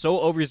 I was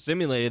so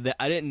overstimulated that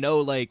I didn't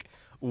know, like,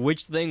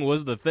 which thing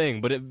was the thing,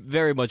 but it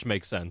very much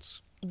makes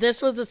sense.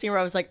 This was the scene where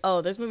I was like, oh,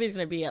 this movie's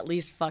going to be at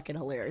least fucking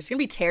hilarious. It's going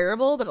to be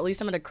terrible, but at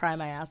least I'm going to cry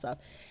my ass off.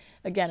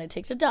 Again, it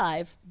takes a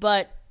dive,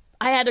 but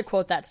I had to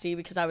quote that scene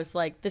because I was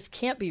like, this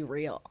can't be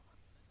real.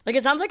 Like,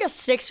 it sounds like a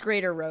sixth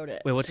grader wrote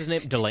it. Wait, what's his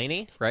name?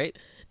 Delaney, right?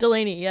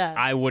 Delaney, yeah.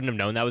 I wouldn't have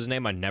known that was his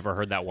name. I never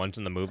heard that once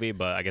in the movie,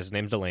 but I guess his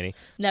name's Delaney.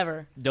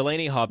 Never.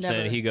 Delaney hops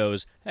Never. in. He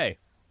goes, hey,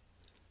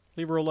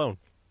 leave her alone.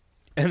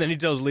 And then he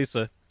tells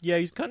Lisa, yeah,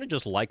 he's kind of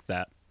just like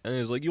that. And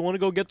he's like, you want to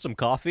go get some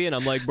coffee? And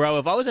I'm like, bro,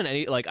 if I was in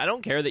any, like, I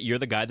don't care that you're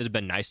the guy that's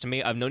been nice to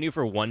me. I've known you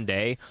for one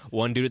day.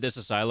 One dude at this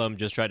asylum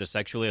just tried to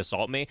sexually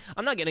assault me.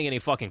 I'm not getting any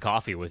fucking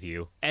coffee with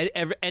you.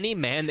 Any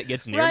man that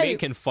gets near me Right.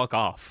 can fuck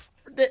off.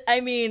 I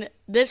mean,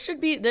 this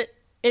should be that.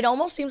 It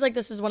almost seems like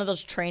this is one of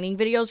those training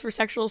videos for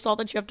sexual assault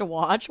that you have to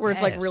watch where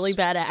it's like Yes. really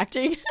bad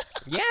acting.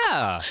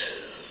 Yeah.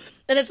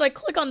 And it's like,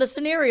 click on the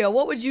scenario.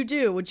 What would you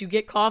do? Would you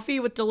get coffee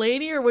with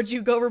Delaney or would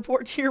you go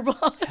report to your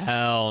boss?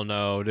 Hell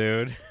no,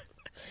 dude.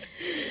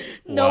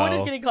 No one is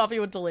Wow. getting coffee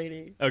with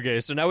Delaney. Okay,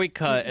 so now we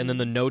cut, and then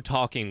the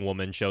no-talking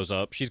woman shows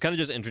up. She's kind of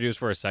just introduced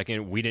for a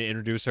second. We didn't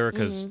introduce her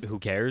because who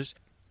cares?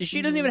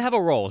 She doesn't even have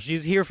a role.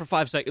 She's here for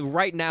 5 seconds.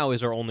 Right now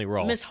is her only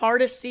role. Miss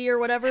Hardesty or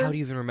whatever. How do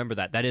you even remember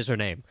that? That is her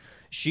name.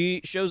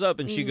 She shows up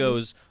and she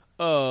goes,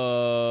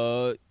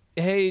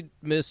 hey,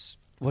 Miss,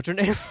 what's her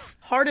name?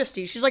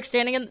 Hardesty. She's like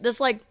standing in this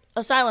like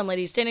asylum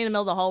lady standing in the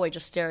middle of the hallway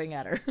just staring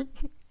at her.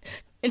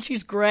 And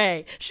she's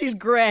gray. She's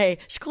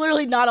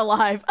clearly not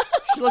alive.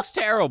 She looks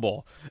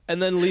terrible.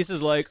 And then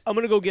Lisa's like, I'm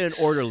going to go get an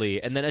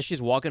orderly. And then as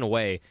she's walking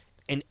away,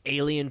 an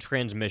alien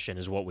transmission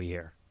is what we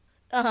hear.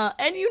 And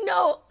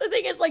the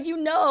thing is, like,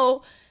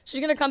 she's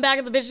going to come back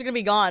and the bitch is going to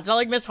be gone. It's not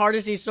like Miss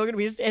Hardesty's still going to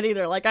be standing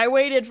there. Like, I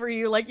waited for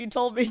you like you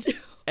told me to.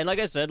 And like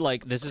I said,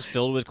 like, this is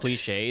filled with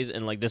cliches,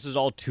 and, like, this is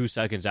all 2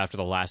 seconds after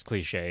the last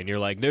cliche. And you're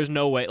like, there's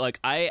no way. Like,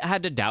 I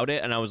had to doubt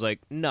it, and I was like,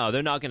 no,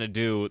 they're not going to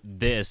do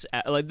this.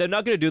 Like, they're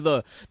not going to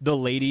do the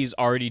lady's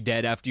already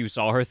dead after you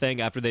saw her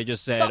thing after they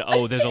just said,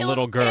 there's a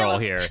little girl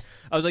here.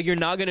 I was like, you're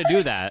not going to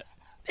do that.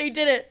 They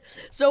did it.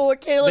 So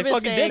what Caleb They is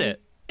fucking saying did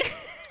it.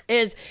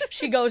 is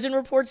she goes and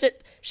reports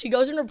it. She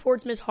goes and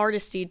reports Miss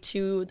Hardesty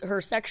to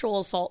her sexual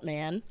assault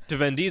man. To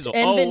Vin Diesel.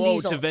 And Vin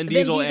Diesel. To Vin Vin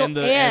Diesel, Diesel and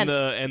the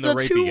the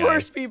rapey two guy.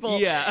 worst people.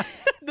 Yeah.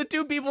 The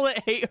 2 people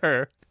that hate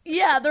her.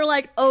 Yeah, they're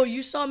like, oh,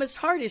 you saw Miss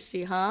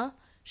Hardesty, huh?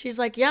 She's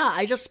like, yeah,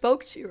 I just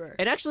spoke to her.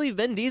 And actually,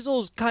 Vin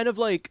Diesel's kind of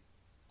like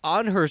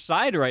on her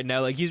side right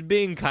now. Like, he's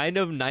being kind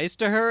of nice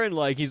to her, and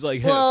like he's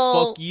like,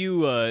 Well- "Fuck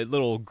you,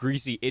 little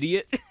greasy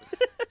idiot."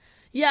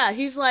 Yeah,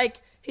 he's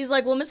like,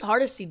 well, Miss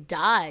Hardesty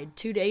died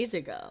 2 days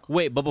ago.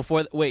 Wait,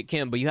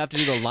 Kim, but you have to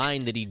do the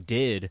line that he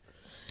did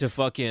to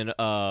fucking.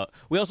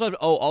 We also have.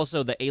 Oh,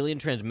 also the alien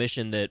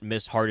transmission that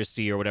Miss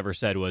Hardesty or whatever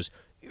said was,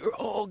 "You're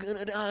all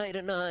gonna die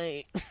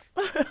tonight."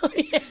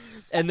 Yeah.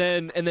 And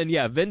then,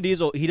 yeah, Vin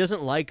Diesel, he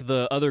doesn't like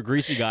the other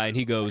greasy guy, and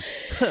he goes,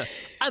 huh,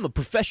 "I'm a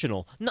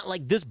professional, not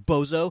like this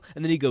bozo."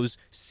 And then he goes,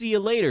 "See you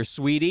later,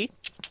 sweetie,"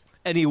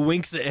 and he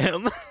winks at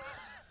him.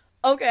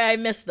 Okay, I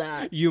missed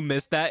that. You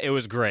missed that? It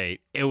was great.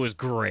 It was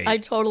great. I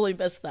totally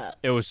missed that.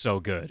 It was so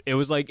good. It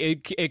was like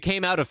it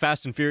came out of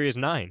Fast and Furious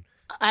 9.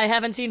 I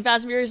haven't seen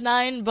Fast and Furious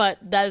 9, but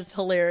that is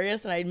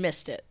hilarious, and I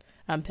missed it.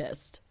 I'm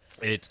pissed.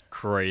 It's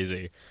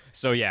crazy.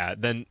 So yeah,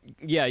 then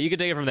yeah, you can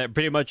take it from that.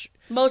 Pretty much,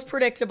 Most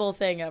predictable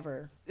thing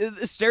ever.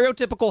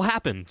 stereotypical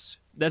happens.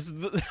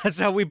 That's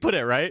how we put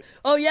it, right?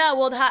 Oh, yeah,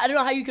 well, I don't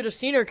know how you could have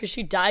seen her because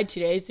she died 2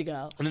 days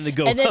ago. And then they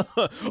go, And then Vin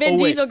 "Oh, wait.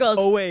 Diesel goes,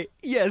 Oh wait,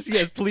 yes,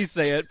 please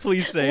say it,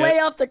 please say lay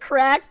it." off the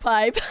crack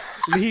pipe.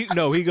 He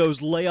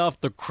goes, "Lay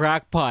off the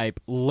crack pipe,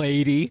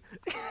 lady."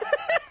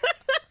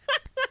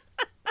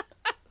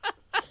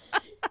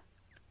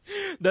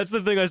 That's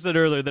the thing I said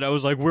earlier that I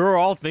was like, we were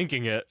all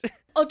thinking it.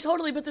 Oh,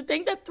 totally. But the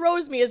thing that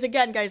throws me is,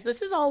 again, guys,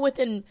 this is all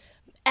within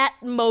at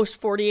most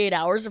 48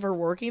 hours of her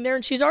working there.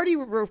 And she's already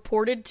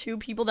reported 2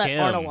 people that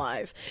aren't Kim.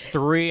 alive.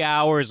 3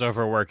 hours of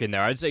her working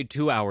there. I'd say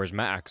 2 hours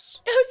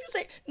max. I was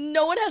going to say,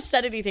 no one has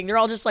said anything. They're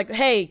all just like,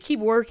 hey, keep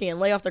working and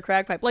lay off the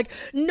crack pipe. Like,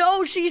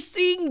 no, she's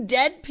seeing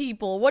dead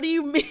people. What do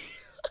you mean?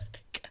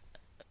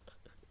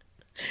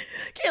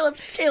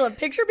 Caleb,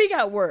 picture being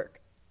at work.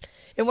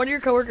 And one of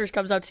your coworkers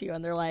comes up to you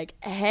and they're like,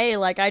 hey,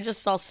 like, I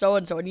just saw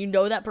so-and-so, and you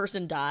know that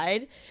person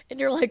died. And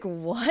you're like,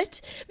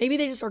 what? Maybe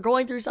they just are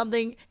going through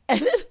something. And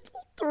then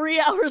 3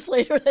 hours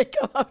later, they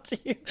come up to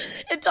you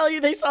and tell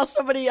you they saw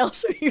somebody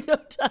else who you know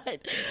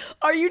died.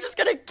 Are you just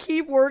going to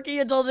keep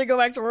working until they go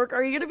back to work? Or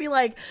are you going to be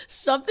like,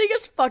 something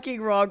is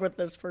fucking wrong with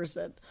this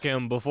person?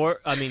 Kim,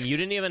 you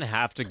didn't even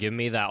have to give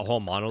me that whole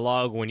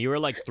monologue. When you were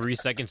like 3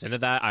 seconds into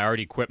that, I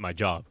already quit my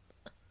job.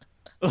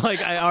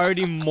 Like, I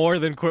already more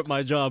than quit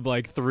my job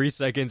like 3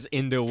 seconds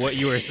into what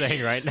you were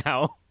saying right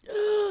now.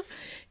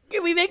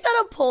 Can we make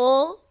that a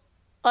poll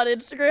on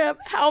Instagram?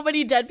 How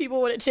many dead people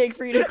would it take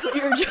for you to quit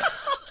your job?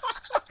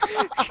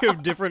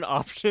 Give different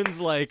options,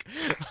 like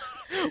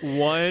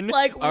 1,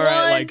 Like all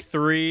right, 1, like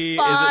 3,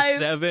 5, is it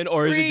 7,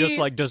 or is it just 3.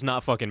 like does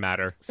not fucking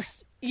matter?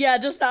 Yeah,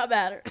 does not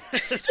matter.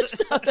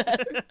 Does not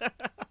matter.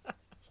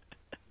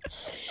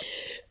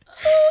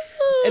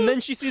 And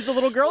then she sees the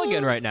little girl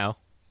again right now.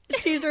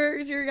 Caesar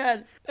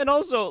again. And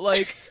also,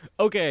 like,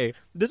 okay,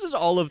 this is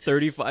all of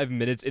 35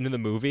 minutes into the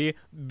movie,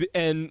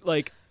 and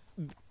like,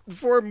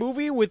 for a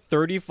movie with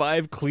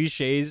 35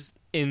 cliches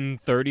in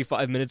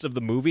 35 minutes of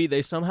the movie,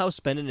 they somehow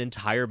spend an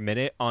entire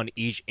minute on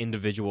each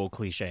individual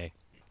cliche.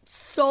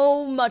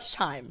 So much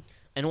time.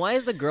 And why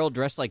is the girl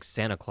dressed like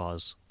Santa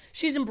Claus?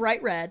 She's in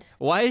bright red.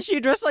 Why is she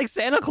dressed like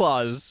Santa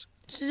Claus?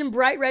 She's in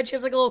bright red. She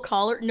has like a little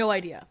collar. No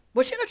idea.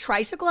 Was she on a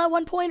tricycle at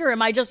one point, or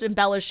am I just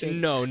embellishing?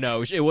 No,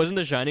 it wasn't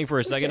The Shining. For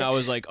a second, I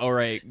was like, all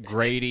right,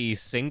 Grady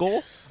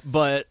single,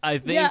 but I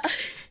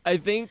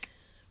think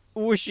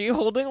was she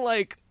holding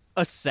like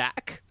a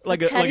sack, like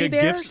teddy a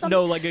bear or gift? something?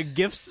 No, like a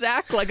gift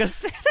sack, like a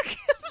Santa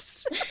gift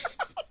sack.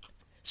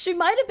 She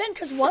might have been,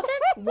 because wasn't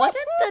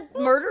the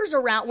murders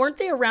around? Weren't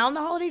they around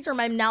the holidays, or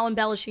am I now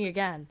embellishing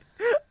again?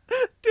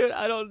 Dude,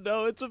 I don't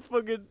know. It's a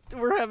fucking.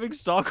 We're having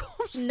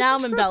Stockholm syndrome. Now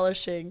I'm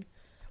embellishing.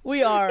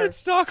 We are. It's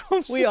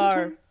Stockholm We syndrome.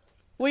 are.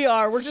 We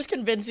are. We're just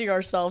convincing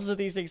ourselves that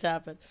these things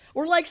happen.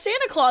 We're like,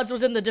 Santa Claus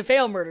was in the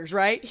DeFeo murders,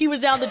 right? He was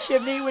down the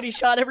chimney when he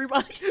shot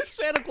everybody.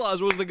 Santa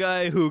Claus was the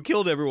guy who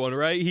killed everyone,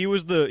 right? He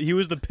was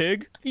the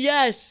pig.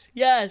 Yes.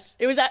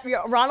 It was that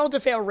Ronald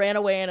DeFeo ran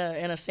away in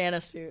a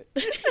Santa suit.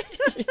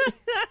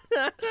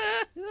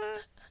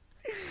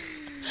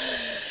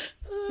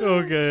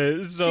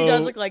 Okay, so She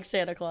does look like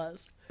Santa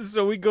Claus.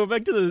 So we go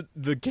back to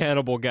the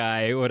cannibal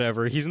guy,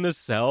 whatever. He's in the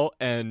cell,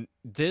 and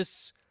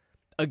this,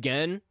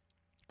 again,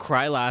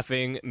 cry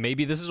laughing.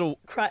 Maybe this is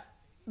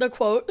The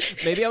quote.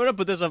 maybe I'm going to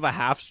put this up a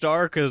half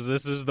star, because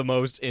this is the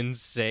most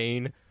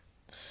insane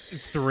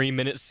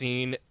 3-minute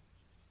scene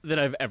that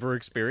I've ever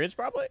experienced,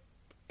 probably.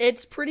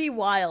 It's pretty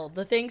wild,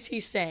 the things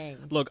he's saying.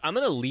 Look, I'm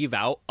going to leave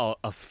out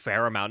a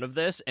fair amount of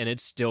this, and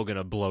it's still going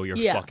to blow your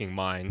Yeah. fucking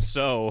mind.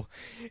 So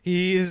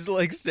he's,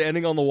 like,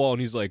 standing on the wall, and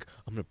he's like,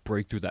 I'm going to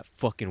break through that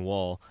fucking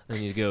wall. And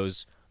he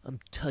goes, I'm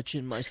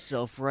touching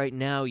myself right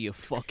now, you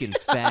fucking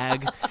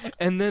fag.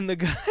 And then the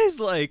guy's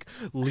like,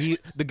 the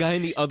guy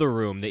in the other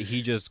room that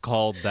he just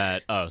called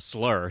that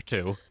slur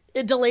to.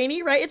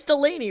 Delaney, right? It's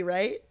Delaney,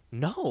 right?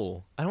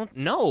 No, I don't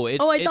know.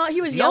 Oh, I thought he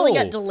was yelling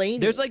at Delaney.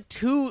 There's like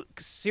 2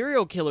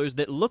 serial killers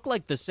that look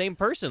like the same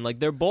person. Like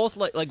they're both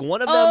like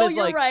one of them Oh, is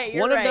you're like right,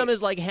 you're one of right. them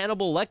is like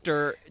Hannibal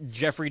Lecter,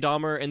 Jeffrey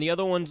Dahmer, and the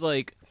other one's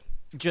like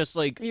just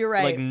like You're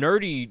right. like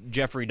nerdy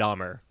Jeffrey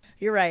Dahmer.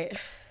 You're right.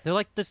 They're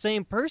like the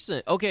same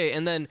person. Okay,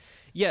 and then,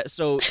 yeah,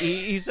 so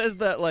he says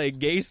that, like,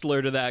 gay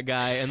slur to that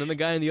guy, and then the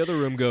guy in the other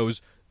room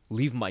goes,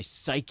 leave my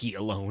psyche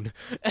alone.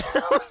 And I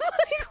was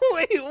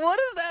like, wait, what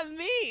does that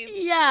mean?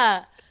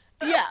 Yeah.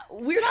 Yeah,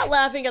 we're not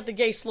laughing at the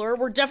gay slur.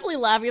 We're definitely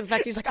laughing at the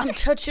fact he's like, I'm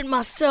touching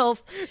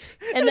myself.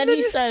 And then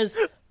he says,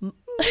 leave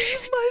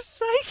my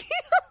psyche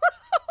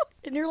alone.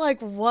 And you're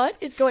like, what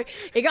is going?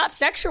 It got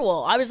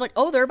sexual. I was like,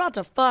 oh, they're about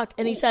to fuck.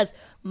 And he says,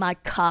 my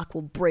cock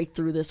will break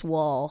through this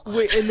wall.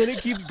 Wait, and then it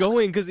keeps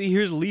going because he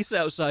hears Lisa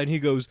outside and he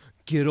goes,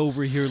 get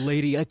over here,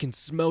 lady. I can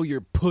smell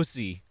your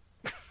pussy.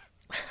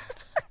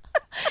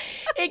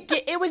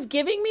 It was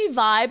giving me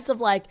vibes of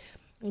like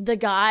the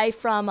guy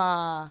from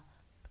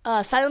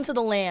Silence of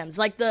the Lambs,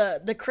 like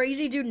the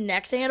crazy dude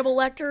next to Hannibal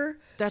Lecter,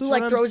 That's who what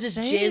like I'm throws his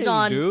saying, jizz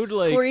on dude,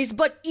 like- Clarice.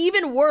 But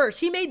even worse,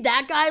 he made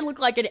that guy look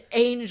like an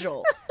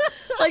angel.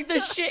 Like the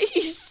shit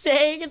he's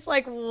saying, it's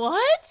like,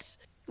 what?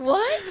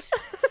 What?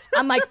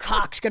 My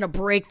cock's gonna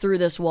break through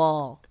this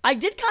wall. I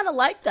did kind of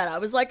like that. I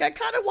was like, I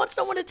kind of want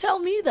someone to tell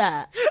me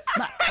that.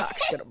 My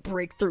cock's gonna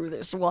break through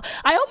this wall.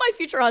 I hope my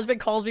future husband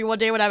calls me one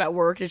day when I'm at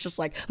work. And it's just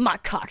like, my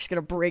cock's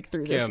gonna break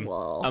through this Kim,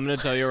 wall. I'm gonna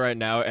tell you right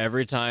now,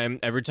 every time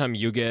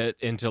you get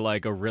into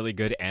like a really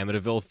good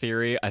Amityville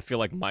theory, I feel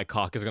like my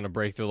cock is gonna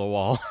break through the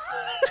wall.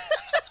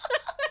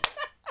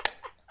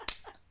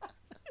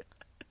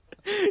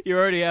 You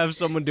already have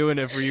someone doing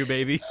it for you,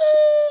 baby.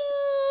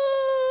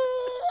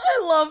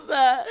 I love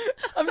that.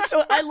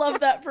 I love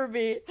that for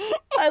me.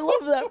 I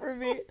love that for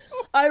me.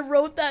 I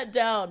wrote that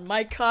down.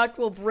 My cock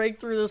will break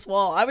through this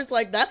wall. I was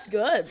like, that's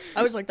good.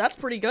 I was like, that's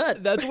pretty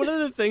good. That's one of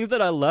the things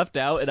that I left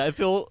out, and I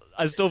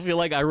still feel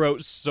like I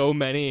wrote so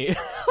many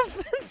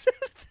offensive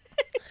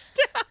things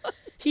down.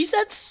 He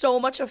said so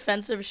much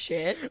offensive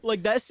shit.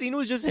 Like, that scene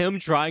was just him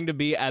trying to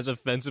be as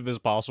offensive as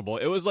possible.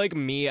 It was like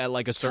me at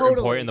like a certain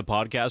Totally. point in the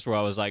podcast where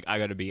I was like, I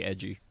gotta be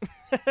edgy.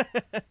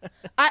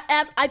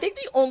 I think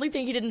the only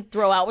thing he didn't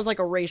throw out was like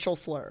a racial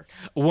slur.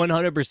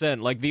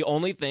 100%. Like, the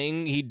only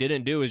thing he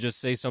didn't do is just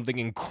say something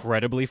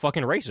incredibly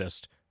fucking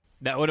racist.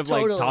 That would have,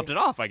 like, Totally. topped it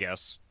off, I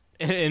guess.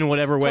 In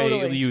whatever way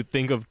Totally. you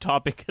think of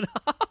topping it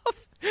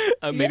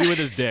off. Maybe with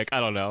his dick. I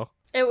don't know.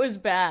 It was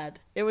bad.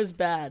 It was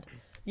bad.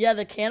 Yeah,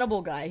 the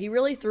cannibal guy. He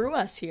really threw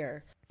us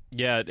here.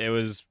 Yeah, it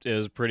was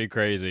pretty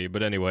crazy.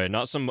 But anyway,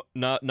 not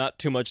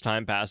too much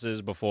time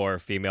passes before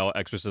female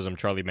exorcism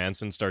Charlie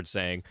Manson starts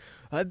saying,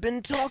 I've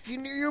been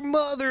talking to your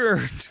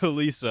mother to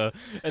Lisa.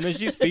 And then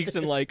she speaks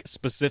in like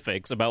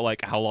specifics about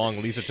like how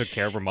long Lisa took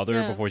care of her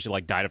mother before she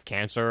like died of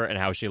cancer and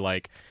how she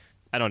like,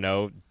 I don't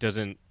know,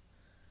 doesn't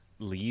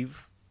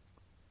leave.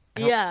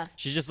 Yeah.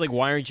 She's just like,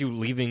 why aren't you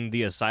leaving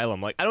the asylum?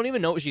 Like, I don't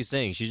even know what she's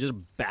saying. She's just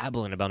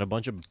babbling about a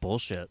bunch of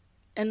bullshit.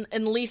 And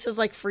Lisa's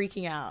like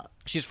freaking out.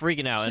 She's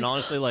freaking out, and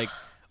honestly, like,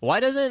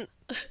 why doesn't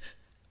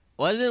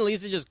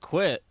Lisa just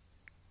quit?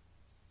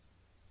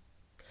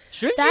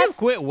 Shouldn't you have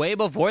quit way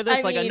before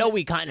this? I mean, know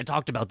we kind of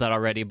talked about that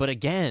already, but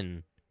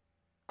again,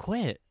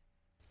 quit.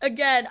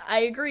 Again, I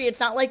agree. It's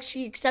not like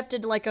she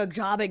accepted like a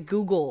job at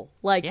Google.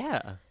 Like,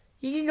 Yeah.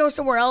 you can go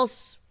somewhere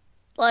else.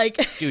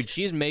 Like, Dude,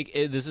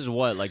 this is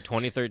what, like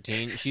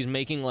 2013? She's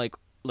making like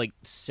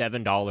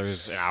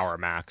 $7 an hour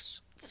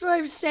max. that's what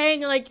I'm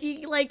saying. Like,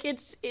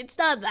 it's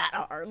not that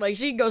hard. Like,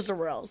 she can go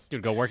somewhere else.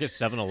 Dude, go work at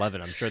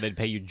 7-Eleven. I'm sure they'd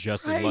pay you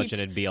just as much, Right.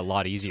 and it'd be a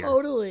lot easier.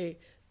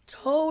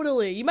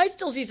 Totally. You might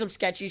still see some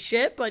sketchy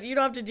shit, but you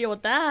don't have to deal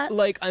with that.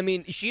 Like, I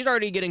mean, she's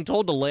already getting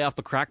told to lay off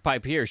the crack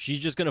pipe here. She's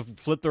just gonna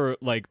flip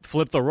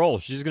the role.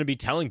 She's gonna be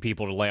telling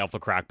people to lay off the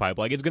crack pipe.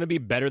 Like, it's gonna be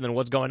better than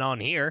what's going on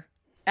here.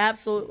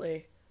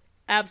 Absolutely.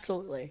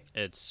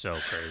 It's so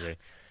crazy.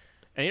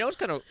 And you know what's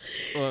kind of,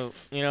 well,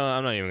 you know,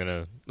 I'm not even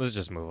gonna, let's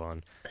just move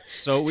on.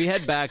 So we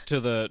head back to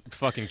the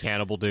fucking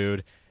cannibal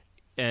dude,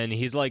 and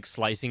he's like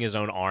slicing his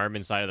own arm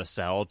inside of the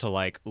cell to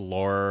like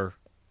lure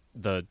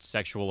the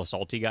sexual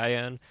assaulty guy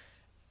in.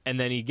 And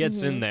then he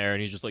gets in there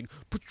and he's just like,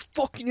 put your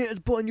fucking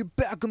hands behind your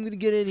back, I'm gonna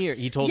get in here.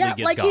 He totally Yeah,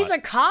 gets like got. he's a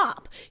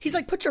cop. He's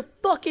like, put your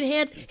fucking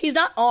hands. He's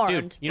not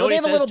armed. Dude, you know they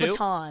what have he a says little too?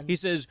 baton. He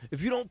says,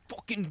 if you don't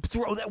fucking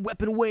throw that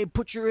weapon away and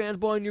put your hands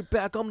behind your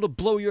back, I'm gonna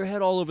blow your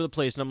head all over the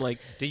place. And I'm like,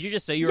 did you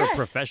just say you're Yes. a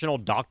professional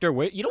doctor?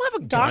 Wait, you don't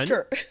have a gun?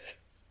 Doctor.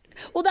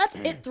 Well, that's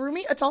it threw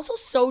me. It's also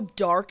so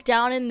dark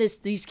down in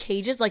these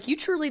cages. Like, you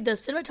truly, the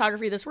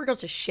cinematography of this work goes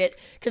to shit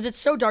because it's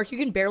so dark you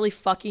can barely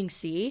fucking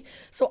see.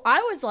 So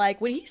I was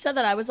like, when he said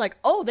that, I was like,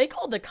 oh, they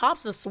called the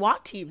cops the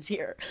SWAT teams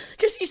here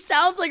because he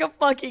sounds like a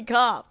fucking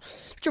cop.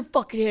 Put your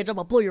fucking hands up,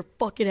 I'll blow your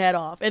fucking head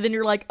off. And then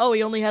you're like, oh,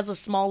 he only has a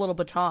small little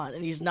baton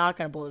and he's not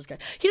gonna blow this guy.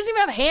 He doesn't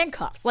even have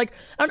handcuffs, like,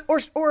 or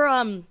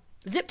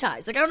zip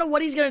ties. Like, I don't know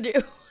what he's gonna do.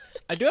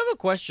 I do have a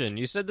question.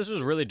 You said this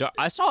was really dark.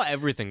 I saw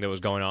everything that was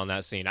going on in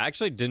that scene. I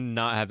actually did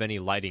not have any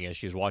lighting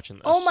issues watching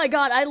this. Oh my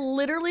god, I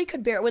literally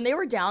could when they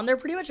were down there,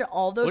 pretty much in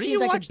all those What do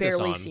scenes, you I could watch this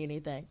barely on? see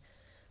anything.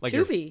 Like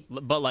your- Tubi.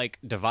 but like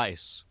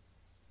device.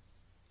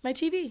 My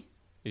TV.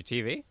 Your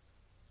TV?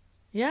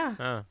 Yeah.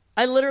 Huh.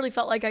 I literally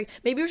felt like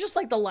maybe it was just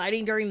like the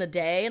lighting during the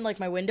day and like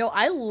my window.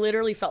 I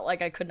literally felt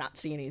like I could not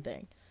see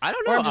anything. I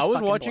don't Or know. I'm just I was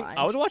fucking watching. blind.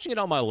 I was watching it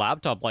on my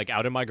laptop, like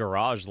out in my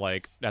garage,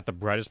 like at the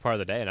brightest part of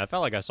the day, and I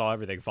felt like I saw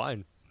everything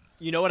fine.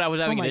 You know what I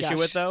was having my an issue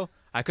with gosh. though?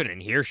 I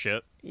couldn't hear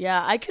shit.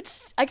 Yeah, I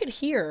could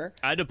hear.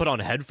 I had to put on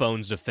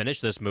headphones to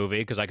finish this movie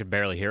because I could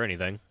barely hear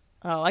anything.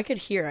 Oh, I could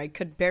hear. I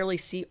could barely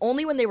see.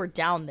 Only when they were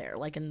down there,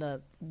 like in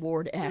the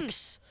Ward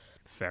X.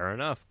 Fair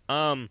enough.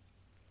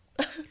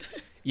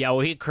 Yeah, well,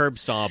 he curb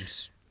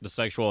stomps the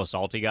sexual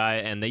assaulty guy,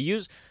 and they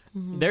use.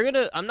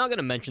 I'm not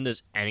gonna mention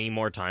this any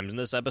more times in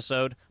this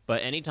episode,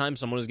 but anytime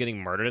someone is getting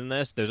murdered in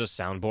this, there's a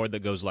soundboard that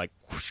goes like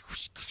whoosh,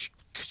 whoosh, whoosh,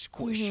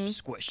 squish,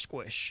 squish,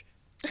 squish.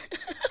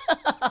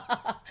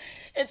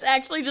 It's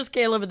actually just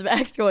Caleb in the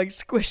back going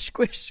squish,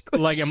 squish, squish.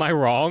 Like, am I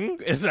wrong?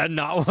 Is that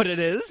not what it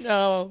is?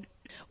 No.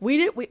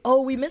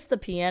 We missed the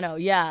piano.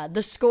 Yeah,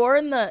 the score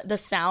and the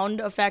sound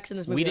effects in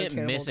this movie. We are didn't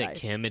terrible, miss it, guys.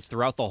 Kim. It's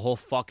throughout the whole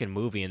fucking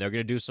movie, and they're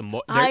gonna do some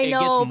more. I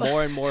know, It gets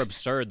more and more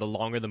absurd the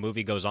longer the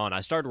movie goes on.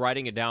 I started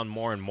writing it down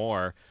more and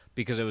more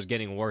because it was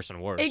getting worse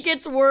and worse. It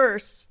gets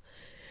worse.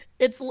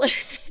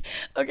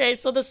 Okay.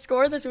 So the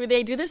score in this movie,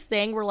 they do this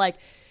thing where like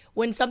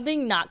when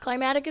something not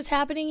climatic is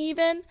happening,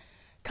 even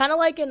kind of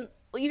like in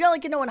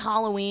in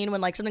Halloween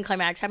when like something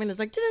climatic happening, there's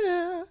like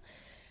da-da-da.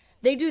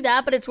 They do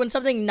that, but it's when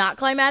something not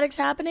climatic's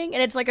happening,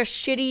 and it's like a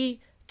shitty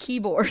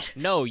keyboard.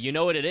 No, you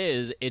know what it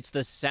is? It's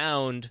the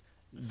sound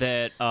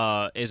that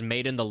is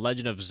made in The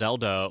Legend of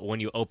Zelda when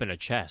you open a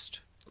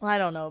chest. I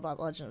don't know about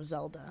Legend of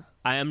Zelda.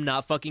 I am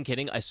not fucking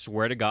kidding. I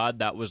swear to God,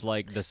 that was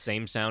like the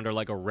same sound or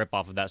like a rip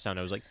off of that sound.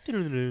 It was like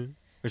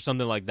or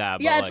something like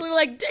that. Yeah, but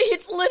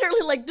it's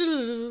literally like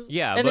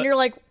Yeah, and but- then you're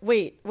like,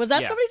 wait, was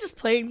that Yeah. somebody just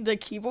playing the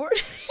keyboard?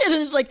 And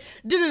then it's like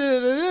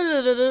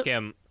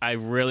Kim, I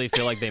really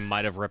feel like they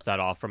might have ripped that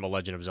off from a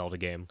Legend of Zelda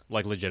game,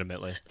 like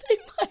legitimately.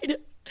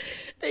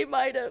 They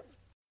might have.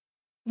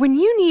 When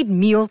you need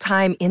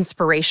mealtime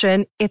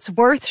inspiration, it's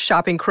worth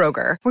shopping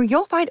Kroger, where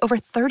you'll find over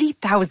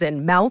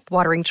 30,000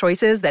 mouth-watering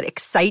choices that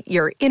excite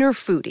your inner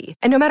foodie.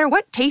 And no matter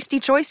what tasty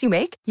choice you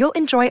make, you'll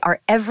enjoy our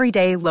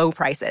everyday low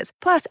prices,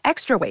 plus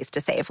extra ways to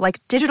save,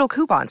 like digital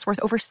coupons worth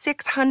over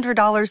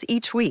 $600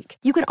 each week.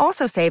 You can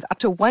also save up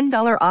to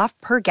 $1 off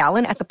per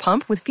gallon at the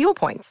pump with fuel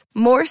points.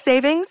 More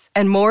savings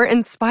and more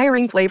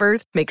inspiring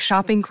flavors make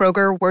shopping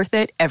Kroger worth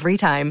it every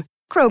time.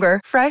 Kroger,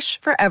 fresh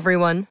for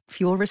everyone.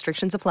 Fuel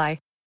restrictions apply.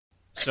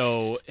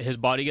 So his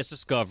body gets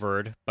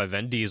discovered by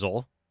Vin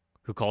Diesel,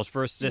 who calls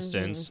for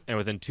assistance, and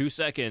within 2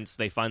 seconds,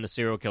 they find the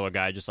serial killer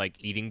guy just like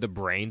eating the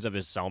brains of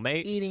his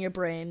cellmate. Eating your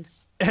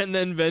brains. And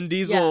then Vin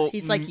Diesel, Yeah,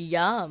 he's like,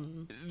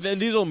 yum. Vin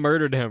Diesel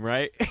murdered him,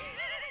 right?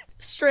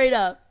 Straight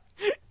up.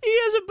 He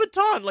has a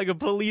baton, like a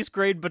police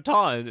grade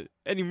baton,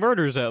 and he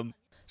murders him.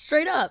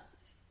 Straight up.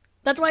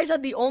 That's why I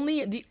said the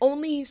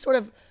only sort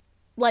of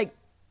like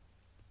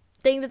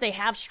thing that they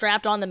have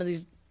strapped on them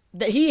is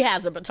that he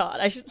has a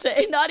baton, I should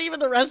say, not even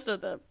the rest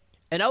of them.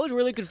 And I was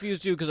really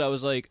confused too because I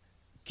was like,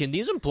 can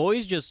these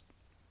employees just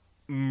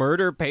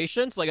murder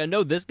patients? Like, I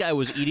know this guy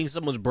was eating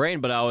someone's brain,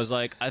 but I was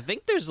like, I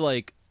think there's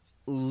like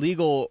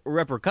legal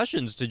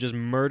repercussions to just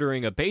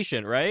murdering a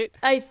patient, right?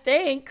 I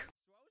think.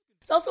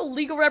 It's also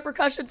legal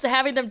repercussions to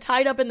having them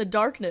tied up in the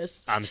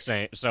darkness. I'm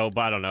saying so,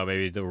 but I don't know.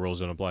 Maybe the rules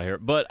don't apply here.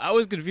 But I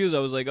was confused. I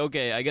was like,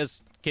 okay, I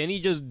guess can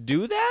he just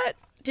do that?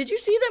 Did you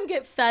see them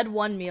get fed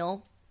one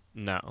meal?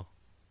 No.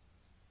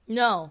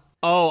 No.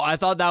 Oh, I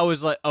thought that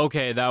was like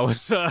okay. That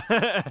was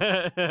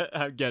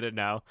I get it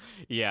now.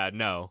 Yeah,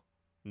 no.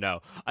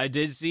 I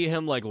did see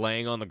him like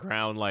laying on the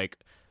ground, like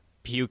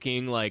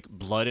puking like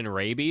blood and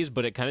rabies,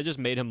 but it kind of just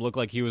made him look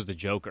like he was the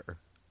Joker.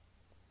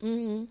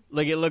 Mm-hmm.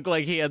 Like it looked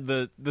like he had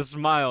the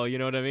smile. You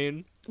know what I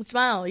mean?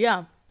 Smile,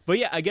 yeah. But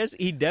yeah, I guess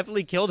he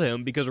definitely killed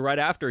him because right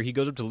after he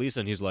goes up to Lisa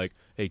and he's like,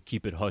 "Hey,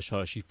 keep it hush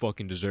hush. He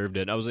fucking deserved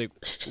it." And I was like,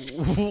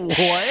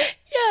 "What?"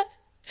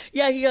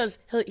 Yeah, he goes,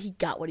 he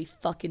got what he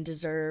fucking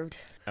deserved.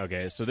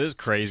 Okay, so this is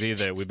crazy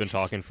that we've been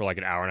talking for like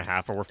an hour and a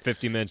half, or we're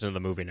 50 minutes into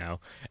the movie now,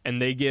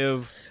 and they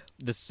give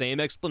the same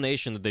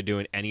explanation that they do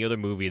in any other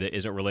movie that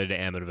isn't related to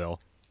Amityville.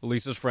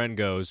 Lisa's friend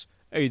goes,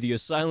 "Hey, the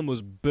asylum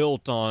was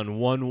built on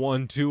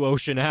 112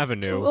 Ocean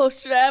Avenue."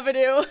 Ocean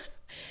Avenue.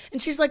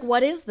 And she's like,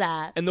 what is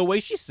that? And the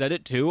way she said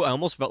it, too, I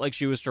almost felt like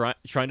she was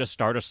trying to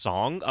start a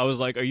song. I was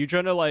like, are you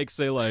trying to, like,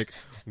 say, like,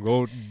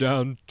 go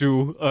down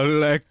to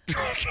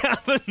Electric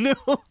Avenue?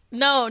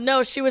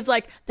 No, she was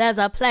like, there's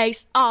a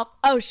place off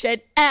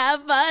Ocean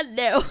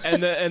Avenue.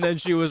 And then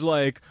she was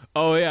like,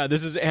 oh, yeah,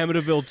 this is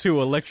Amityville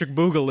 2, Electric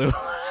Boogaloo.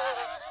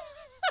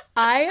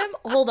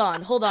 Hold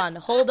on.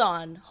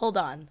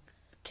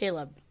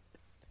 Caleb,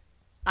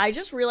 I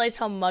just realized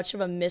how much of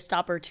a missed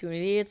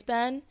opportunity it's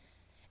been.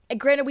 And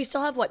granted, we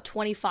still have,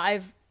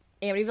 25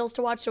 Amityvilles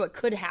to watch, so it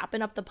could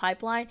happen up the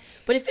pipeline.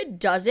 But if it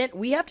doesn't,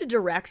 we have to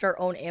direct our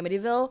own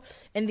Amityville,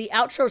 and the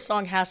outro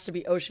song has to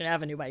be Ocean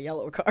Avenue by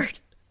Yellowcard.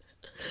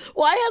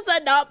 Why has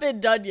that not been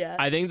done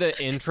yet? I think the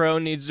intro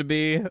needs to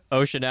be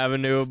Ocean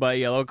Avenue by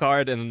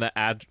Yellowcard, and then the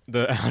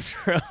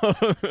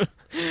outro.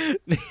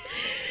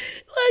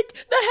 Like,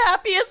 the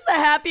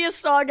happiest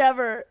song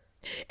ever.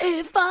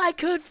 If I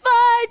could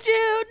find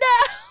you now.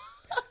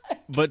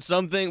 But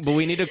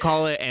we need to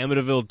call it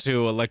Amityville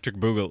 2 Electric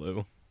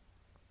Boogaloo.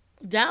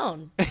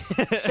 Down.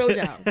 So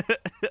down.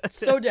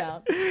 So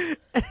down.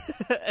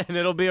 And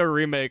it'll be a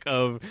remake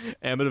of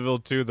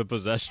Amityville 2: The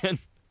Possession.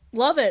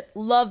 Love it.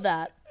 Love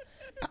that.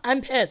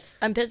 I'm pissed.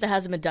 I'm pissed it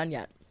hasn't been done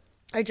yet.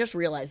 I just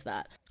realized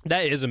that.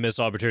 That is a missed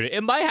opportunity.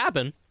 It might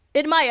happen.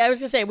 It might. I was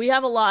going to say, we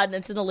have a lot, and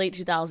it's in the late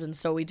 2000s,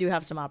 so we do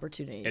have some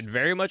opportunities. It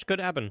very much could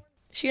happen.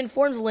 She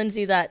informs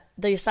Lindsay that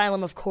the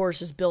asylum, of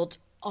course, is built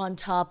on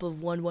top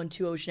of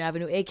 112 Ocean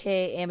Avenue,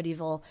 a.k.a.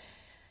 Amityville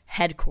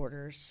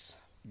headquarters.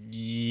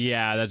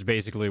 Yeah, that's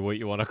basically what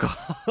you want to call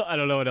it. I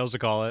don't know what else to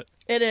call it.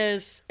 It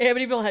is.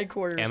 Amityville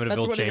headquarters. That's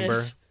Amityville what Chamber. it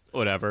is.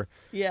 Whatever.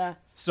 Yeah.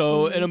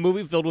 So, in a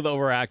movie filled with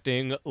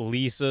overacting,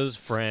 Lisa's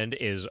friend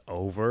is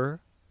overacting.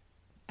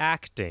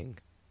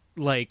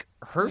 Like,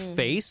 her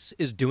face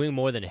is doing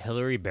more than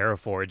Hillary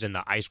Barraford's in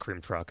the ice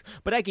cream truck.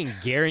 But I can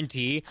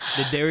guarantee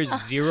that there is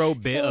zero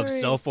bit of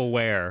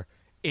self-aware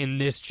in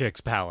this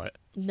chick's palette.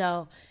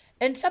 No.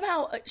 And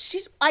somehow,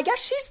 I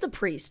guess she's the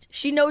priest.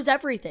 She knows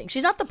everything.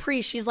 She's not the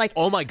priest. She's like,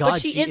 oh my God,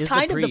 but she is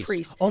kind of the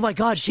priest. Oh my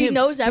God, she Kim,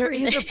 knows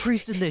everything. There is a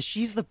priest in this.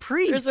 She's the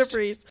priest. There's a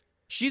priest.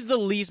 She's the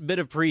least bit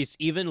of priest,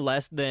 even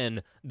less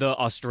than the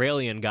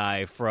Australian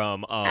guy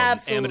from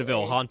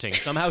Amityville Haunting.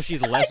 Somehow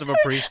she's less of a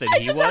priest than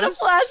he was. I had a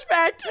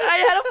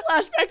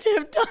flashback to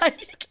him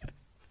dying.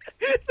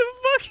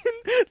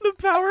 the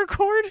power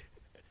cord.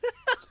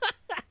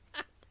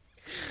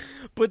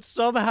 But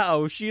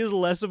somehow she is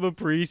less of a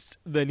priest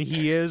than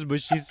he is,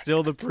 but she's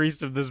still the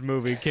priest of this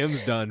movie.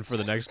 Kim's done for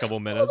the next couple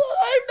minutes.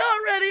 I'm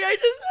not ready. I am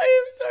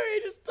sorry. I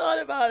just thought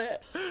about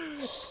it.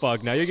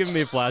 Fuck, now you're giving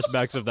me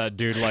flashbacks of that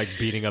dude, like,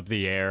 beating up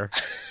the air.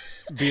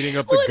 Beating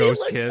up the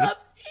ghost kid.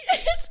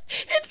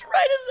 It's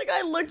right as the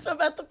guy looks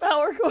up at the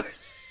power cord.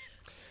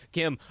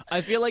 Kim,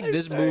 I feel like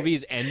this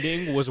movie's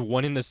ending was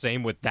one and the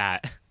same with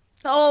that.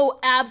 Oh,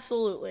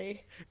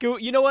 absolutely.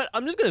 You know what?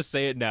 I'm just going to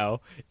say it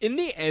now. In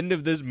the end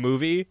of this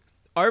movie,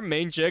 our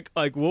main chick,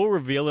 like, we'll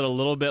reveal it a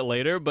little bit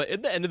later, but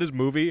in the end of this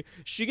movie,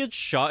 she gets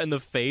shot in the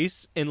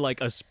face in,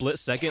 like, a split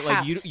second.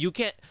 Capped. Like, you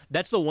can't...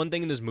 That's the one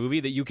thing in this movie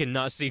that you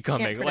cannot see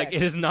coming. Like,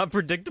 it is not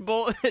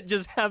predictable. It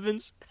just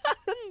happens out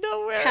of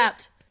nowhere.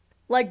 Capped.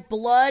 Like,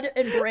 blood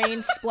and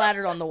brains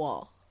splattered on the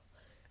wall.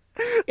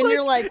 And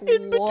you're like,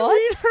 in what?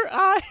 between her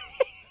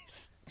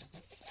eyes.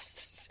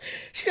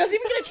 She doesn't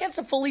even get a chance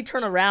to fully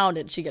turn around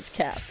and she gets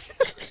capped.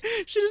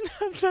 She doesn't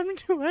have time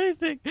to do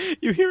anything.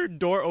 You hear her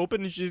door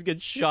open and she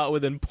gets shot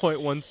within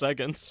 0.1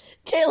 seconds.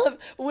 Caleb,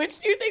 which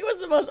do you think was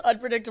the most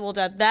unpredictable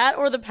death? That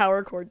or the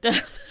power cord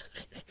death?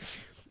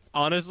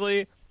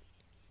 Honestly,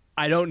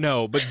 I don't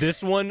know, but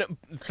this one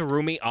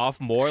threw me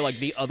off more. Like,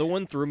 the other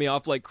one threw me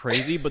off like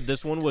crazy, but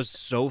this one was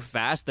so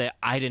fast that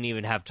I didn't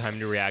even have time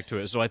to react to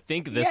it. So I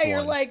think this one... Yeah,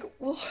 you're like...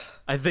 Whoa.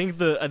 I think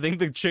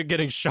the chick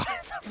getting shot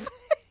in the face...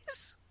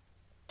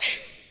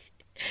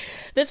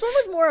 This one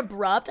was more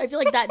abrupt. I feel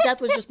like that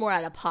death was just more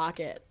out of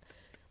pocket.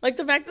 Like,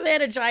 the fact that they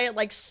had a giant,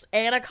 like,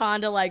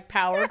 anaconda, like,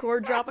 power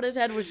cord drop on his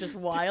head was just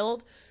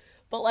wild.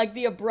 But, like,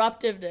 the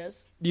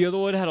abruptiveness. The other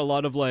one had a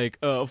lot of, like,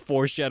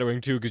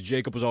 foreshadowing, too, because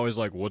Jacob was always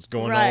like, what's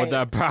going on with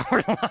that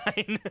power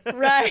line?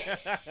 Right.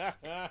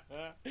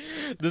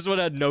 This one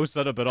had no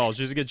setup at all.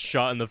 She just gets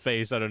shot in the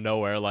face out of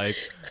nowhere. Like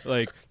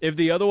if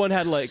the other one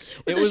had, like...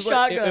 It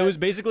was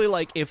basically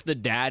like if the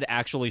dad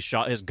actually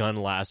shot his gun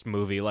last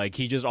movie. Like,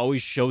 he just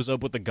always shows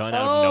up with the gun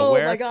out of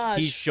nowhere. Oh, my gosh.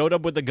 He showed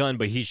up with the gun,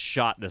 but he's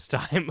shot this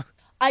time.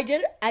 I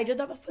did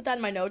put that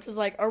in my notes. Is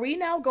like, are we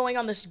now going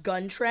on this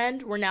gun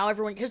trend where now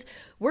everyone, because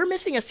we're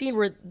missing a scene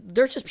where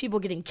there's just people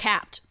getting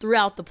capped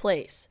throughout the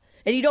place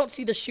and you don't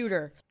see the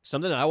shooter.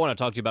 Something that I want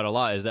to talk to you about a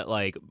lot is that,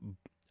 like,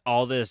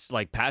 all this,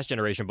 like, past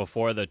generation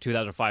before the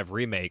 2005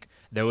 remake,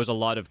 there was a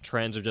lot of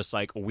trends of just,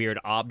 like, weird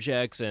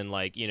objects and,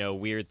 like, you know,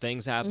 weird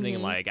things happening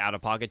and, like, out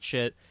of pocket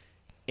shit.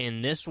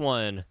 In this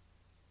one,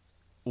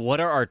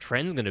 what are our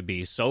trends going to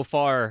be? So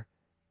far,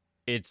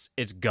 it's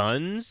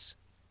guns.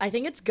 I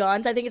think it's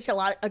guns. I think it's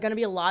going to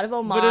be a lot of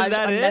homage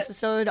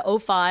unnecessary to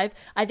 05.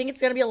 I think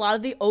it's going to be a lot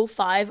of the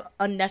 05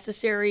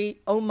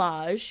 unnecessary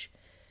homage.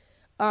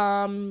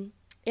 And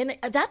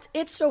that's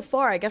it so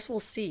far. I guess we'll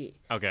see.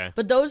 Okay.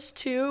 But those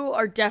two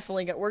are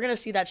definitely good. We're going to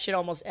see that shit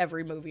almost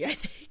every movie, I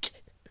think.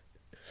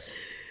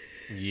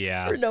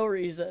 Yeah. For no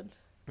reason.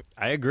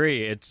 I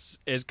agree. It's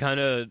kind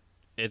of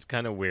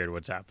weird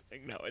what's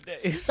happening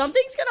nowadays.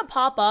 Something's going to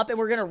pop up and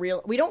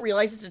we don't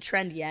realize it's a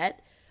trend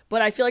yet.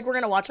 But I feel like we're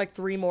going to watch like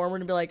 3 more and we're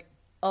going to be like,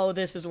 oh,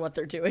 this is what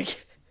they're doing.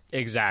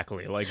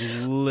 Exactly. Like,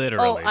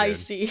 literally. Oh, I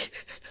see.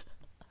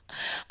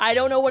 I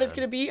don't know what it's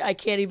going to be. I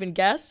can't even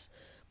guess.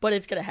 But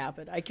it's going to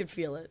happen. I can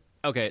feel it.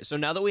 Okay, so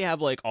now that we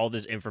have, like, all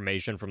this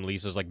information from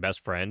Lisa's, like,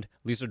 best friend,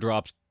 Lisa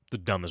drops the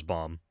dumbest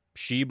bomb.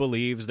 She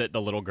believes that the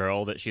little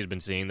girl that she's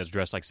been seeing that's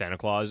dressed like Santa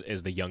Claus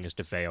is the youngest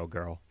DeFeo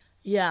girl.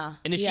 Yeah.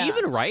 And is she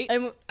even right?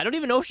 I don't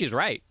even know if she's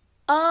right.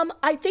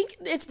 I think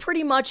it's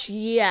pretty much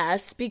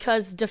yes,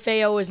 because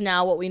DeFeo is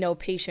now what we know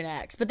Patient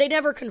X, but they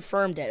never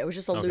confirmed it. It was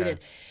just alluded. Okay.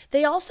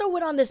 They also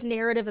went on this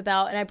narrative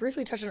about, and I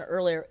briefly touched on it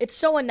earlier, it's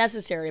so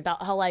unnecessary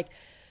about how, like,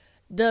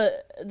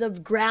 the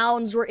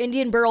grounds were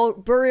Indian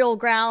burial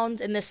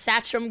grounds, and the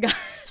Sachem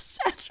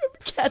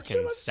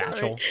Ketchum, I'm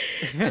Satchel.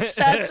 sorry.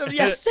 Satchel,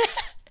 yes.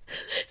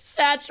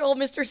 Satchel,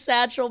 Mr.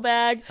 Satchel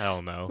Bag.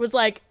 Hell no. Was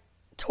like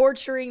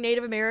torturing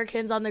Native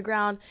Americans on the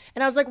ground.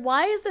 And I was like,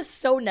 why is this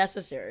so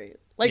necessary?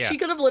 Like, Yeah. she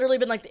could have literally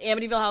been like, the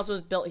Amityville house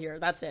was built here.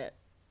 That's it.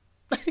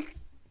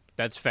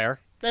 That's fair.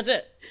 That's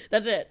it.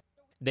 That's it.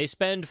 They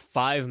spend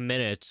 5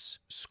 minutes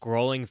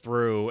scrolling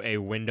through a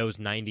Windows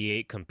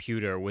 98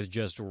 computer with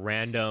just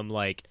random,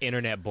 like,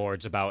 internet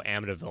boards about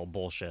Amityville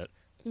bullshit.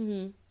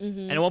 And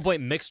at one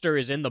point, Mixter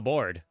is in the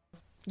board.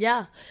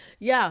 Yeah.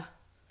 Yeah.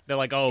 They're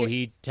like, oh,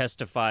 he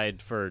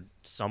testified for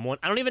someone.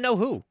 I don't even know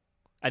who.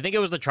 I think it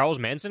was the Charles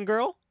Manson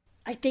girl.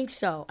 I think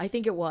so. I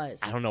think it was.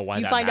 I don't know why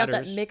you that find out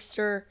matters. that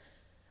Mixter.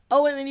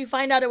 Oh, and then you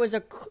find out it was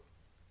a.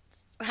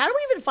 How do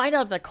we even find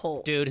out the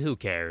cult? Dude, who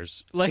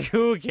cares? Like,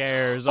 who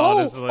cares, Oh,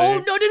 honestly?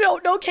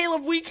 no,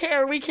 Caleb, we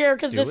care,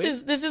 because Do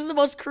this we? is the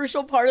most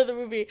crucial part of the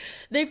movie.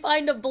 They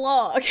find a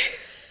blog.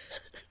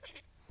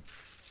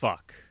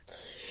 Fuck.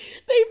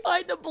 They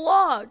find a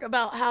blog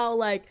about how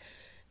like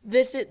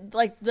this is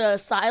like the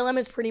asylum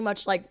is pretty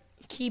much like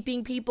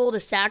keeping people to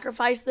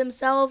sacrifice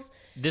themselves.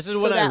 This is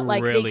So when I that,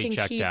 like, they really can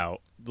checked keep-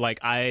 out. Like,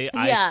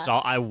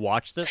 I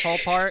watched this whole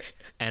part,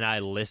 and I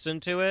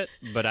listened to it,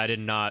 but I did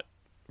not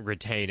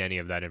retain any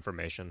of that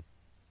information.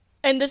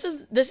 And this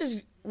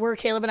is where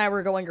Caleb and I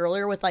were going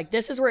earlier with like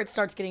this is where it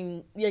starts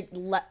getting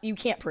like you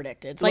can't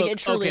predict it. It's like Look, it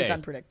truly is okay,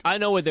 unpredictable. I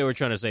know what they were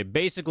trying to say.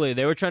 Basically,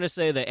 they were trying to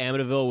say that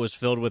Amityville was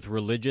filled with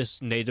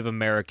religious Native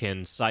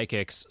American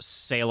psychics,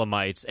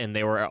 Salemites, and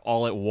they were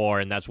all at war,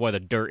 and that's why the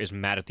dirt is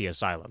mad at the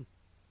asylum,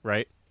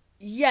 right?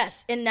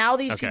 Yes, and now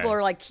these Okay. people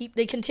are like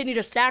they continue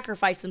to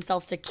sacrifice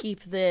themselves to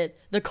keep the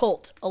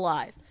cult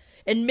alive.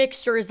 And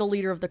Mixter is the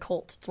leader of the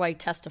cult. That's why he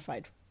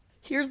testified.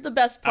 Here's the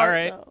best part, All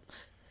right. though.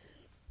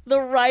 The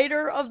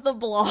writer of the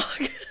blog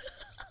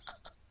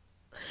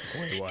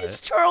Wait, what? is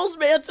Charles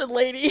Manson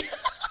lady. And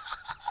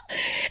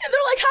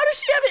they're like, how does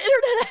she have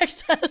internet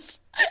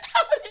access?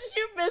 How did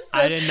you miss this?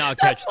 I did not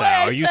That's catch why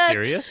that. I Are you said-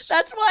 serious?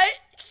 That's why,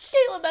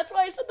 Caleb, that's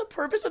why I said the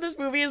purpose of this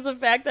movie is the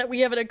fact that we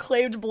have an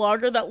acclaimed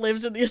blogger that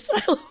lives in the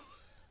asylum.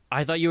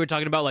 I thought you were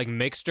talking about like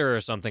Mixter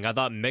or something. I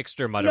thought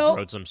Mixter might have Nope.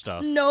 wrote some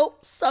stuff. Nope.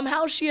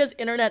 Somehow she has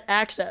internet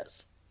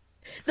access.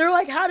 They're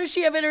like, how does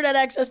she have internet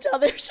access down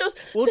there?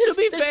 Well, this,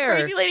 to be this fair-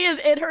 crazy lady is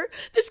in her.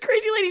 This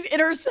crazy lady's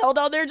in her cell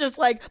down there, just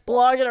like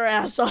blogging her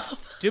ass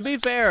off. To be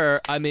fair,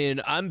 I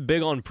mean, I'm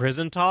big on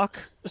prison talk,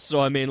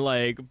 so I mean,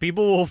 like,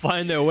 people will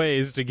find their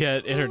ways to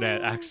get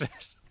internet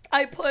access.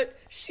 I put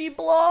she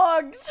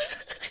blogs.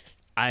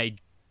 I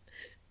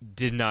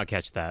did not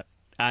catch that.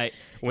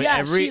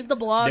 She's the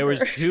blogger. There was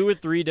 2 or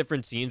 3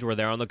 different scenes where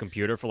they're on the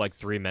computer for like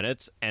 3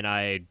 minutes, and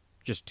I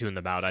just tuned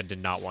them out. I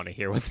did not want to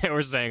hear what they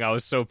were saying. I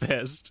was so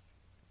pissed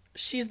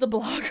She's the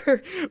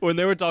blogger. when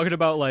they were talking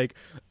about like,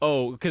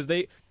 oh, because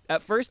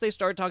at first they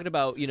started talking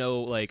about, you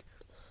know, like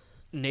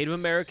Native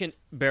American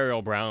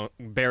burial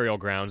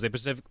grounds. They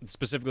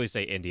specifically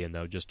say Indian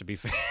though, just to be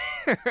fair.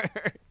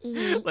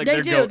 Like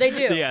They they're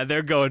do. Yeah,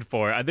 they're going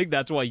for it. I think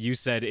that's why you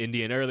said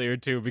Indian earlier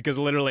too, because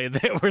literally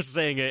they were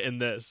saying it in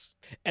this.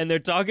 And they're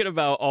talking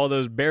about all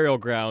those burial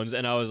grounds,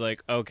 and I was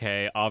like,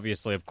 okay,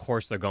 obviously, of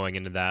course they're going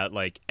into that.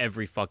 Like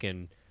every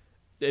fucking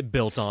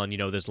built on, you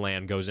know, this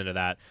land goes into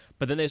that.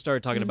 But then they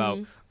started talking about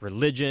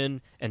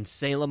religion and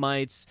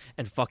Salemites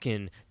and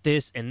fucking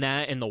this and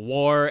that and the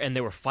war, and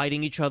they were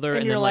fighting each other,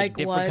 and you're then like like,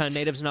 different kind what? of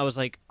natives, and I was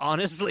like,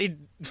 honestly,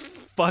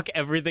 fuck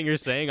everything you're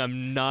saying.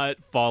 I'm not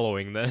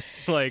following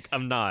this. Like,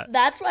 I'm not.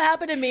 That's what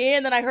happened to me.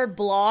 And then I heard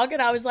blog,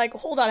 and I was like,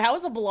 hold on, how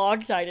is a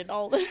blog tied in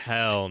all this?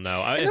 Hell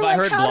no. And If they're I like,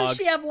 heard how blog, does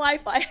she have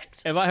Wi-Fi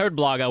access? if I heard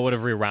blog, I would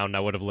have rewound. I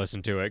would have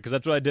listened to it because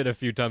that's what I did a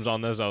few times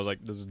on this. I was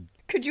like, this is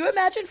Could you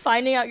imagine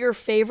finding out your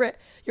favorite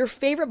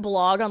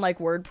blog on like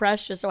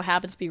WordPress just so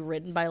happens to be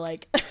written by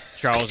like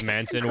Charles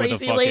Manson with a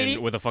Crazy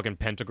lady. fucking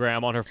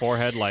pentagram on her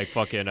forehead, like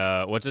fucking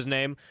what's his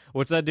name?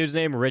 What's that dude's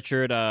name?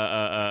 Richard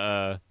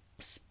the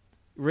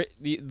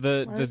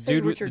wanna say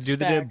dude Richard that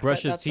didn't Speck, brush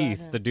but his that's not teeth.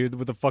 him. The dude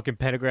with the fucking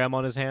pentagram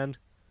on his hand.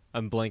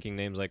 I'm blanking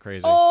names like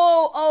crazy.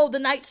 oh, the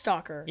Night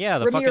Stalker. yeah,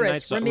 the fucking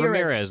Ramirez.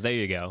 Ramirez. There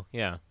you go.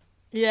 Yeah.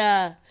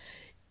 Yeah.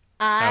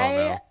 Hell I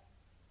no.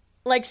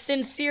 like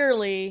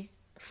sincerely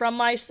from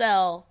my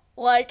cell,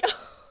 like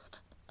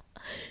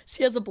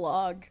she has a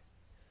blog.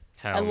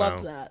 Hell I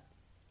loved no.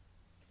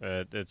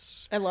 that.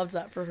 It's I loved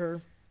that for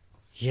her.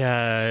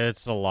 yeah,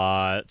 it's a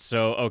lot.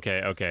 So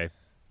okay.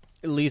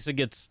 Lisa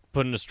gets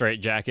put in a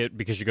straitjacket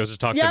because she goes to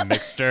talk Yep. to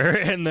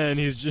Mixter, and then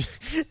he's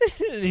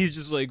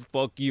just like,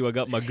 "Fuck you! I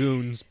got my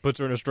goons." Puts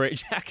her in a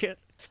straitjacket.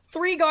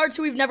 3 guards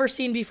who we've never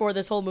seen before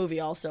this whole movie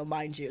also,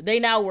 mind you. They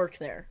now work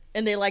there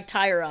and they like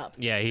tie her up.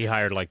 Yeah, he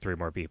hired like 3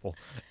 more people.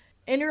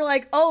 And you're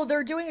like, "Oh,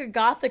 they're doing a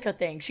Gothica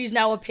thing. She's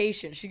now a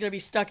patient. She's going to be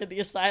stuck in the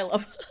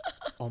asylum."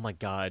 Oh my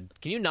god!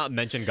 Can you not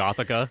mention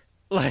Gothica?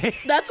 Like,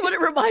 That's what it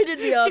reminded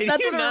me of. can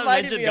That's you what it not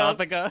reminded mention me of.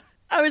 Gothica?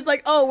 I was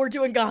like, "Oh, we're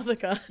doing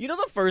Gothica." You know,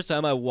 the first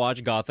time I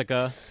watched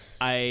Gothica,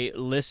 I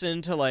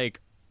listened to like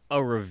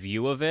a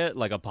review of it,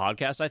 like a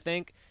podcast, I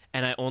think,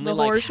 and I only The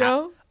like horror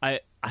show?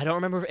 I don't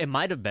remember. It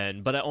might have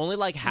been, but I only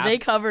like half. They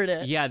covered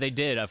it. Yeah, they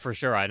did for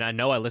sure. I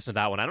know I listened to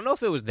that one. I don't know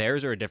if it was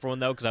theirs or a different one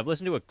though, because I've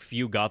listened to a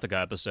few Gothica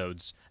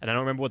episodes, and I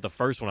don't remember what the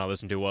first one I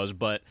listened to was.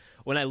 But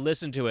when I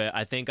listened to it,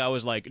 I think I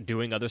was like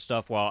doing other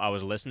stuff while I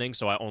was listening,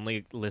 so I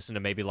only listened to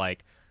maybe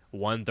like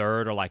 1/3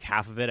 or like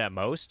half of it at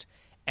most.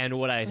 And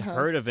when I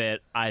heard of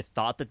it, I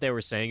thought that they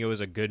were saying it was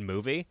a good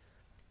movie.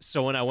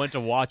 So when I went to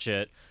watch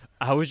it,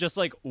 I was just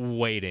like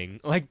waiting,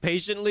 like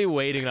patiently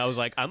waiting. And I was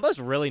like, I must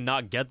really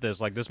not get this.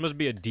 Like, this must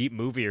be a deep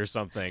movie or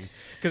something.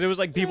 Because it was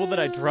like people that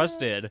I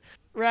trusted.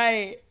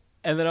 Right.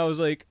 And then I was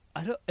like,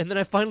 and then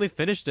I finally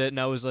finished it and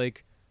I was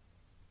like,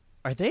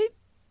 are they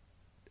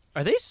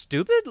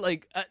stupid?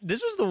 Like,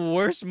 this was the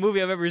worst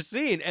movie I've ever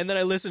seen. And then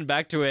I listened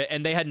back to it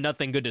and they had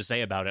nothing good to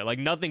say about it. Like,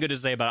 nothing good to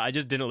say about it. I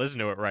just didn't listen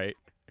to it right.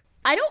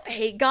 I don't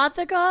hate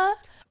Gothica.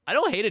 I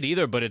don't hate it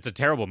either, but it's a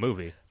terrible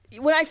movie.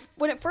 When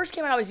it first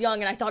came out, I was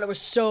young and I thought it was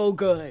so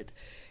good.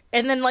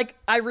 And then like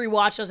I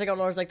rewatched it as I got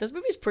older. I was like, this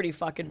movie's pretty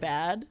fucking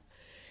bad.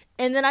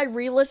 And then I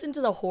re-listened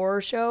to the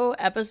horror show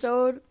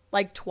episode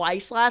like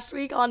twice last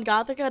week on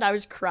Gothica, and I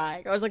was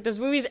crying. I was like, this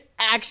movie's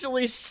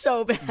actually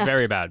so bad.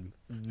 Very bad.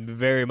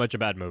 Very much a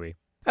bad movie.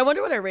 I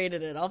wonder what I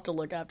rated it. I'll have to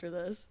look after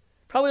this.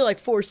 Probably like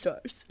 4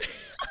 stars.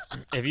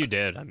 If you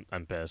did,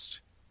 I'm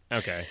pissed.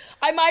 Okay.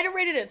 I might have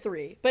rated it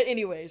 3, but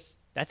anyways.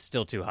 That's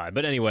still too high.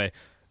 But anyway,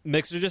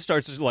 Mixer just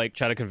starts to like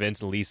try to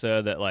convince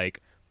Lisa that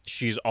like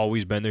she's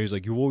always been there. He's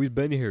like, you've always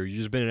been here. You've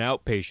just been an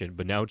outpatient,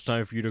 but now it's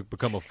time for you to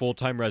become a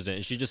full-time resident.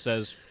 And she just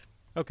says,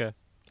 okay.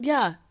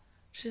 Yeah.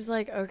 She's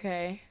like,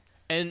 okay.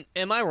 And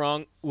am I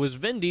wrong? Was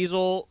Vin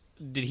Diesel,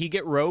 did he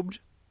get robed?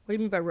 What do you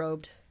mean by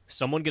robed?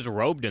 Someone gets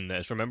robed in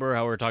this. Remember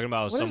how we were talking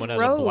about What someone is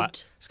has robed? a black...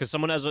 It's because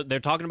someone has they're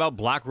talking about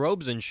black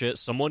robes and shit.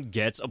 Someone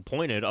gets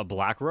appointed a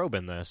black robe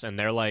in this. And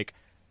they're like...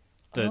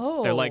 they're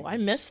like, I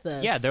missed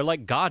this. yeah, they're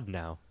like God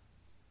now.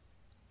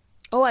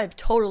 Oh, I've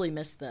totally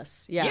missed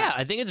this. Yeah. Yeah,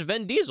 I think it's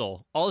Vin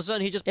Diesel. All of a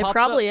sudden, he just It pops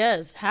probably up.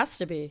 is. Has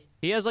to be.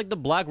 He has like the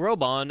black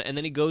robe on, and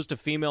then he goes to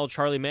female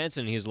Charlie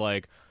Manson. He's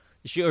like,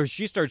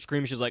 she starts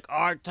screaming. She's like,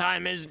 "Our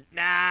time is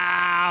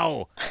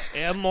now,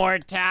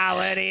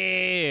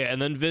 immortality!" And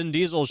then Vin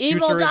Diesel shoots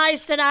Evil her.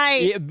 dies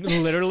tonight.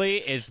 Literally,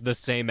 it's the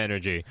same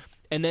energy.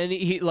 And then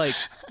he like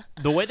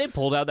the way they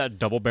pulled out that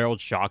double-barreled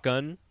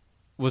shotgun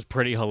was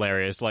pretty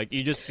hilarious. Like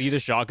you just see the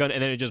shotgun,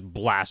 and then it just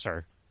blasts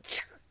her.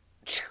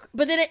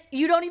 But then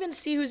you don't even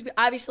see who's...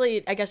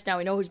 Obviously, I guess now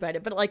we know who's behind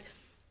it. But, like,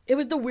 it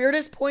was the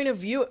weirdest point of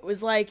view. It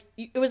was like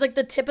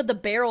the tip of the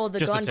barrel of the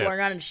Just the gun tip. going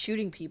around and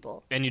shooting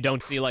people. And you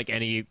don't see like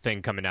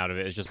anything coming out of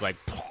it. It's just like...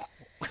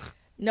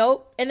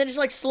 Nope. And then just,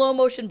 like, slow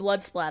motion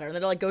blood splatter. And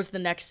then it, like, goes to the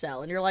next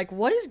cell. And you're like,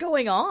 what is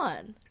going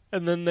on?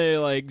 And then they,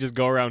 like, just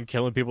go around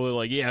killing people. They're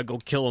like, yeah, go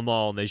kill them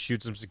all. And they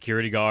shoot some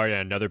security guard and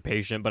another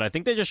patient. But I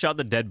think they just shot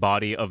the dead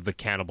body of the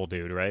cannibal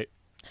dude, right?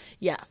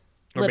 Yeah.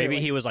 Or literally.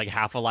 maybe he was, like,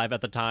 half alive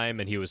at the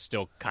time and he was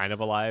still kind of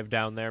alive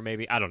down there,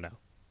 maybe. I don't know.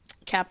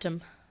 Capped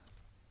him.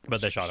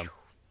 But they shot him.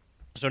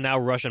 So now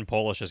Russian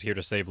Polish is here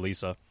to save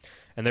Lisa.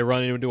 And they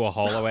run into a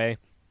hallway.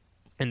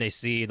 And they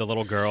see the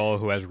little girl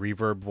who has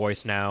reverb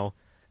voice now.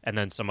 And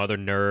then some other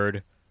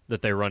nerd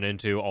that they run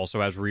into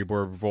also has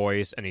reverb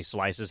voice. And he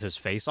slices his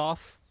face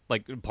off,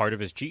 like part of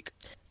his cheek.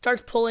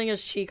 Starts pulling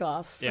his cheek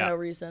off for Yeah. no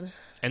reason.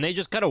 And they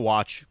just kind of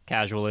watch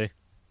casually.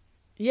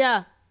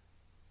 Yeah.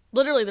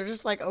 Literally, they're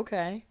just like,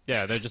 okay.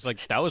 Yeah, they're just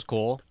like, that was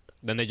cool.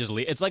 Then they just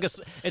leave. It's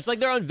like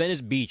they're on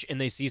Venice Beach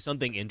and they see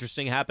something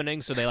interesting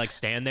happening, so they like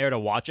stand there to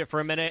watch it for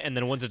a minute, and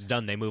then once it's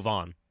done, they move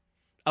on.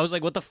 I was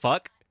like, what the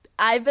fuck?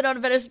 I've been on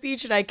Venice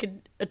Beach, and I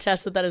could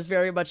attest that is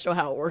very much so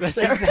how it works That's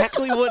there.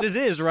 exactly what it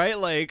is, right?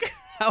 Like,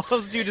 how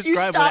else do you describe You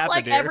what stop happened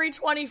like here? every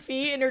 20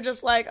 feet, and you're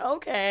just like,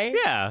 okay.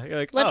 Yeah, you're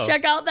like, Let's oh.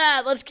 check out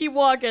that. Let's keep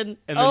walking.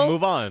 And then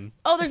move on.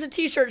 Oh, there's a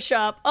t-shirt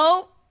shop.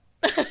 Oh.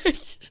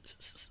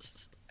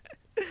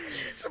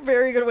 It's a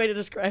very good way to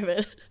describe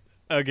it.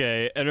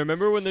 Okay, and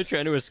remember when they're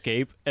trying to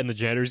escape and the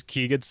janitor's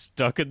key gets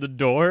stuck in the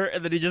door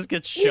and then he just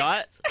gets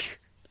shot?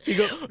 He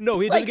goes, no,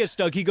 he doesn't get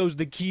stuck. He goes,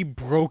 the key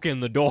broke in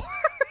the door.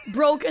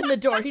 Broke in the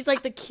door. He's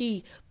like, the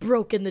key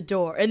broke in the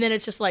door. And then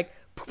it's just like,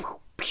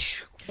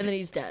 and then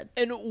he's dead.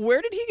 And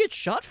where did he get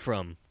shot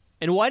from?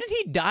 And why did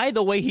he die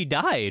the way he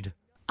died?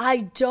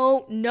 I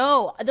don't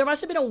know. There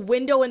must have been a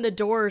window in the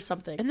door or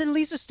something. And then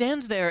Lisa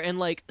stands there and,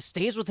 like,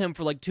 stays with him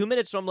for, like, 2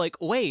 minutes. So I'm like,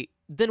 wait,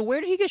 then where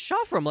did he get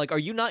shot from? Like, are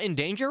you not in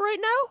danger right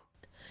now?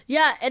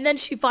 Yeah, and then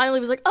she finally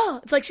was like, oh,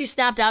 it's like she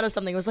snapped out of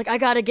something. It was like, I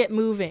gotta get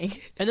moving.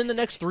 And then the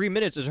next 3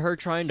 minutes is her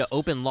trying to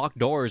open locked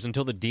doors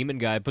until the demon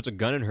guy puts a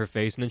gun in her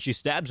face and then she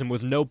stabs him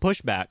with no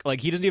pushback.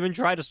 Like, he doesn't even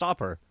try to stop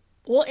her.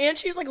 Well, and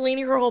she's like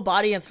leaning her whole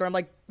body against her. I'm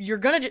like, they're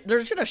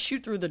just gonna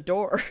shoot through the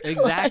door.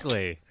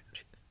 Exactly.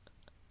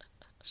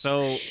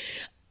 So,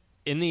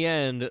 in the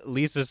end,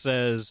 Lisa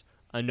says,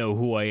 I know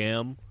who I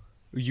am.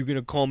 Are you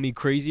gonna call me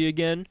crazy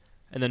again?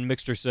 And then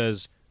Mixter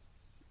says,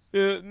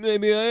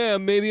 maybe I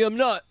am, maybe I'm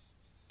not.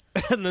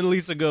 And then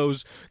Lisa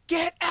goes,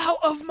 get out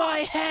of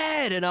my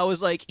head! And I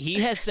was like, he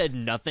has said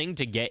nothing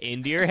to get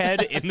into your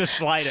head in the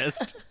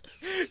slightest.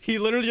 He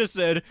literally just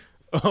said,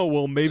 oh,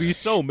 well, maybe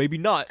so, maybe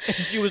not. And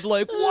she was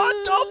like,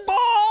 what the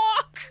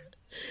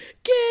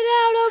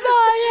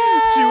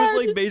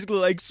basically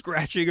like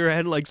scratching her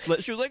head like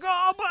slit. She was like,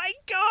 "Oh my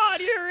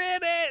god, you're in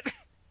it!"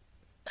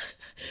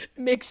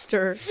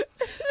 Mixter,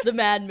 the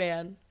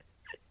madman.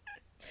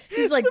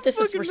 He's like, this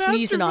is for Fucking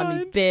sneezing on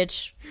me, mastermind.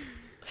 bitch.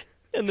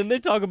 And then they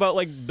talk about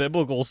like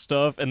biblical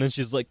stuff, and then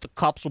she's like, "The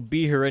cops will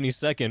be here any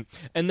second."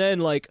 And then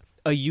like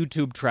a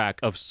YouTube track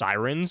of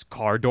sirens,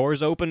 car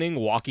doors opening,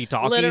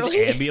 walkie-talkies,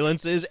 Literally.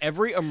 ambulances,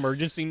 every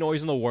emergency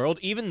noise in the world,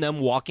 even them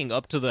walking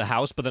up to the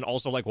house but then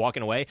also like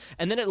walking away.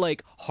 And then it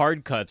like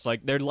hard cuts,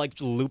 like they're like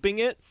looping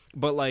it,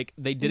 but like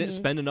they didn't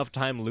spend enough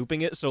time looping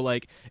it, so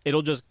like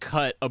it'll just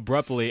cut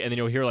abruptly, and then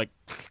you'll hear like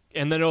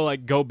and then it'll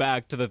like go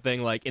back to the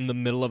thing like in the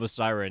middle of a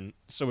siren.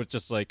 So it's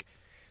just like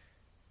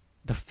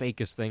the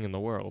fakest thing in the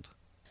world.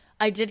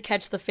 I did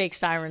catch the fake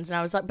sirens, and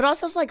I was like, but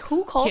also I was like,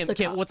 who called the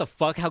cops? What the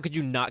fuck? How could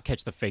you not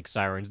catch the fake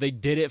sirens? They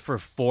did it for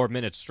 4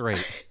 minutes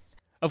straight.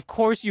 Of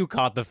course you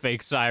caught the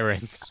fake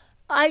sirens.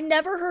 I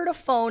never heard a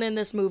phone in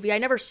this movie. I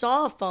never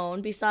saw a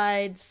phone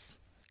besides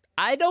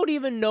I don't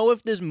even know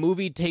if this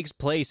movie takes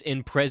place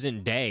in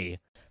present day.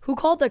 who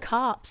called the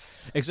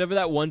cops. Except for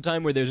that one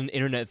time where there's an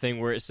internet thing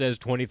where it says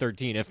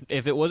 2013.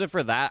 If it wasn't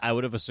for that, I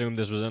would have assumed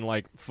this was in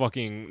like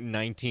fucking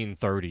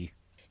 1930.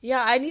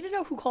 Yeah, I need to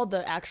know who called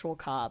the actual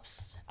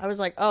cops. I was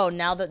like, oh,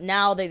 now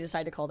they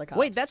decide to call the cops.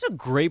 Wait, that's a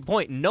great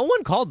point. No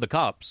one called the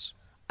cops.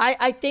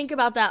 I think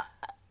about that,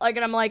 like,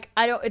 and I'm like,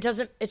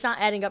 it's not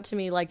adding up to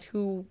me, like,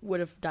 who would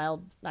have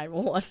dialed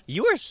 911?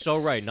 You are so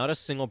right. Not a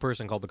single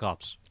person called the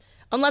cops.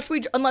 Unless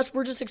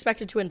we're just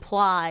expected to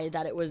imply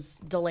that it was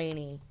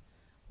Delaney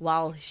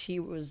while she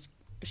was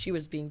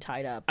being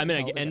tied up. I mean,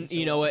 held and against you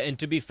the know wall. what? And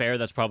to be fair,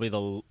 that's probably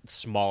the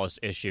smallest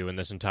issue in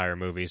this entire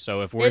movie.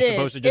 So if we're It is.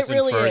 supposed to just It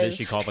really infer that is.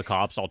 she called the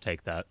cops, I'll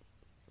take that.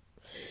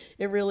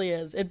 It really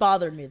is. It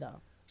bothered me though.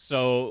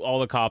 So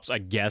all the cops, I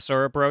guess,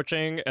 are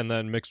approaching, and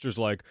then Mixter's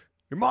like,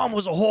 "Your mom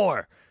was a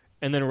whore."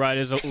 And then right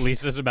as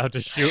Lisa's about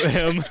to shoot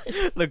him,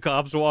 the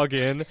cops walk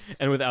in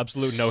and with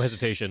absolute no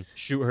hesitation,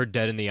 shoot her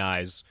dead in the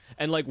eyes.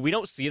 And like we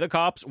don't see the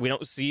cops, we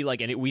don't see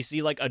like any. We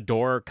see like a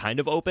door kind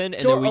of open,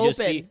 and Door then we open, just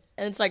see.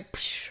 and it's like,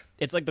 psh.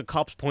 It's like the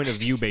cop's point of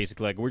view,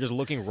 basically. Like we're just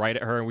looking right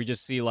at her, and we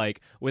just see like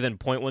within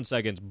 0.1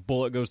 seconds,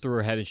 bullet goes through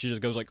her head, and she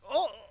just goes like,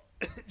 "Oh."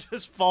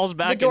 Just falls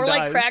back. The door and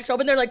like dies. cracks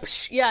open. They're like,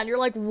 psh, yeah, and you're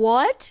like,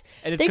 what?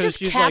 And it's They 'cause just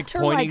she's capped like her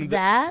pointing like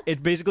that.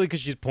 It's basically because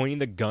she's pointing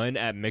the gun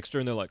at Mixter,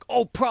 and they're like,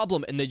 "Oh,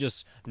 problem!" And they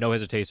just no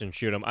hesitation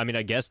shoot him. I mean,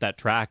 I guess that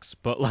tracks,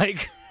 but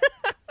like,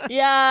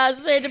 Yeah,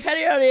 so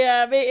depending on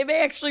it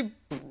may actually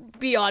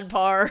be on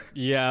par.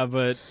 yeah.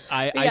 But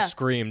I Yeah.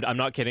 screamed. I'm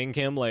not kidding,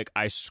 Kim. Like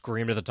I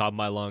screamed at the top of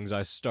my lungs.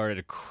 I started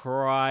to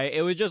cry.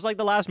 It was just like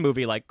the last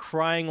movie, like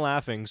crying,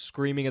 laughing,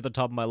 screaming at the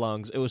top of my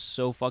lungs. It was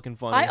so fucking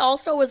funny. I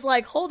also was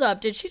like, hold up,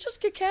 did she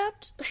just get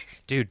capped?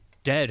 Dude,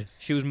 dead.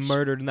 She was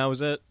murdered, and that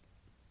was it.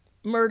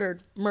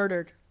 Murdered.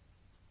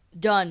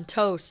 Done.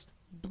 Toast.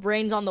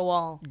 Brains on the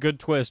wall. Good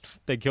twist.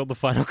 They killed the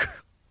final girl.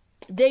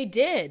 They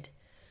did.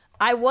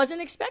 I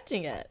wasn't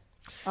expecting it.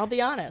 I'll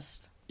be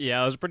honest.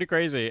 Yeah, it was pretty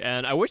crazy.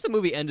 And I wish the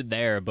movie ended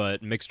there,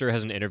 but Mixter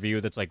has an interview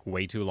that's like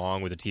way too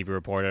long with a TV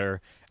reporter.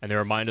 And they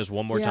remind us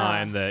one more Yeah.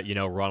 time that, you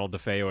know, Ronald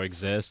DeFeo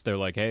exists. They're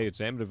like, "Hey, it's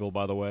Amityville,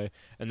 by the way."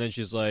 And then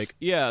she's like,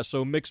 "Yeah,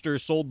 so Mixter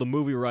sold the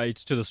movie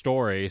rights to the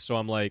story." So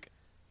I'm like,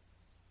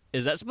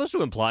 is that supposed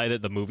to imply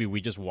that the movie we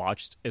just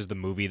watched is the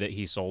movie that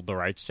he sold the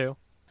rights to?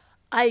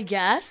 I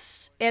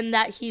guess. And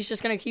that he's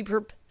just going to keep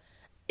her.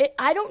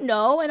 I don't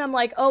know. And I'm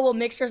like, oh, well,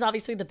 Mixer's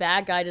obviously the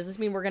bad guy. Does this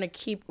mean we're going to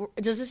keep.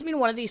 Does this mean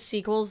one of these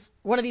sequels,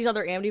 one of these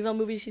other Amityville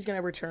movies, he's going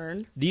to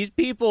return? These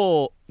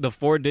people, the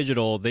 4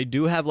 Digital, they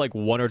do have like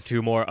 1 or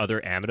 2 more other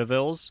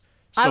Amityvilles.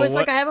 So I was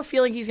like, I have a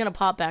feeling he's going to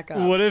pop back up.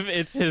 what if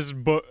it's his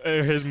movie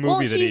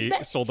that he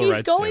sold the rights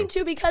He's going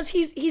to because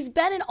he's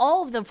been in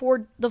all of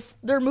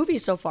their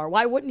movies so far.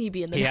 Why wouldn't he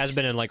be in the He next? has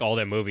been in like all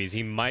their movies.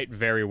 He might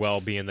very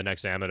well be in the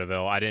next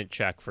Amityville. I didn't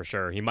check for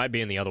sure. He might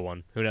be in the other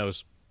one. Who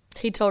knows?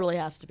 He totally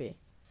has to be.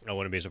 I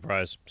wouldn't be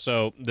surprised.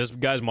 So this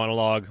guy's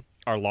monologue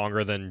are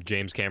longer than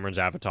James Cameron's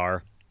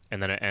Avatar,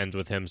 and then it ends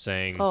with him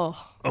saying, Oh.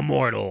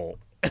 "Immortal,"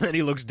 and then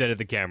he looks dead at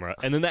the camera.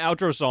 And then the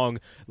outro song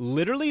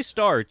literally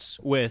starts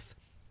with,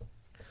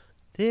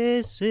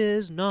 "This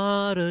is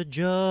not a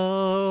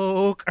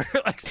joke,"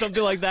 or like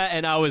something like that.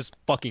 And I was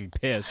fucking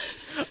pissed.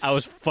 I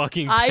was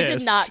fucking pissed. I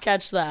did not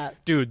catch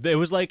that. Dude, it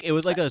was like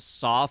a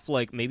soft,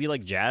 like maybe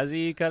like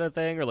jazzy kind of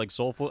thing, or like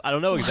soulful. I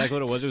don't know exactly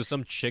what it was. It was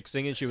some chick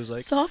singing. She was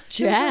like, Soft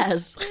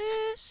jazz.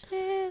 "This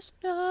is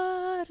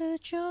not a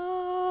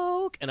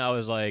joke," and I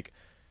was like,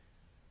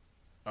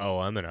 "Oh,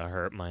 I'm gonna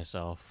hurt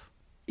myself."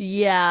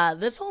 Yeah,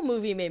 this whole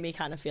movie made me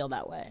kind of feel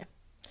that way.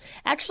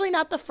 Actually,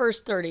 not the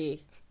first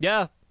 30.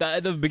 Yeah,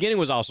 the beginning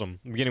was awesome.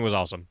 The beginning was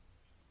awesome.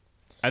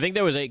 I think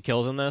there was 8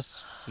 kills in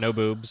this. No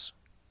boobs.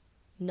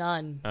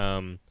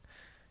 None.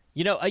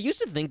 You know, I used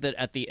to think that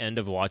at the end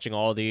of watching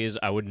all of these,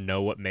 I would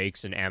know what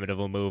makes an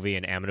Amityville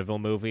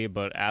movie,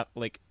 but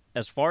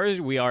as far as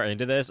we are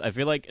into this, I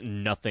feel like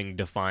nothing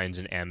defines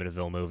an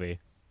Amityville movie.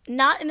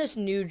 Not in this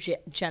new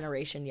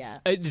generation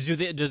yet.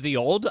 Does the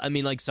old? I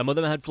mean, like some of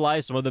them had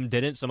flies, some of them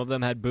didn't. Some of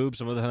them had boobs,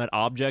 some of them had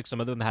objects,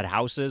 some of them had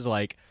houses.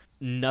 Like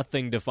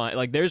nothing defined.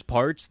 Like, there's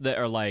parts that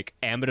are like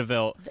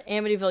Amityville. The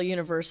Amityville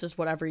universe is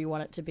whatever you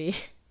want it to be.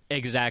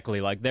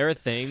 Exactly. Like, there are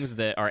things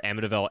that are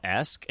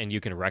Amityville-esque and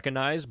you can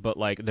recognize, but,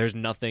 like, there's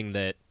nothing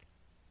that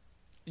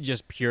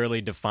just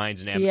purely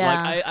defines an Amityville.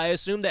 Yeah. Like, I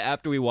assume that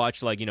after we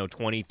watched, like,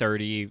 20,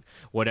 30,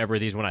 whatever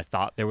these, when I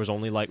thought there was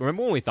only, like...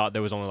 Remember when we thought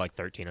there was only, like,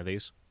 13 of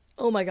these?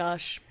 Oh, my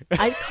gosh.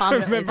 I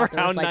confidently Remember thought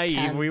there how was, like, naive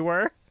 10. we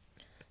were?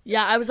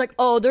 Yeah, I was like,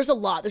 oh, there's a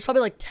lot. There's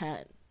probably like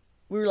 10.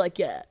 We were like,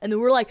 yeah. And then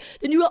we were like,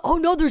 then you, oh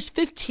no, there's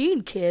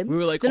 15, Kim. We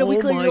were like, then a week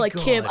oh later, my you're like,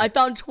 God. Kim, I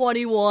found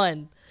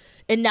 21.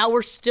 And now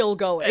we're still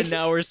going. And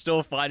now we're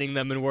still finding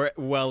them, and we're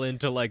well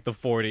into, like, the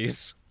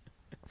 40s.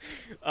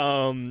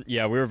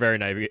 Yeah, we were very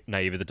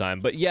naive at the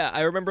time. But yeah,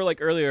 I remember, like,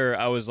 earlier,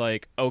 I was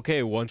like,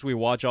 okay, once we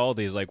watch all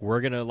these, like,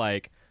 we're gonna,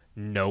 like,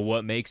 know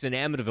what makes an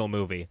Amityville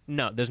movie.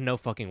 No, there's no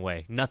fucking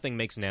way. Nothing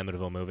makes an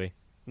Amityville movie.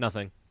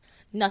 Nothing.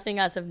 Nothing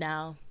as of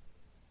now.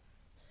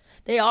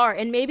 They are,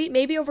 and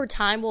maybe over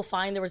time we'll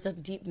find there was a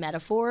deep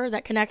metaphor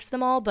that connects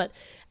them all, but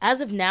as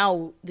of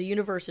now, the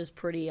universe is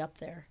pretty up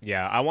there.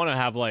 Yeah, I want to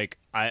have, like,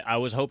 I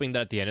was hoping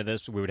that at the end of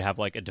this we would have,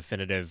 like, a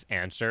definitive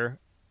answer,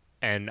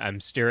 and I'm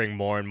steering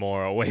more and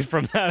more away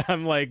from that.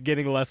 I'm, like,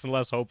 getting less and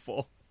less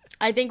hopeful.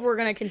 I think we're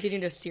going to continue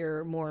to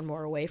steer more and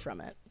more away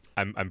from it.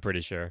 I'm pretty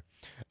sure.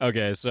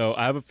 Okay, so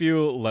I have a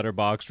few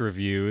Letterboxd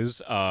reviews.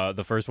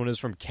 The first one is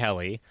from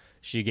Kelly.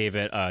 She gave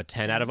it a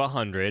 10 out of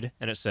 100,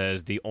 and it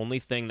says, the only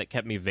thing that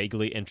kept me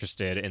vaguely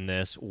interested in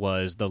this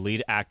was the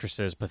lead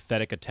actress's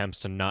pathetic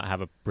attempts to not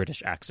have a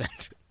British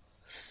accent.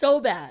 So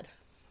bad.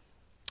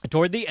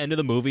 Toward the end of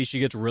the movie, she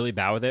gets really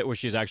bad with it, where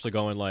she's actually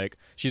going, like,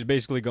 she's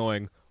basically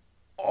going,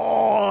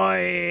 oh,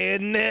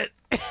 isn't it?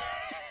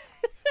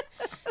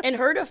 In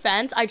her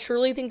defense, I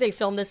truly think they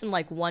filmed this in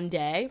like one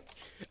day.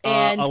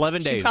 And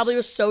 11 days. She probably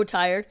was so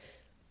tired.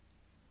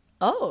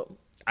 Oh,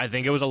 I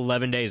think it was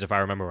 11 days, if I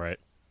remember right.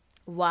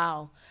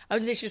 wow. I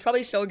was gonna say she was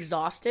probably so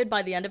exhausted.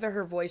 By the end of it,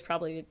 her voice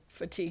probably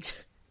fatigued.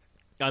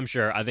 I'm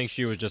sure. I think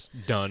she was just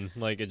done.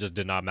 Like, it just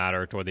did not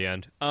matter toward the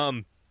end.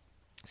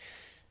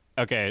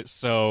 Okay,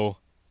 so...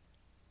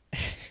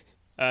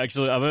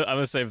 Actually, I'm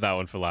gonna save that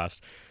one for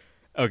last.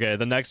 Okay,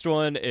 the next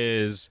one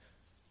is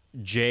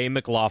J.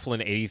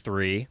 McLaughlin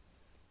 83.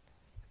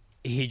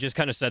 He just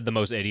kind of said the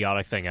most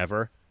idiotic thing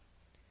ever.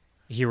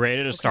 He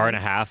rated a star and a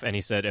half, and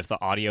he said if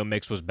the audio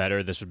mix was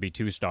better, this would be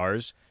 2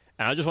 stars.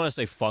 And I just want to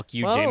say, fuck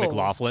you, Jay Whoa.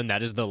 McLaughlin.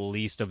 That is the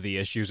least of the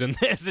issues in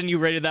this, and you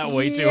rated that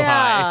way too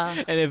Yeah.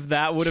 high. And if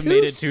that would have 2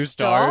 made it 2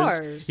 stars,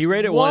 stars. he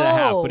rated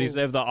 1.5, but he Whoa.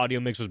 said if the audio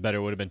mix was better,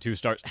 it would have been 2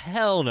 stars.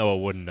 Hell no,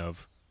 it wouldn't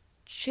have.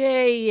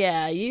 Jay,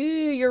 yeah,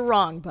 you're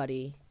wrong,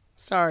 buddy.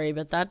 Sorry,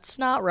 but that's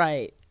not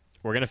right.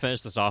 We're gonna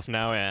finish this off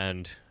now,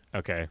 and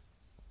okay,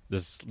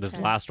 this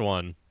Okay. last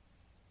one,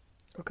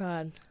 Oh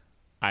God.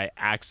 I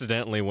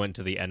accidentally went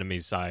to the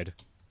enemy's side.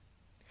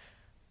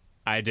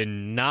 I did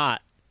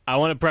not. I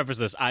want to preface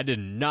this. I did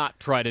not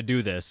try to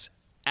do this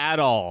at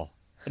all.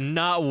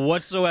 Not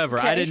whatsoever.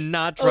 I Okay. did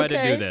not try to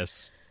Okay. do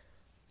this.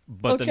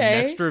 But the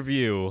Okay. next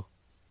review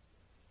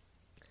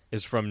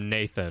is from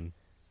Nathan.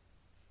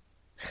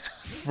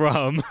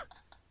 From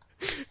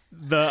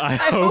the I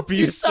Hope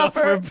You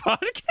Suffer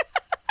podcast.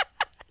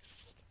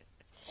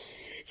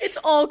 It's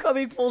all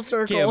coming full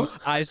circle. Kim,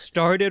 I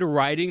started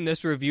writing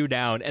this review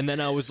down, and then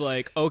I was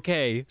like,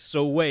 okay,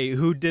 so wait,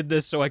 who did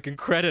this so I can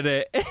credit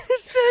it? And it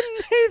said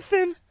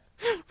Nathan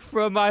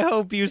from I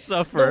Hope You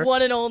Suffer. The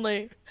one and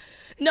only.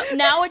 No,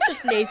 now it's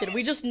just Nathan.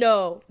 We just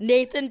know.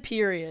 Nathan,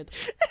 period.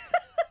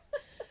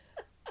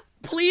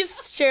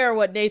 Please share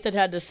what Nathan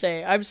had to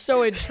say. I'm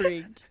so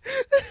intrigued.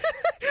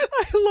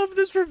 I love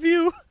this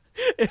review.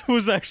 It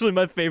was actually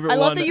my favorite I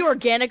one. love that you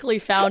organically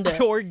found I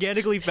it.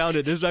 organically found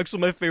it. This is actually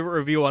my favorite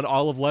review on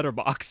all of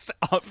Letterboxd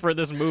for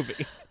this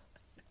movie.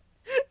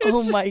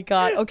 Oh my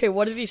God. Okay,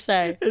 what did he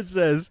say? It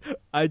says,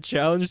 I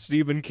challenge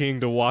Stephen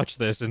King to watch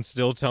this and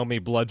still tell me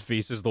Blood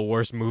Feast is the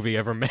worst movie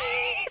ever made.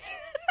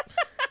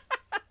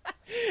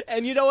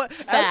 And you know what? As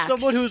Facts.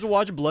 someone who's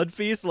watched Blood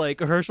Feast, like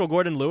Herschel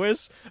Gordon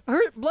Lewis,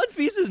 Blood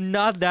Feast is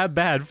not that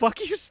bad. Fuck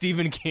you,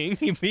 Stephen King,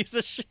 you piece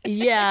of shit.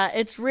 Yeah,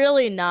 it's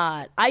really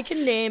not. I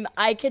can name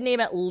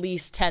at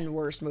least 10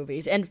 worse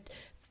movies, and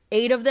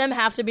 8 of them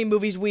have to be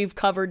movies we've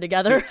covered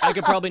together. I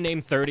could probably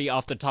name 30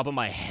 off the top of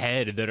my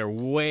head that are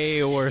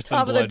way worse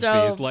Top than of the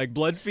Blood Feast. dome. Like,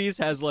 Blood Feast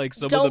has, like,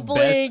 some of Don't the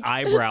best blink.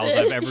 eyebrows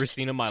I've ever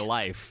seen in my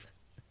life.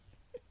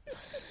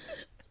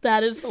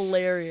 That is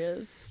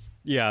hilarious.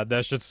 Yeah,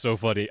 that shit's so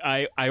funny.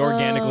 I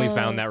organically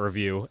found that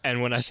review,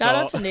 and when I Shout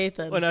saw out to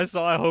Nathan. when I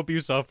saw I Hope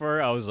You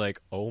Suffer, I was like,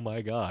 oh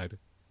my God,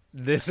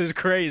 this is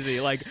crazy.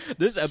 Like,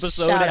 this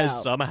episode Shout has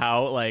out.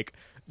 somehow, like,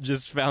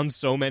 just found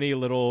so many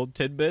little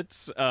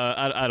tidbits.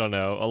 I don't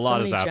know. A So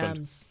lot has many happened.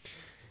 gems.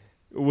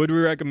 Would we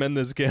recommend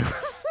this, Kim?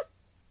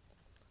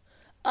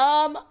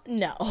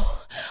 No.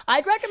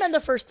 I'd recommend the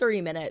first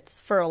 30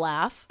 minutes for a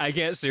laugh. I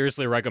can't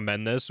seriously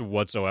recommend this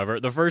whatsoever.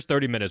 The first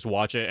 30 minutes,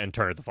 watch it and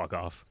turn it the fuck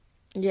off.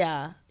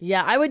 Yeah.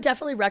 Yeah, I would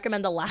definitely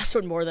recommend the last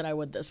one more than I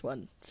would this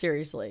one.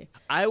 Seriously.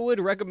 I would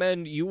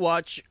recommend you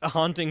watch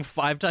Haunting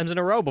 5 times in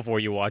a row before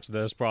you watch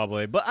this,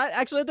 probably. But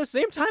actually, at the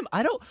same time,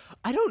 I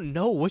don't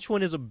know which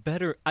one is a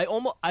better.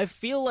 I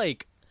feel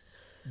like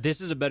this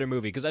is a better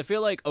movie because I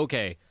feel like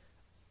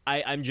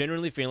I'm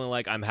genuinely feeling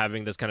like I'm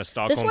having this kind of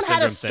Stockholm This one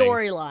had a syndrome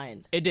thing.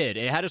 storyline. It did.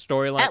 It had a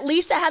storyline. At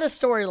least it had a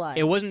storyline.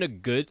 It wasn't a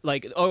good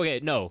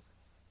no.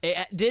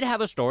 It did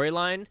have a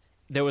storyline.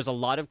 There was a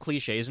lot of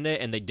cliches in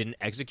it, and they didn't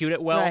execute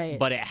it well. Right.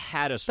 But it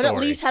had a story. But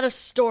at least had a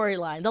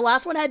storyline. The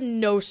last one had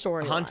no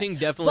storyline. Haunting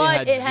definitely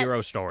had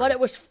zero story. But it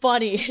was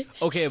funny.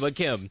 Okay, but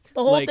Kim,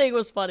 the whole thing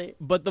was funny.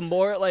 But the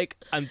more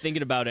I'm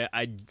thinking about it,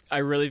 I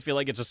really feel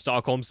like it's a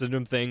Stockholm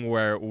syndrome thing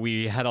where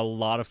we had a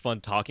lot of fun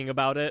talking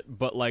about it,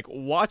 but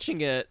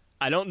watching it,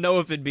 I don't know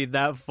if it'd be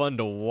that fun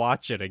to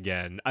watch it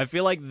again. I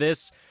feel like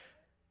this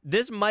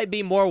might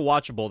be more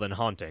watchable than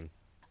Haunting.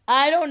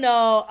 I don't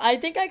know. I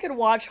think I could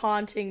watch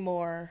Haunting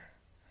more.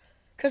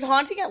 Because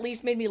Haunting at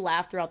least made me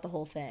laugh throughout the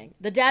whole thing.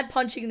 The dad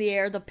punching the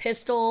air, the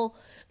pistol,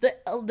 the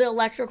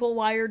electrical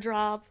wire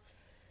drop.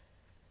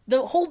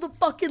 Hold the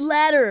fucking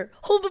ladder.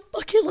 Hold the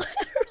fucking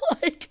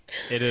ladder.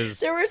 It is.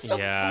 There were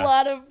a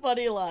lot of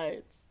funny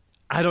lines.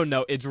 I don't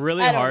know. It's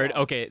really hard.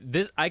 Know. Okay,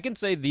 I can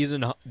say this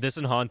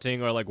and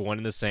Haunting are one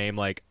and the same.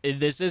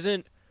 This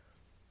isn't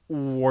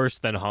worse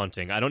than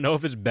Haunting. I don't know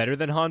if it's better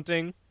than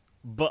Haunting,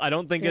 but I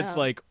don't think it's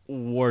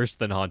worse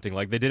than Haunting.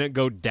 They didn't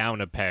go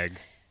down a peg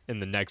in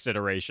the next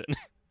iteration.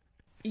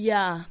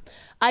 Yeah.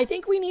 I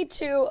think we need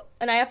to,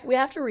 and we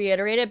have to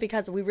reiterate it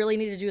because we really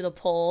need to do the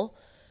poll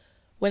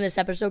when this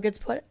episode gets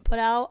put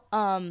out.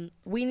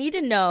 We need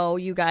to know,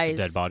 you guys.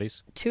 Dead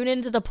bodies. Tune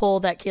into the poll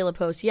that Kayla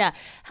posts. Yeah.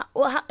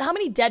 How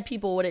many dead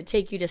people would it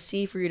take you to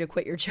see for you to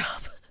quit your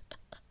job?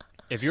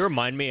 If you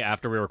remind me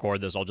after we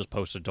record this, I'll just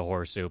post it to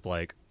Horror Soup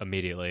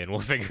immediately, and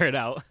we'll figure it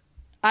out.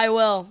 I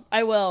will,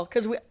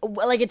 because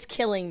it's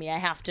killing me. I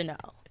have to know.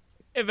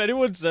 If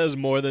anyone says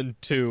more than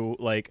 2,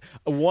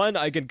 one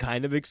I can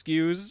kind of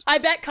excuse. I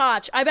bet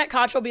Koch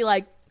will be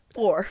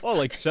 4.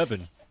 Oh,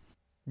 7.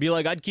 Be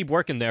I'd keep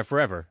working there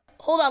forever.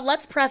 Hold on,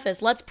 let's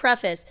preface.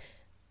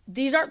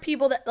 These aren't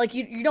people that,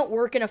 you don't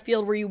work in a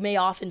field where you may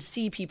often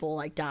see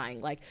people,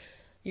 dying.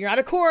 You're not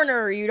a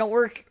coroner, you don't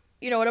work,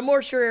 at a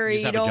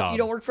mortuary, you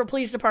don't work for a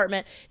police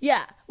department.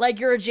 Yeah,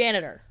 you're a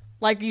janitor.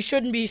 You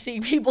shouldn't be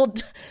seeing people,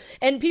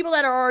 and people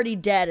that are already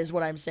dead is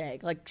what I'm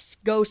saying,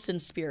 ghosts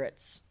and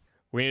spirits.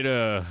 We need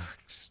to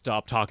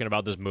stop talking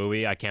about this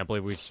movie. I can't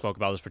believe we spoke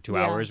about this for 2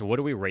 hours. What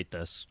do we rate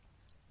this?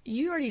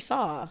 You already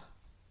saw.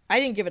 I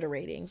didn't give it a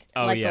rating.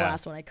 Oh, the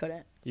last one, I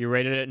couldn't. You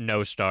rated it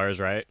no stars,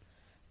 right?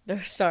 No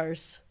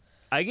stars.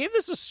 I gave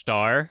this a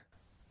star.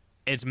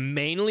 It's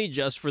mainly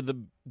just for the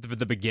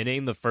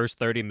beginning, the first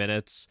 30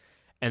 minutes,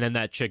 and then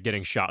that chick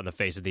getting shot in the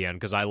face at the end,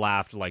 because I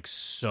laughed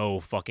so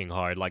fucking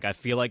hard. I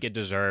feel like it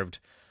deserved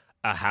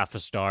a half a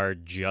star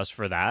just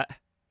for that.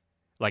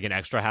 An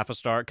extra half a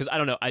star, because I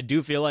don't know, I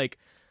do feel like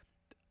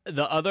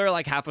the other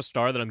half a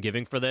star that I'm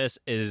giving for this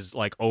is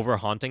over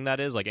Haunting, that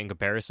is in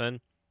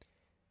comparison.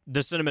 The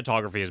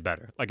cinematography is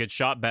better. It's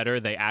shot better.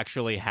 They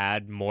actually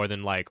had more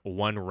than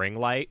one ring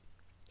light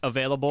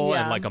available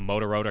and a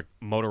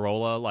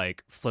Motorola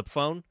flip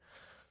phone.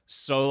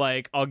 So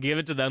I'll give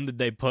it to them that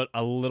they put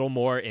a little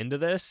more into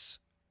this.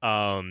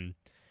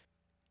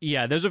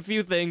 Yeah, there's a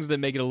few things that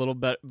make it a little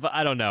bit, but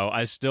I don't know.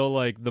 I still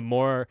the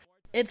more.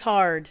 It's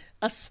hard.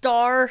 A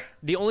star.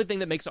 The only thing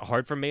that makes it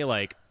hard for me,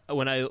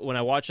 when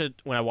I watch it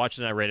and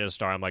I rate it a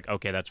star, I'm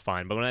okay, that's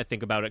fine. But when I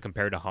think about it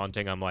compared to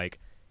Haunting, I'm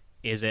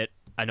is it?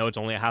 I know it's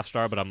only a half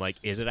star, but I'm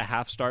is it a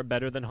half star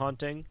better than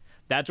Haunting?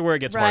 That's where it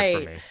gets hard for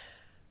me.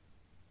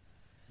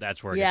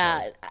 That's where it gets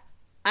hard.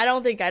 I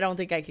don't think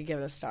I could give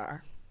it a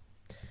star.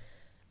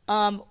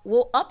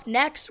 Well, up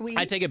next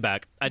I take it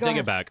back.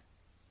 It back.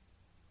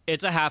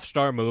 It's a half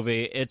star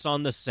movie. It's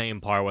on the same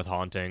par with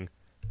Haunting.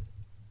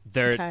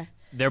 They're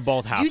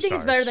both half stars. Do you think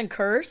it's better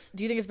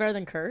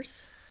than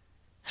Curse?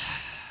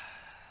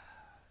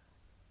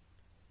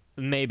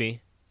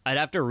 Maybe. I'd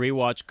have to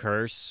rewatch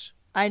Curse.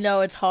 I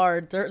know, it's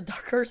hard. The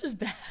Curse is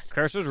bad.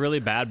 Curse was really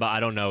bad, but I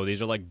don't know.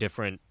 These are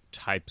different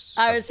types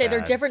I would say bad.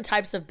 They're different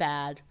types of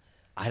bad.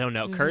 I don't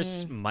know.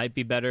 Curse might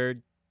be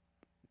better,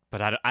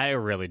 but I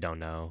really don't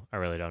know.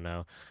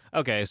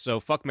 Okay, so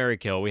fuck, marry,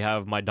 kill. We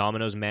have my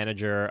Domino's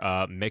manager,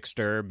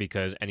 Mixter,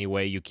 because any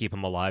way you keep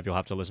him alive, you'll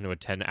have to listen to a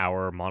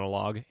 10-hour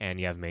monologue, and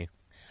you have me.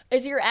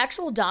 Is it your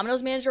actual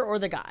Domino's manager or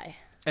the guy?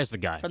 It's the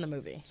guy. From the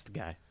movie. It's the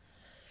guy.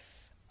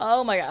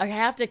 Oh my god, I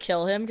have to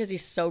kill him because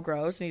he's so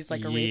gross and he's a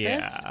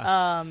rapist.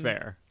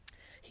 Fair.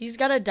 He's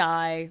gotta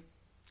die.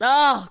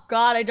 Oh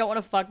god, I don't want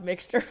to fuck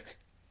Mixter.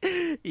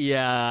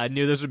 Yeah, I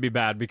knew this would be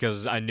bad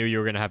because I knew you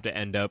were gonna have to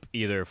end up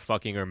either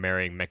fucking or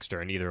marrying Mixter,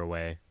 and either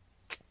way,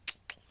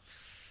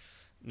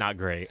 not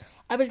great.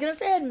 I was gonna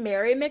say I'd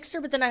marry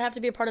Mixter, but then I'd have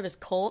to be a part of his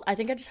cult. I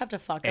think I just have to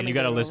fuck him. And you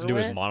gotta listen to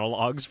his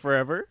monologues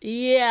forever.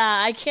 Yeah,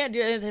 I can't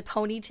do it. There's a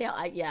ponytail.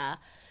 I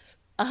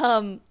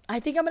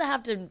think I'm gonna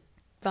have to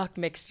fuck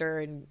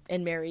Mixter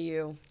and marry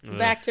you.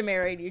 Back to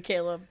married you,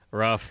 Caleb.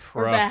 Rough.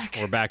 We're back.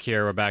 We're back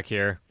here.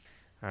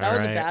 That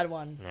was a right. bad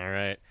one. All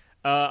right.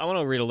 I want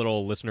to read a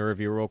little listener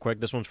review real quick.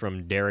 This one's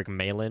from Derek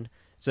Malin. It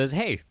says,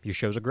 "Hey, your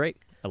shows are great.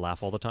 I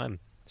laugh all the time."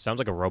 Sounds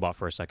like a robot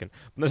for a second.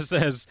 This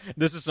says,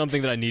 "This is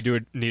something that I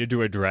needed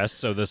to address,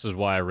 so this is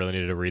why I really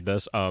needed to read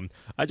this.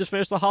 I just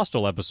finished the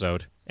Hostel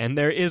episode, and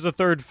there is a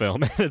third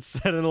film, and it's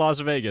set in Las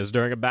Vegas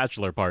during a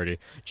bachelor party.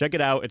 Check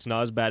it out. It's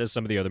not as bad as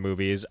some of the other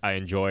movies. I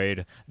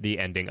enjoyed the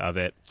ending of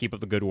it. Keep up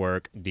the good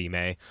work, D.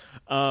 May."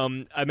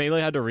 I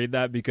mainly had to read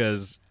that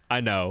because I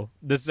know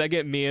the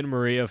second me and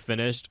Maria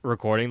finished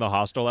recording the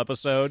Hostel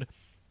episode,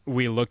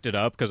 we looked it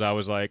up because I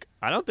was like,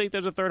 I don't think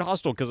there's a third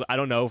Hostel, because I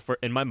don't know.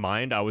 In my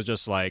mind, I was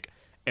just like,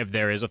 if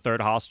there is a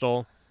third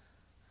Hostel,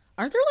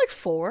 Aren't there like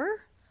 4?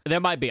 there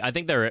might be. I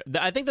think there's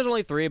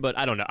only 3, but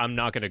I don't know. I'm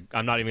not even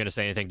gonna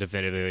say anything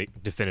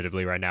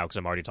definitively right now because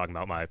I'm already talking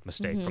about my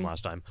mistake from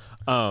last time.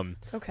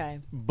 It's okay.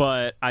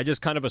 But I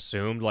just kind of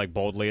assumed, like,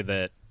 boldly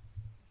that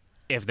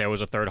if there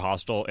was a third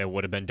Hostel, it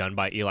would have been done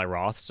by Eli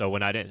Roth. So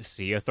when I didn't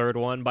see a third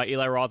one by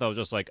Eli Roth, I was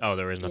just like, oh,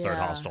 there isn't a third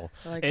Yeah, Hostel.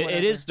 like, It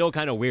whatever. is still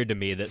kind of weird to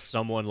me that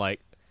someone, like,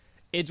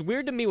 it's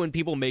weird to me when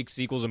people make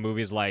sequels of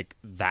movies like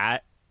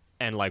that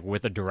and, like,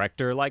 with a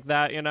director like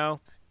that, you know?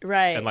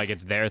 Right. And, like,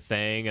 it's their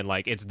thing, and,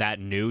 like, it's that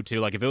new,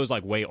 too. Like, if it was,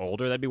 like, way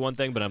older, that'd be one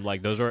thing, but I'm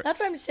like, those are... That's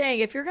what I'm saying.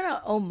 If you're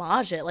gonna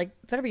homage it, like,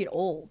 it better be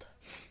old.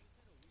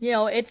 You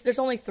know, there's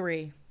only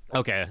 3.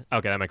 Okay,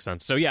 that makes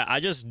sense. So, yeah, I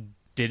just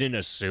didn't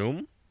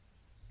assume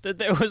that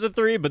there was a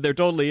 3, but there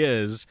totally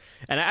is.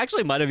 And I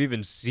actually might have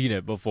even seen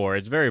it before.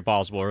 It's very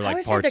possible, or, I like,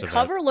 would say parts the of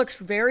cover it. looks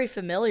very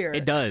familiar.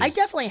 It does. I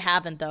definitely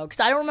haven't though,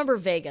 because I don't remember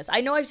Vegas. I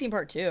know I've seen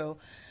part 2,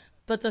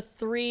 but the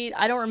 3,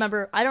 I don't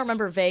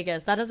remember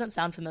Vegas. That doesn't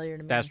sound familiar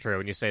to me. That's true.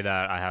 When you say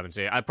that, I haven't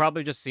seen it. I've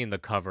probably just seen the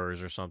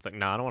covers or something.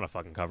 No, I don't want to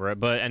fucking cover it.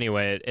 But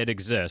anyway, it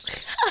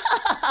exists.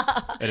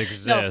 It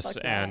exists.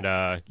 fuck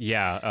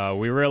And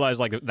we realized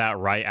like that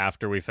right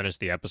after we finished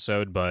the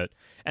episode.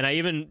 And I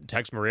even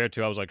text Maria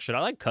too. I was like, should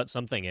I like cut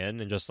something in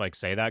and just like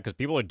say that? Because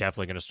people are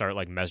definitely going to start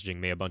like messaging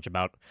me a bunch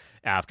about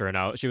after and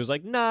out. She was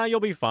like, nah,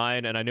 you'll be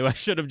fine. And I knew I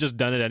should have just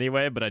done it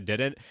anyway, but I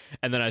didn't.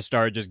 And then I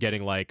started just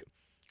getting like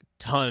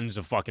tons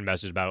of fucking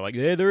messages about it, like,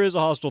 hey, there is a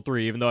Hostel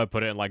 3, even though I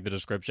put it in like the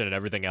description and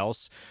everything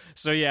else.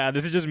 So yeah,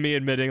 this is just me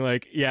admitting,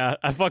 like, yeah,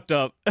 I fucked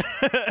up.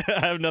 I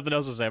have nothing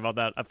else to say about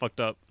that. I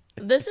fucked up.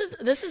 This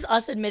is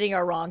us admitting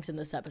our wrongs in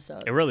this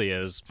episode. It really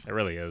is. It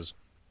really is.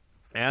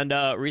 And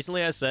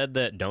recently I said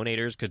that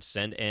donators could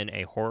send in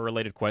a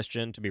horror-related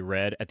question to be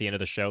read at the end of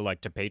the show, like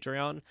to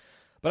Patreon.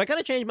 But I kind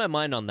of changed my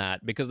mind on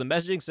that because the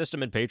messaging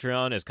system in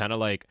Patreon is kind of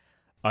like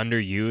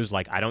underused.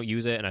 Like, I don't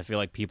use it, and I feel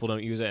like people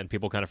don't use it, and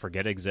people kind of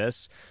forget it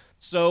exists.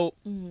 So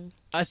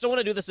I still want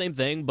to do the same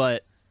thing,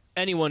 but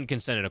anyone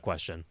can send in a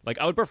question. Like,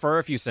 I would prefer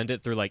if you sent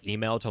it through like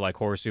email to like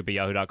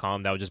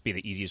horrorsoup@yahoo.com. That would just be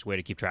the easiest way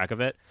to keep track of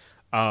it.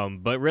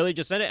 But really,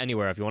 just send it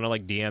anywhere. If you want to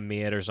like DM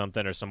me it or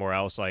something or somewhere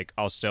else, like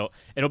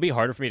it'll be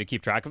harder for me to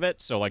keep track of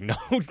it. So like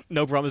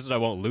no promises I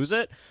won't lose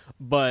it.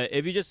 But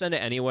if you just send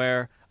it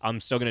anywhere, I'm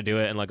still gonna do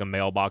it in like a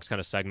mailbox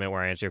kind of segment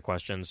where I answer your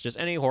questions. Just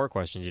any horror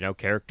questions,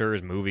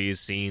 characters, movies,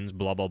 scenes,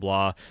 blah blah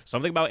blah.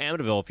 Something about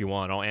Amityville if you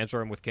want. I'll answer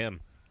them with Kim.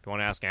 If you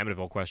want to ask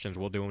Amityville questions,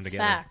 we'll do them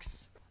together.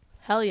 Facts.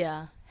 Hell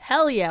yeah.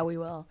 Hell yeah, we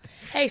will.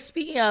 Hey,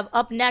 speaking of,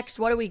 up next,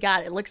 what do we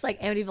got? It looks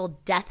like Amityville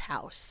Death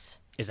House.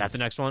 Is that the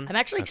next one? I'm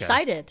actually Okay.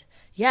 excited.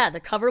 Yeah, the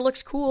cover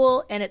looks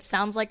cool, and it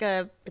sounds like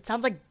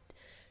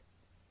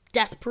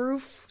death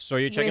proof. So are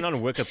you checking on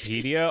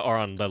Wikipedia or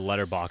on the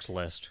letterbox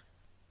list?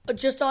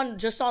 Just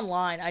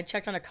online. I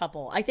checked on a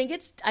couple. I think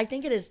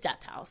it is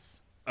Death House.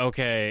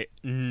 Okay,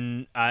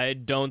 I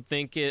don't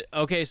think it...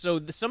 Okay, so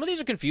some of these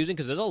are confusing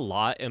because there's a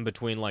lot in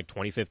between, like,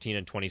 2015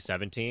 and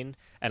 2017,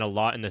 and a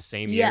lot in the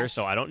same year, Yes.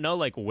 so I don't know,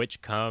 like,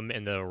 which come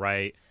in the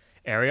right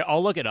area.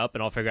 I'll look it up,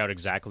 and I'll figure out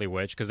exactly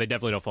which, because they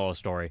definitely don't follow a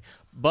story.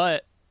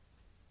 But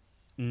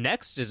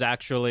next is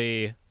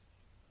actually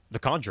The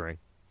Conjuring.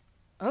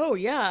 Oh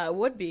yeah, it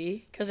would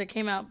be because it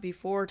came out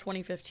before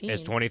 2015.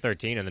 It's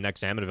 2013, and the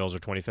next Amityville's are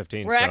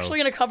 2015. We're actually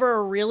going to cover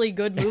a really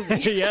good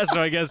movie. Yeah,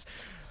 so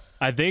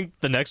I think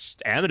the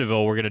next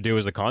Amityville we're going to do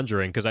is The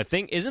Conjuring, because I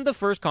think, isn't the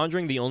first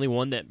Conjuring the only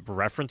one that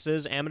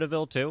references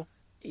Amityville, too?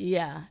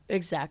 Yeah,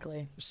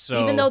 exactly.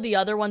 So- even though the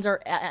other ones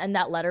are in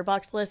that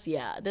letterbox list,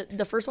 yeah,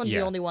 the first one's Yeah.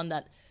 the only one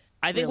that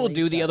I think really we'll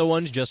do the other does.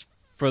 ones just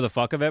for the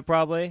fuck of it,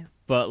 probably.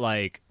 But,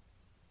 like,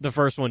 the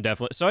first one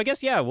definitely... So I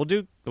guess, yeah, we'll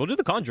do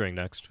The Conjuring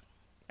next.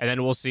 And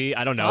then we'll see.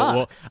 I don't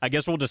know. Fuck. I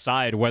guess we'll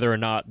decide whether or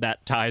not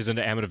that ties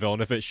into Amityville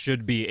and if it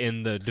should be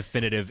in the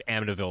definitive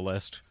Amityville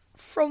list.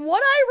 From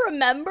what I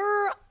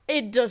remember,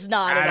 it does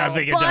not. I at don't all,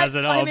 think it but does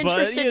at all, I'm but,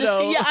 interested you to know,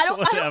 see. Yeah, I don't.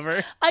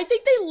 whatever. I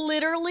think they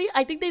literally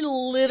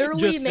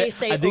Just may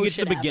say. I think it's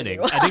the Ocean beginning.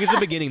 Avenue. I think it's the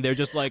beginning. They're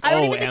just like, I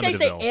don't oh, even think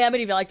they say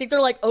Amityville. Amityville. I think they're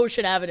like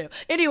Ocean Avenue.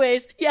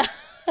 Anyways, yeah.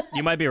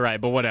 You might be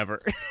right, but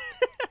whatever.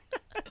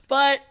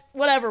 But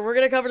whatever. We're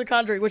gonna cover The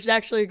Conjuring, which is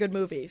actually a good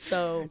movie.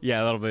 So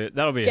Yeah, that'll be get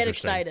interesting.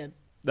 excited.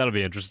 That'll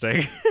be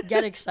interesting.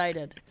 Get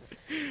excited.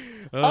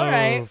 Oh,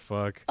 right.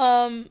 fuck.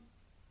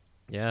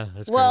 Yeah,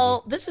 that's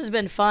Well, this has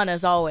been fun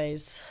as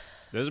always.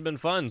 This has been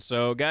fun.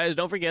 So, guys,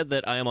 don't forget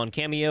that I am on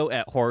Cameo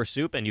at Horror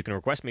Soup, and you can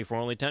request me for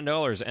only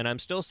 $10. And I'm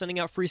still sending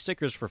out free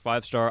stickers for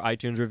 5-star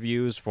iTunes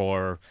reviews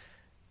for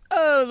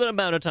the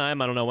amount of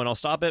time. I don't know when I'll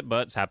stop it,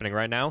 but it's happening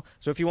right now.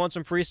 So if you want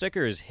some free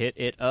stickers, hit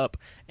it up.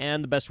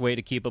 And the best way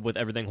to keep up with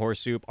everything Horror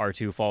Soup are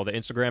to follow the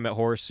Instagram at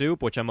Horror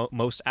Soup, which I'm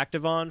most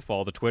active on.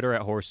 Follow the Twitter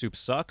at Horror Soup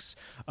Sucks.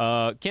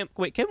 Kim,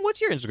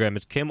 what's your Instagram?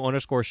 It's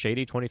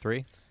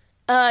Kim_Shady23.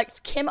 It's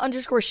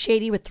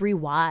Kim_Shady with 3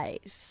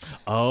 Ys.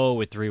 Oh,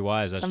 with 3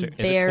 Ys. That's Is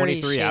it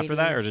 23 shady. after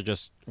that, or is it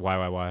just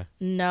YYY?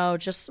 No,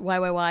 just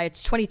YYY.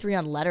 It's 23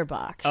 on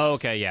Letterboxd. Oh,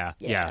 okay, yeah.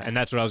 Yeah. And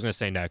that's what I was going to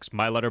say next.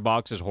 My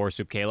letterbox is Horror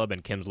Soup Caleb,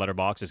 and Kim's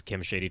letterbox is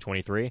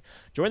KimShady23.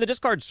 Join the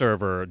Discord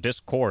server,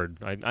 Discord.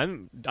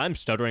 I'm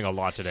stuttering a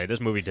lot today. This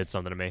movie did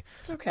something to me.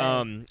 It's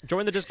okay.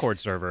 Join the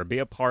Discord server, be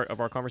a part of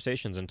our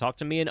conversations, and talk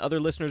to me and other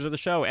listeners of the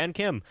show, and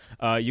Kim.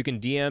 You can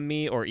DM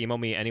me or email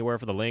me anywhere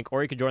for the link,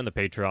 or you can join the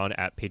Patreon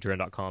at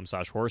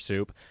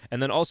patreon.com/horrorsoup,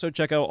 and then also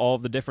check out all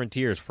of the different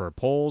tiers for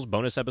polls,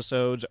 bonus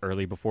episodes,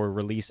 early before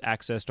release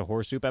access to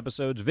Horror Soup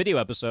episodes, video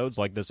episodes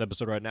like this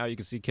episode right now. You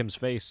can see Kim's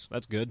face.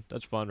 That's good.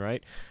 That's fun,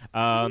 right?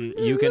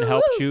 You can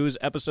help choose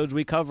episodes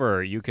we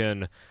cover. You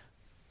can,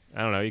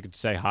 I don't know, you could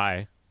say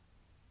hi.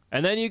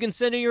 And then you can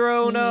send in your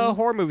own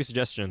horror movie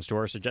suggestions to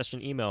our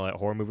suggestion email at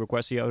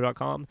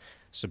horrormovierequest@yahoo.com.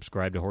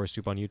 Subscribe to Horror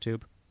Soup on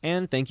YouTube.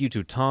 And thank you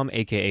to Tom,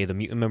 a.k.a. the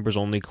Mutant Members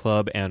Only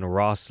Club, and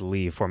Ross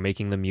Lee for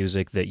making the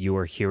music that you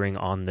are hearing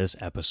on this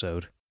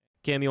episode.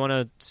 Kim, you want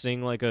to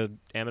sing like a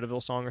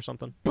Amityville song or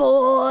something?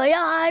 Boy,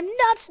 I'm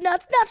nuts,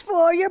 nuts, nuts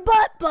for your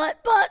butt,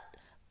 butt, butt.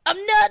 I'm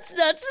nuts,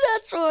 nuts,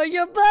 nuts for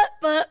your butt,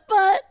 butt,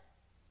 butt.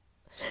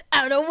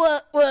 I don't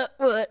know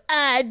what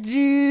I'd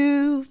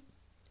do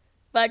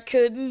if I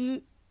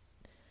couldn't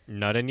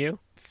Nut in you?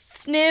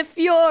 sniff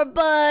your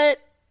butt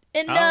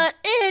and nut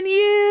in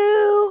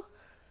you.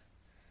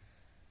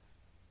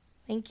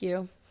 Thank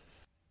you.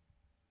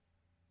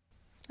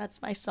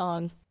 That's my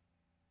song.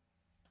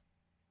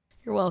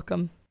 You're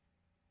welcome.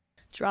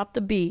 Drop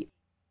the beat.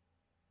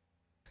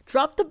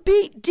 Drop the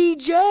beat,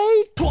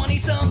 DJ!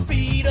 20-some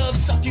feet of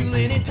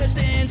succulent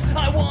intestines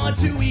I want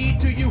to eat.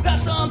 Do you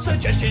have some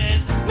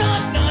suggestions?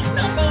 Nuts, nuts,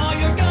 nuts for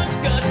your guts,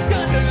 guts,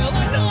 guts, girl.